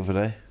looked well the other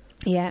day.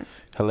 Yeah.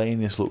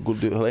 Hellenius looked good.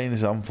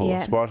 Hellenius I'm full.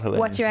 Yeah.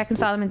 What do you reckon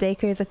Solomon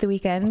Dakers at the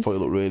weekend? I thought he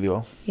looked really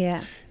well.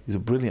 Yeah. He's a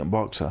brilliant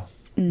boxer.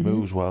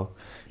 Moves well.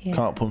 Yeah.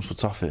 Can't punch for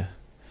toffee.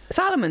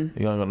 Solomon?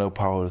 He ain't got no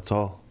power at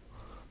all.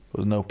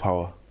 There's no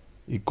power.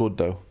 He's good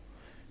though.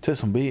 He takes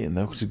some beating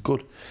though because he's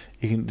good.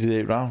 He can do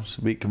 8 rounds.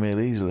 Beat Camille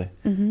easily.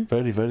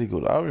 Very, very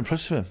good. I was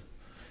impressed with him.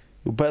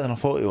 He was better than I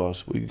thought he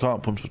was. But you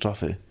can't punch for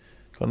toffee.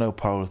 Got no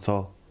power at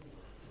all.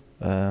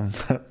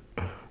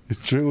 It's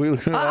true. What are you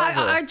looking at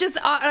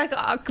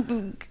that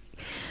for?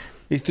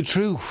 It's the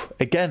truth.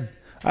 Again,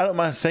 I don't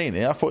mind saying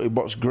it. I thought he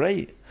boxed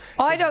great.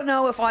 I don't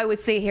know if I would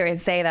sit here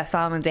and say that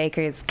Solomon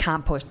Dakers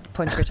can't punch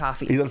for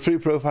toffee. He's had 3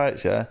 pro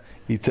fights, yeah.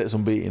 He'd take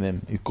some beating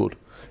him. He's good.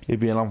 He'd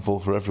be an handful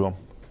for everyone.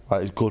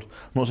 Like, he's good. I'm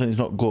not saying he's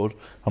not good.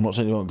 I'm not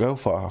saying he won't go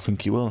far. I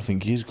think he will. I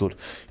think he's good.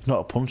 He's not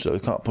a puncher though.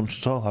 He can't punch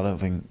at all, I don't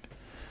think.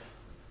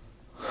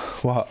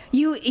 What?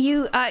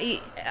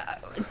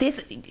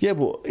 This. Yeah,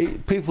 but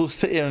people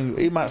sit here and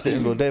he might sit here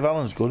and go, Dave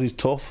Allen's good. He's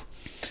tough.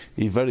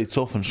 He's very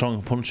tough and strong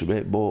and punch a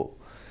bit, but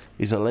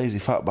he's a lazy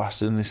fat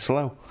bastard and he's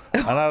slow.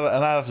 And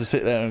I'd have to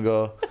sit there and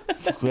go,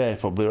 fuck yeah, he's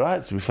probably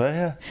right, to be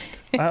fair,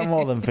 yeah. I am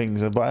all them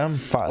things, but I am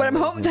fat. But I'm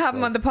hoping to have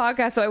him on the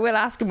podcast, so I will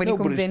ask him when he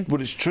comes in.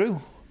 But it's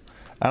true.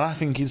 And I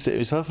think he'd sit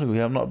himself and go,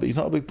 yeah, he's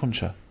not a big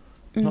puncher.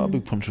 Not a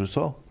big puncher at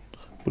all.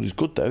 But he's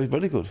good though, he's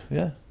very good,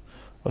 yeah.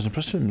 I was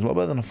impressed with him, he's a lot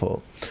better than I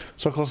thought.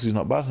 Sokolowski's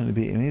not bad and he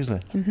beat him easily.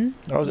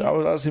 I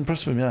was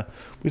impressed with him, yeah.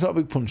 But he's not a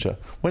big puncher.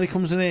 When he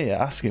comes in here,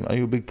 ask him, are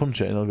you a big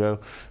puncher? And he'll go,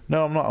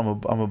 no, I'm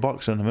not, I'm a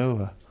boxer and a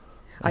mover.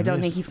 And I don't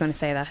think he's going to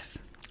say that.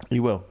 He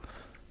will.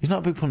 He's not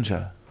a big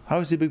puncher. How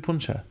is he a big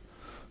puncher?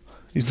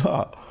 He's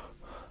not.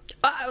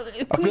 I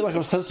feel like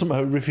I've said something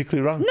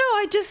horrifically wrong. No,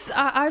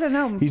 I don't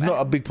know. He's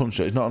not a big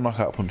puncher. He's not a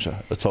knockout puncher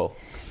at all.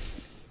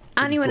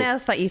 Anyone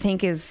else that you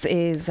think is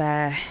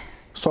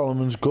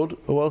Solomon's good.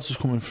 Who else is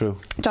coming through?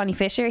 Johnny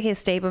Fisher,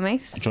 his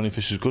stablemate. Johnny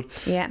Fisher's good.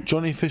 Yeah.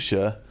 Johnny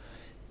Fisher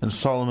and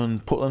Solomon,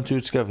 put them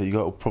 2 together, you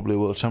got probably a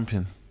world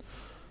champion.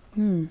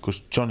 Because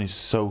Johnny's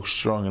so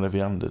strong and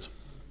heavy-handed.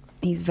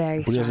 He's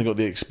very strong. But he hasn't got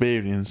the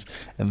experience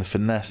and the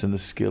finesse and the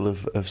skill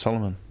of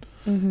Solomon.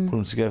 Put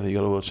them together, you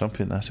got a world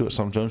champion there. See what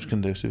Sam Jones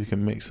can do. See if you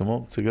can mix them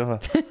up together.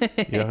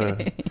 you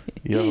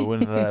have a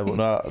winner there. But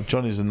no,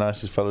 Johnny's the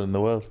nicest fellow in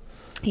the world.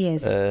 He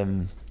is.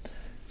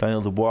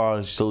 Daniel Dubois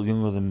is still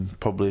younger than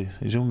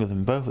he's younger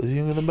than both. Is he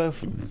younger than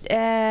both?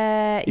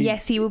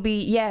 Yes, he will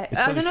be. Yeah,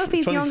 I don't know if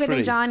he's younger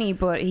than Johnny,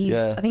 but he's.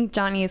 Yeah. I think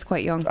Johnny is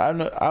quite young. I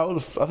think I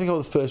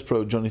was the first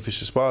pro Johnny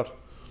Fisher sparred.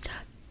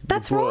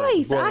 That's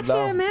right. Actually,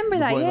 I remember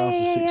that. Yeah, down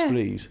to 6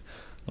 threes.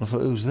 And I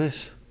thought, who's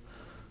this?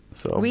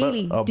 So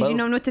really? Did you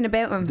know nothing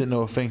about him? Didn't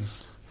know a thing.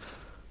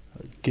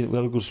 We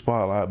had a good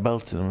spar, like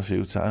belting him a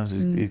few times.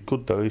 He's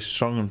good though. He's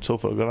strong and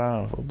tough. I got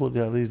out. I thought, bloody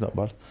hell, he's not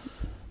bad.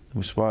 Then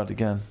we sparred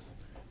again.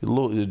 He's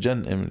a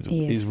gent.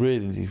 He's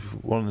really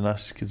one of the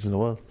nicest kids in the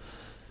world.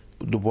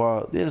 But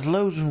Dubois, there's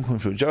loads of them coming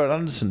through. Jared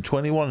Anderson,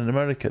 21 in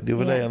America the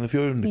other day on the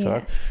Fury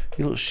undercard.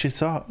 He looked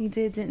shit up. He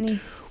did, didn't he?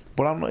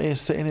 But I'm not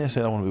sitting here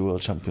saying I want to be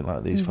world champion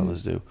like these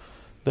fellas do.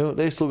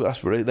 They still got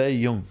aspirations. They're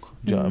young.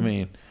 Do you know what I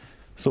mean?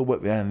 Still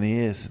wet behind the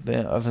ears. They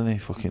ain't had any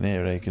fucking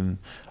earache and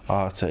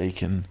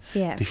heartache and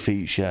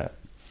defeats yet.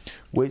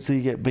 Wait till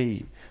you get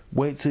beat.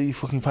 Wait till you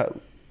fucking fight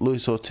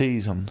Luis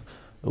Ortiz on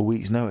a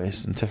week's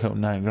notice and take out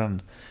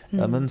 $9,000,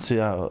 and then see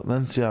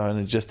how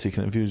energetic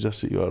and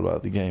enthusiastic you are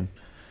about the game.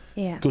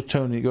 Yeah. Go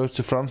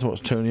to France and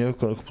watch Tony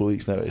Oak on a couple of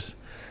weeks' notice.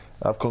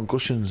 Have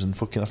concussions and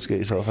fucking have to get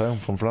yourself home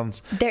from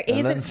France.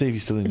 Then see if you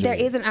still enjoy There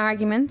it. is an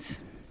argument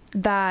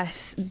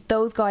that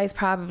those guys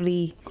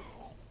probably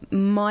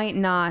might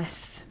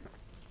not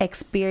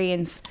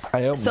experience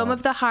some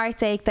of the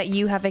heartache that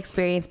you have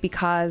experienced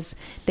because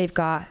they've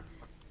got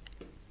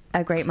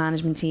a great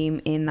management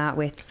team in that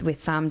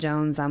with Sam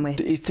Jones and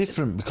with... It's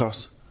different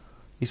because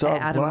it's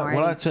hard. Adam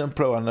When I turned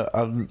pro,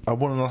 I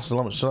won and lost a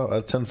lot. So I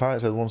had 10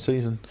 fights, I had one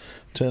season,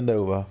 turned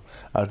over.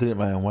 I did it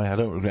my own way. I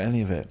don't regret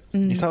any of it.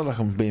 It sounds like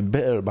I'm being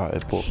bitter about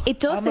it, but it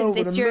doesn't.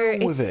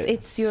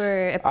 It's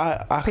your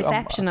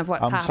perception of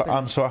what's happened.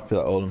 I'm so happy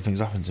that all them things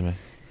happened to me.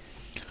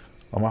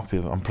 I'm happy.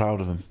 I'm proud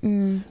of them.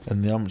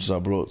 And the amateurs I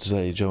brought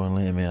today, Joe and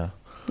Liam here.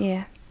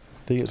 Yeah.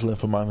 They get to learn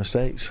from my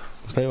mistakes.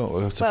 They won't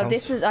go to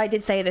France. I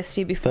did say this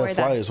to you before. They'll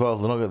fly as well.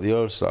 They're not get the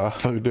Eurostar.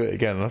 If I could do it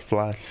again, I'd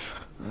fly.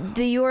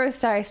 The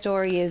Eurostar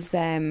story is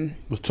the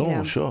tunnel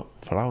was shut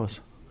for hours.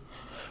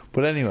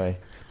 But anyway,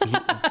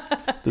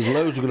 there's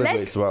loads of good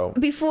debates about.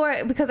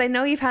 Because I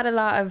know you've had a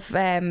lot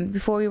of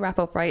before we wrap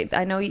up, right?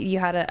 I know you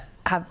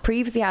have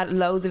previously had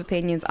loads of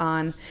opinions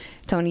on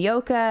Tony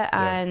Yoka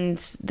and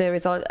the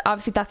result.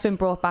 Obviously, that's been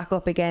brought back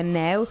up again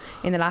now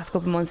in the last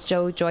couple of months.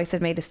 Joe Joyce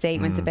had made a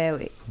statement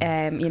about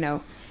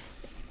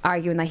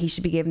arguing that he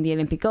should be given the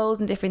Olympic gold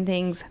and different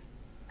things.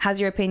 Has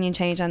your opinion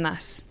changed on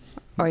that?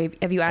 Or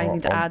have you anything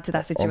to add to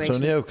that situation?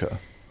 On Tony Yoka?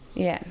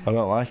 Yeah. I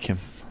don't like him.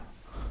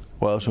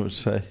 What else would you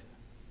say?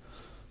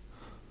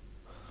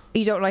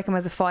 You don't like him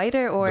as a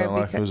fighter, or I don't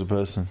like him as a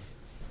person.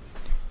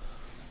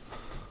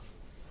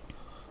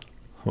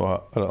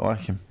 What? I don't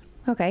like him.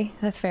 Okay,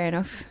 that's fair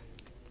enough.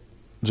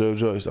 Joe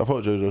Joyce. I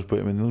thought Joe Joyce put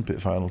him in the Olympic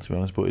final, to be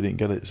honest, but he didn't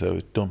get it, so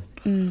it's done.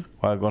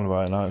 Why have gone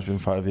about it now? It's been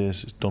 5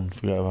 years. It's done.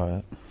 Forget about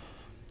it.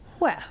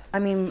 Well, I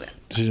mean...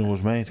 Decision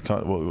was made.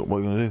 What are you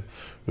going to do?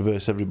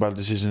 Reverse every bad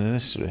decision in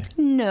history?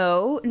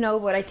 No,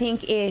 but I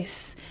think do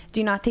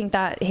you not think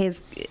that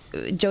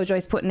Joe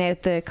Joyce putting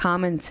out the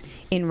comment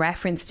in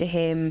reference to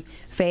him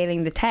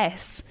failing the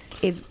tests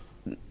is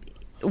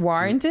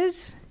warranted?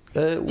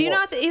 Do you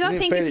not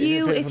think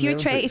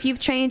if you've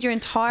trained your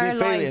entire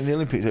life... He didn't fail it in the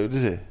Olympics, though,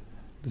 does he?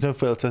 There's no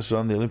failed test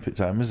around the Olympic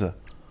time, is there?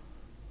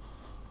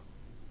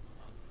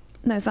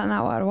 No, is that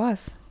not what it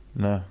was?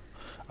 No.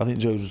 I think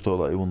Joe just thought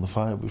that he won the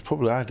fight, which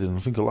probably I did, and I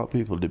think a lot of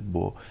people did,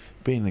 but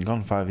being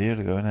gone 5 years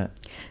ago, innit?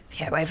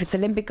 Yeah, well, if it's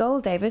Olympic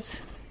gold, David.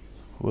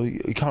 Well,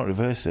 you can't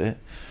reverse it.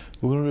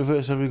 We're going to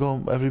reverse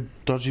every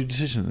dodgy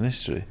decision in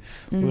history.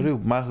 We're going to do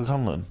Michael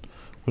Conlan.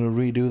 We're going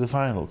to redo the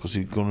final because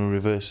he's going to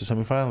reverse the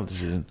semi-final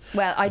decision.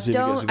 Well, I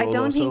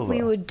don't think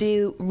we would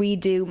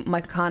redo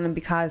Michael Conlan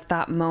because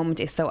that moment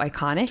is so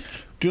iconic.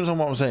 Do you understand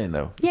what I'm saying,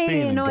 though?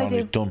 Yeah, no, I do.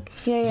 Is done.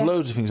 There's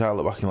loads of things I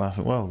look back and laugh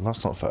and well,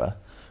 that's not fair.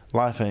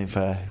 Life ain't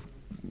fair.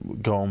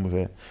 Go on with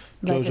it.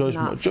 Joe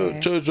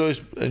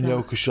Joyce and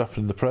Yoka should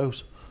happen in the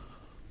pros.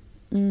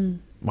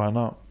 Why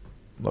not?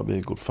 That'd be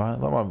a good fight.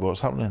 That might be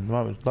what's happening.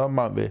 That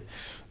might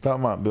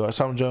be like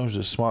Sam Jones is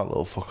a smart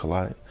little fucker.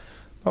 Like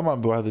that might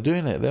be why they're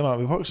doing it. They might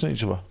be boxing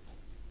each other.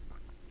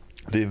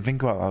 I didn't even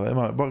think about that. They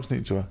might be boxing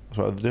each other. That's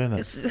why they're doing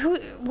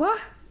it. What?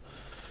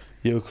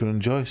 Yoka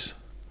and Joyce.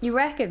 You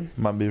reckon?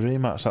 Might be a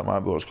rematch. That might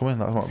be what's coming.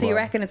 So you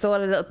reckon it's all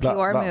a little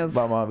PR move?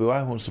 That might be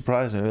why. It won't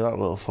surprise me. That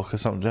little fucker,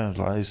 Sam Jones,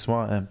 like he's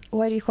smart. Him.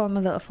 Why do you call him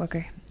a little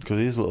fucker? Because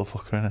he's a little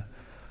fucker, isn't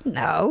he?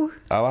 No.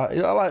 I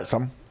like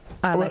Sam.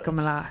 I like him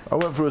a lot. I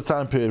went through a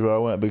time period where I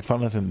weren't a big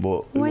fan of him,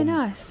 but why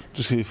not?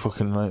 Just he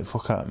fucking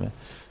fuck at me.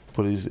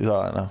 But he's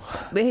alright now.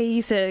 But he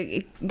used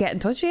to get in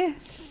touch with you.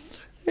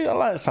 Yeah, I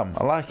like Sam.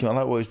 I like him. I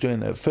like what he's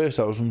doing. At first,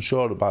 I was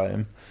unsure about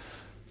him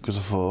because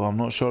I thought I'm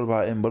not sure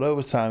about him. But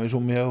over time, he's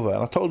won me over,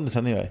 and I told him this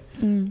anyway.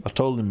 I've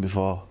told him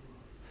before,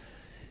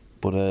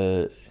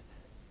 but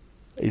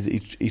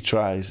he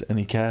tries and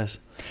he cares.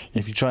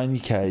 And if you try and you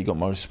care, you got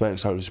my respect.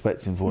 So I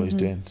respect him for what he's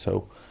doing.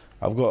 So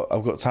I've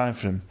got time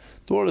for him.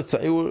 He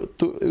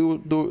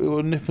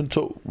would nip and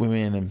tuck with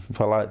me and him if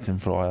I liked him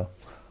for a while.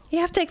 You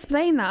have to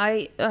explain that.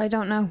 I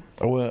don't know.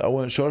 I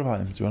weren't sure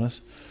about him, to be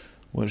honest.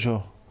 I weren't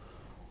sure.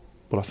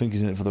 But I think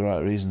he's in it for the right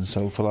reasons,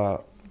 so for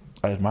that,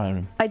 I admire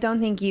him. I don't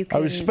think you can...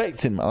 I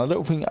respect him, and I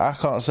don't think... I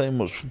can't say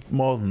much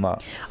more than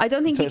that. I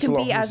don't think you can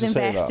be as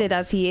invested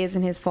as he is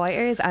in his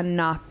fighters and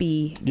not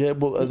be... Yeah,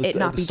 but at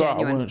the start,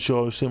 genuine. I weren't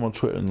sure. I see him on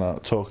Twitter and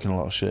that, talking a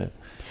lot of shit.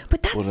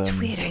 But that's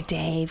Twitter,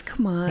 Dave.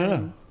 Come on.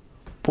 No.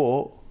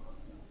 But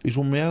he's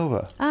won me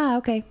over. Ah,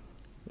 okay.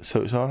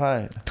 So it's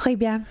alright. Très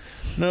bien.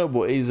 No,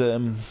 but he's...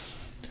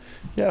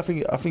 yeah, I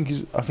think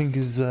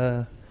he's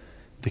the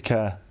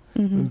care.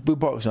 With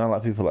boxing, I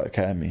like people that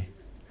care me.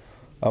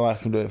 I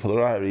like them doing it for the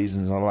right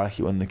reasons, and I like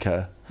it when they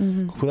care.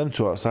 With them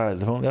two outside,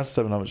 they've only had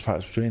 7 average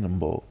fights between them,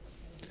 but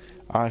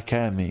I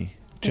care me.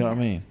 Do you know what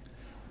I mean?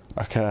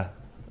 I care.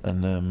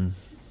 And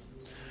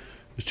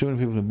there's too many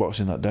people in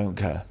boxing that don't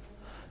care,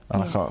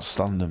 and I can't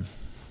stand them.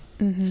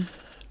 And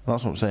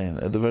that's what I'm saying.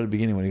 At the very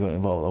beginning when he got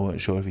involved, I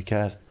weren't sure if he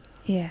cared.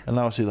 Yeah. And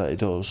now I see that he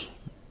does.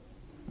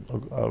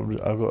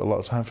 I've got a lot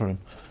of time for him.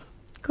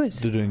 Good.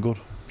 They're doing good.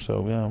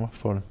 So, yeah, I'm happy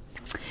for him.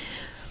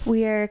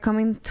 We are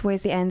coming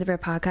towards the end of our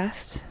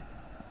podcast.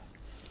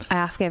 I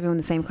ask everyone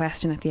the same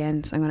question at the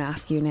end. I'm going to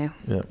ask you now.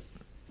 Yeah.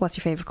 What's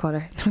your favourite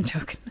colour? No, I'm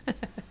joking.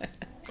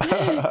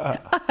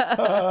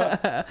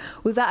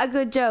 Was that a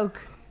good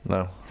joke?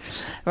 No.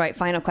 Right,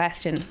 final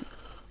question.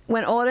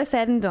 When all is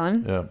said and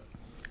done, Yeah.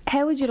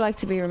 how would you like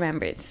to be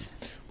remembered?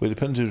 Well, it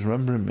depends who's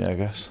remembering me, I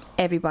guess.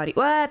 Everybody.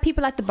 Well,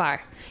 people at the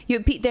bar.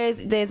 There's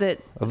a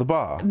At the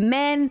bar?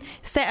 men,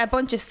 a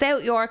bunch of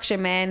South Yorkshire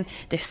men.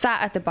 They're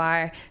sat at the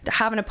bar. They're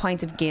having a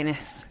pint of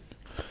Guinness,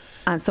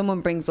 and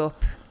someone brings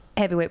up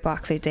heavyweight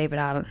boxer David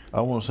Allen.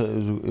 I want to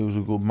say he was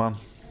a good man.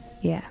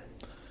 Yeah.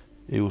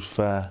 He was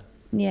fair.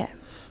 Yeah.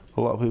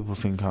 A lot of people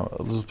think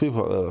there's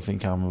people out there that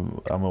think I'm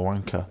a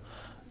wanker,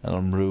 and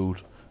I'm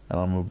rude, and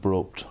I'm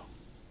abrupt.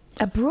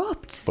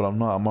 Abrupt. But I'm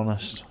not. I'm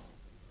honest.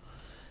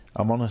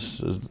 I'm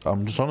honest.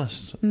 I'm just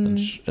honest.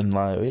 And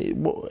like,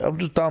 I'm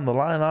just down the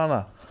line, aren't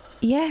I?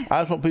 Yeah.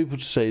 I just want people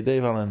to say,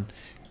 Dave Allen,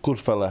 good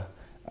fella,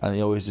 and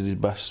he always did his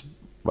best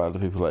by the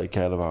people that he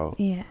cared about.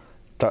 Yeah.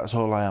 That's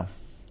all I am.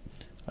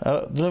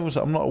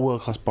 I'm not a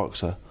world class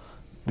boxer.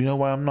 You know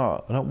why I'm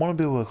not? I don't want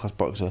to be a world class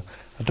boxer.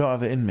 I don't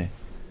have it in me.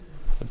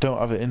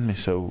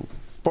 So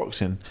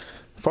boxing,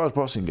 as far as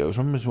boxing goes,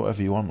 remember me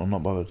whatever you want. I'm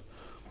not bothered.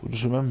 But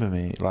just remember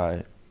me.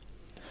 Like,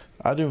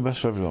 I do my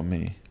best for everyone.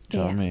 Me. Do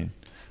you know what I mean?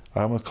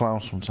 I'm a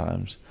clown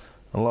sometimes.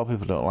 A lot of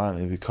people don't like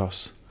me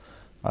because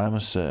I'm a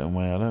certain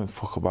way. I don't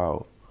fuck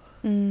about.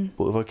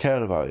 But if I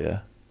care about you,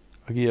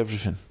 I give you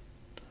everything.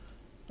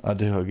 I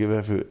do. I give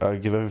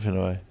everything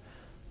away.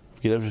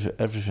 I give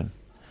everything.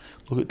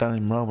 Look at Danny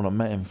Monroe when I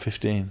met him,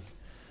 15.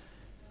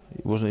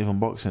 He wasn't even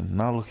boxing.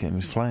 Now look at him,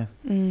 he's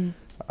flying.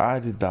 I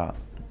did that.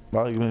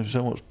 That gave me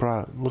so much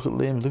pride. Look at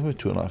Liam, he's living with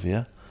 2.5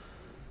 years.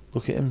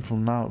 Look at him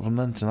from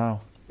then to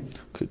now.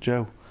 Look at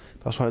Joe.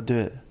 That's why I do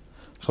it.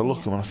 So I look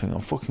at him and I think,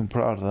 I'm fucking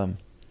proud of them.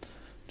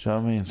 Do you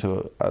know what I mean?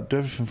 So I do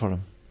everything for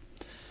them.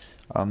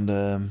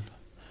 And,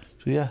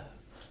 so yeah.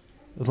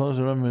 As long as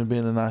I remember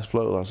being a nice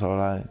bloke, that's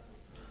alright.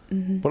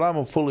 But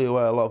I'm fully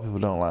aware a lot of people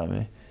don't like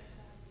me.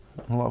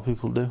 And a lot of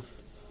people do.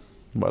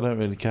 But I don't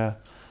really care.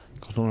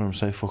 Because none of them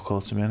say fuck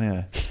all to me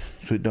anyway.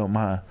 So it don't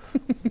matter.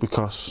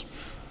 Because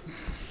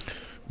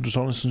I'm just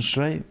honest and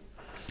straight.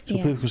 So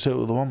people can say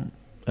what they want.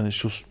 And it's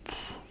just,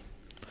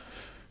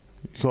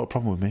 you got a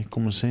problem with me,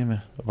 come and see me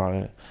about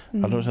it.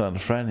 I don't say that in a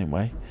threatening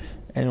way.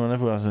 Anyone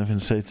ever has anything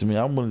to say to me,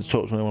 I'm willing to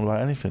talk to anyone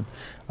about anything.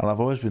 And I've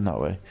always been that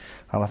way.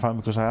 And I find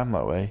because I am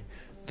that way,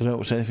 they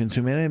don't say anything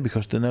to me anyway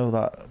because they know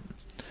that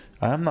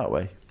I am that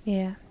way.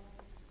 Yeah.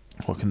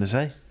 What can they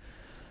say?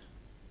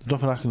 There's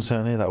nothing I can say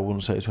on here that I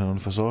wouldn't say to anyone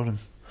if I saw him.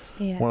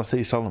 Yeah. When I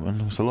see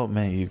Solomon, I say, look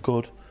mate, you're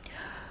good.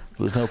 But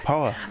there's no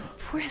power. Damn,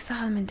 poor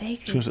Solomon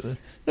Dakins.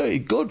 No, you're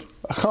good.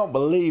 I can't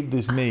believe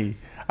this me.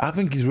 I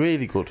think he's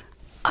really good.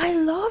 I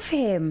love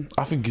him.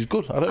 I think he's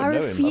good. I don't know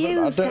him. I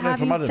refuse to have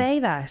you say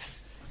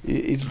that.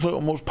 He doesn't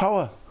got much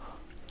power.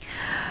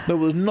 No,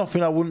 there's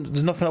nothing I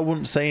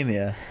wouldn't say in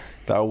here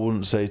that I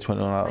wouldn't say to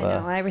anyone out there. I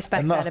know, I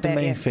respect that about you. And that's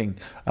the main thing.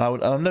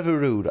 And I'm never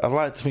rude. I'd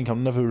like to think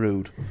I'm never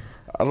rude.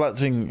 I'd like to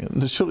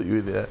think... Shut up, you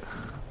idiot.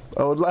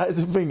 I would like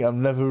to think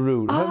I'm never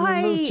rude. Have I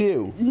ever been rude to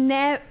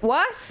you?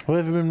 What? Have I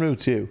ever been rude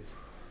to you?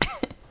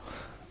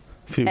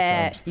 A few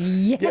times.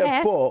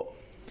 Yeah, but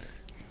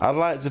I'd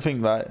like to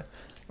think that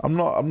I'm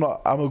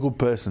a good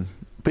person.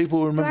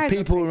 People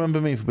remember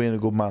me for being a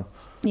good man.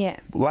 Yeah.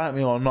 Like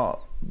me or not,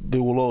 they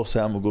will all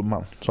say I'm a good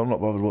man. So I'm not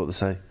bothered what they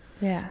say.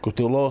 Yeah. Because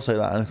they'll all say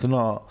that, and if they're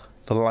not,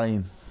 they're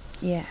lying.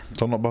 Yeah.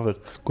 So I'm not bothered.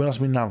 Go and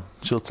ask me Nan.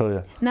 She'll tell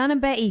you. Nan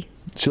and Betty.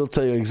 She'll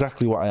tell you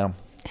exactly what I am.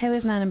 How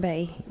is Nan and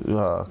Betty?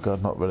 Oh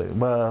God, not really.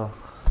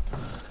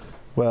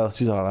 Well,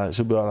 she's alright.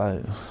 She'll be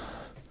alright.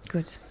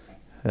 Good.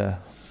 Yeah.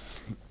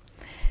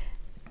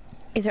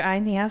 Is there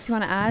anything else you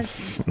want to add?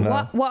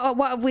 No.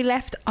 What have we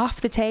left off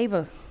the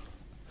table?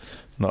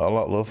 Not a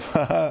lot,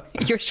 love.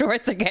 Your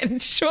shorts are getting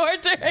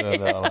shorter.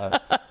 No,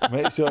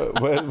 make sure.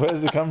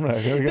 Where's the camera?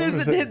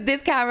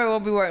 This camera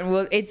won't be working.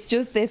 Well, it's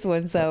just this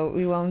one, so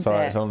we won't.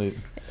 Sorry, it's only.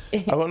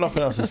 I've got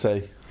nothing else to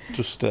say.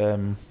 Just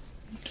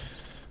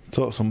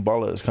talk some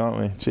bollocks, can't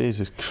we?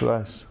 Jesus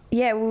Christ.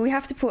 Yeah, well, we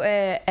have to put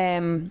a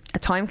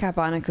time cap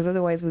on it because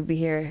otherwise we'd be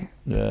here.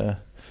 Yeah,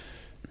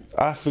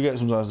 I forget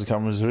sometimes the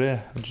cameras are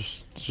here.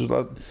 That's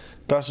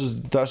just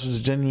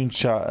a genuine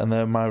chat, and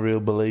they're my real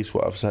beliefs.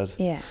 What I've said.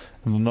 Yeah.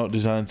 And they're not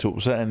designed to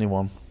upset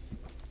anyone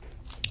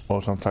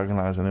or to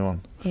antagonise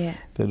anyone. Yeah.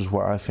 They're just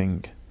what I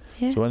think.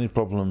 Yeah. So any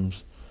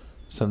problems,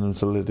 send them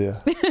to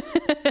Lydia.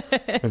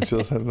 And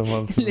she'll send them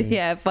on to me.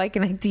 Yeah,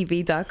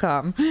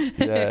 FightConnectTV.com.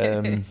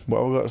 Yeah,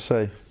 what have I got to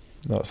say?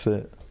 That's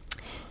it.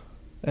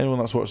 Anyone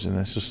that's watching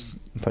this, just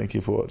thank you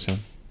for watching.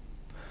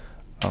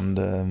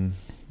 And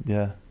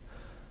yeah,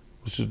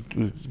 we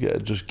should get a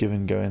Just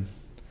Giving going.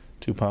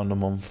 £2 a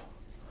month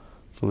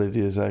for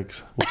Lydia's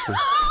eggs.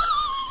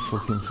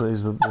 Fucking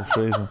freeze them. We'll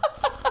freeze them.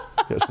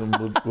 Get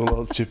some. We'll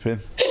all chip in.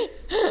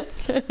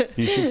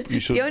 You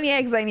should. The only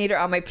eggs I need are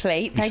on my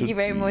plate. Thank you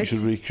very much. You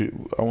should recruit.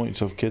 I want you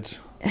to have kids.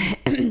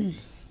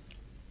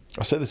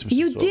 I say this to my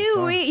You sister all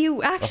the do. time.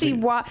 You actually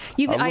what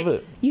you I love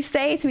it. You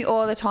say it to me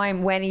all the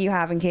time. When are you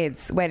having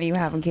kids? When are you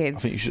having kids? I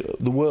think you should,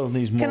 the world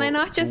needs more. Can I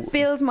not just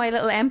build my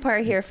little empire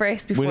here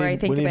first before I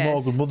think we need about more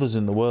it? good mothers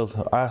in the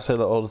world. I say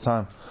that all the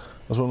time.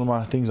 That's one of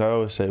my things I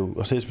always say.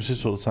 I say it to my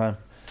sister all the time.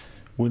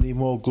 We need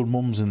more good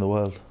mums in the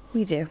world.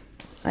 We do.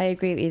 I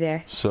agree with you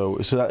there. So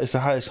it's the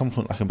highest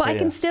compliment I can But pay I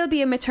can her. still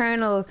be a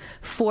maternal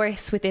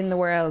force within the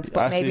world,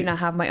 but I maybe see- not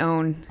have my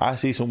own. I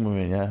see some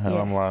women, and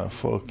Yeah. I'm like,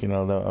 fuck,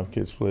 don't have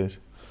kids, please.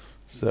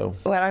 So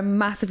Well, I'm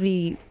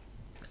massively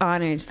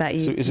honoured that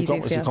you, it's you do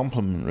it's a feel.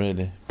 compliment,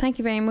 really. Thank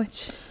you very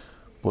much.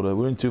 But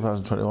we're in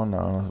 2021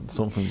 now, and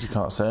some things you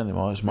can't say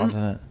anymore. It's mad,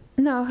 isn't it?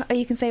 No,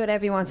 you can say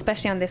whatever you want,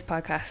 especially on this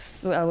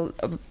podcast. Well,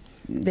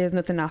 there's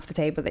nothing off the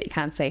table that you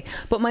can't say.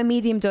 But my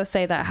medium does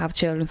say that I have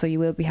children, so you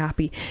will be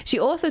happy. She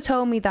also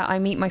told me that I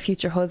meet my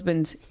future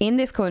husband in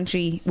this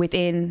country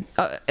within...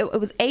 it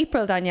was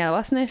April, Danielle,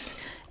 wasn't it?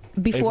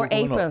 Before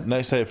coming April. up,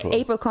 next April.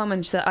 April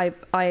coming, that I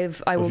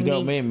will If you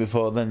don't meet meet. him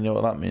before then, you know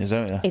what that means,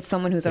 don't you? It's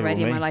someone who's It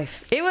already were in my me.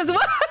 life. It was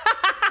what?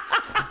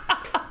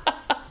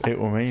 It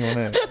were me,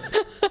 wasn't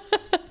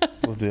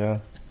it? Bloody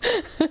hell.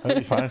 I hope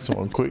you find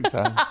someone quick,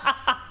 Sam.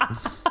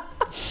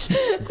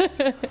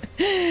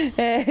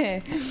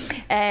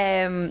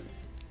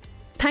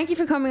 Thank you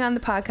for coming on the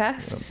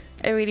podcast.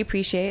 I really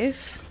appreciate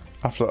it.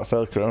 After that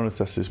failed corona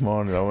test this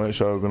morning, I wasn't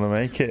sure I was going to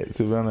make it,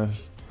 to be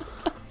honest.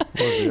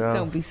 Bloody hell.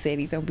 Don't be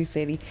silly. Don't be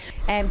silly.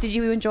 Did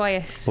you enjoy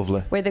it?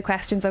 Lovely. Were the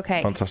questions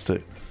okay?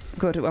 Fantastic.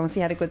 Good. Once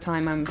you had a good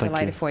time, I'm Thank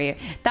delighted you. for you.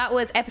 That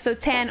was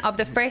episode 10 of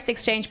the First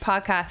Exchange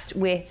podcast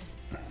with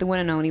the one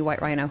and only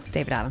White Rhino,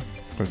 David Allen.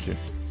 Thank you.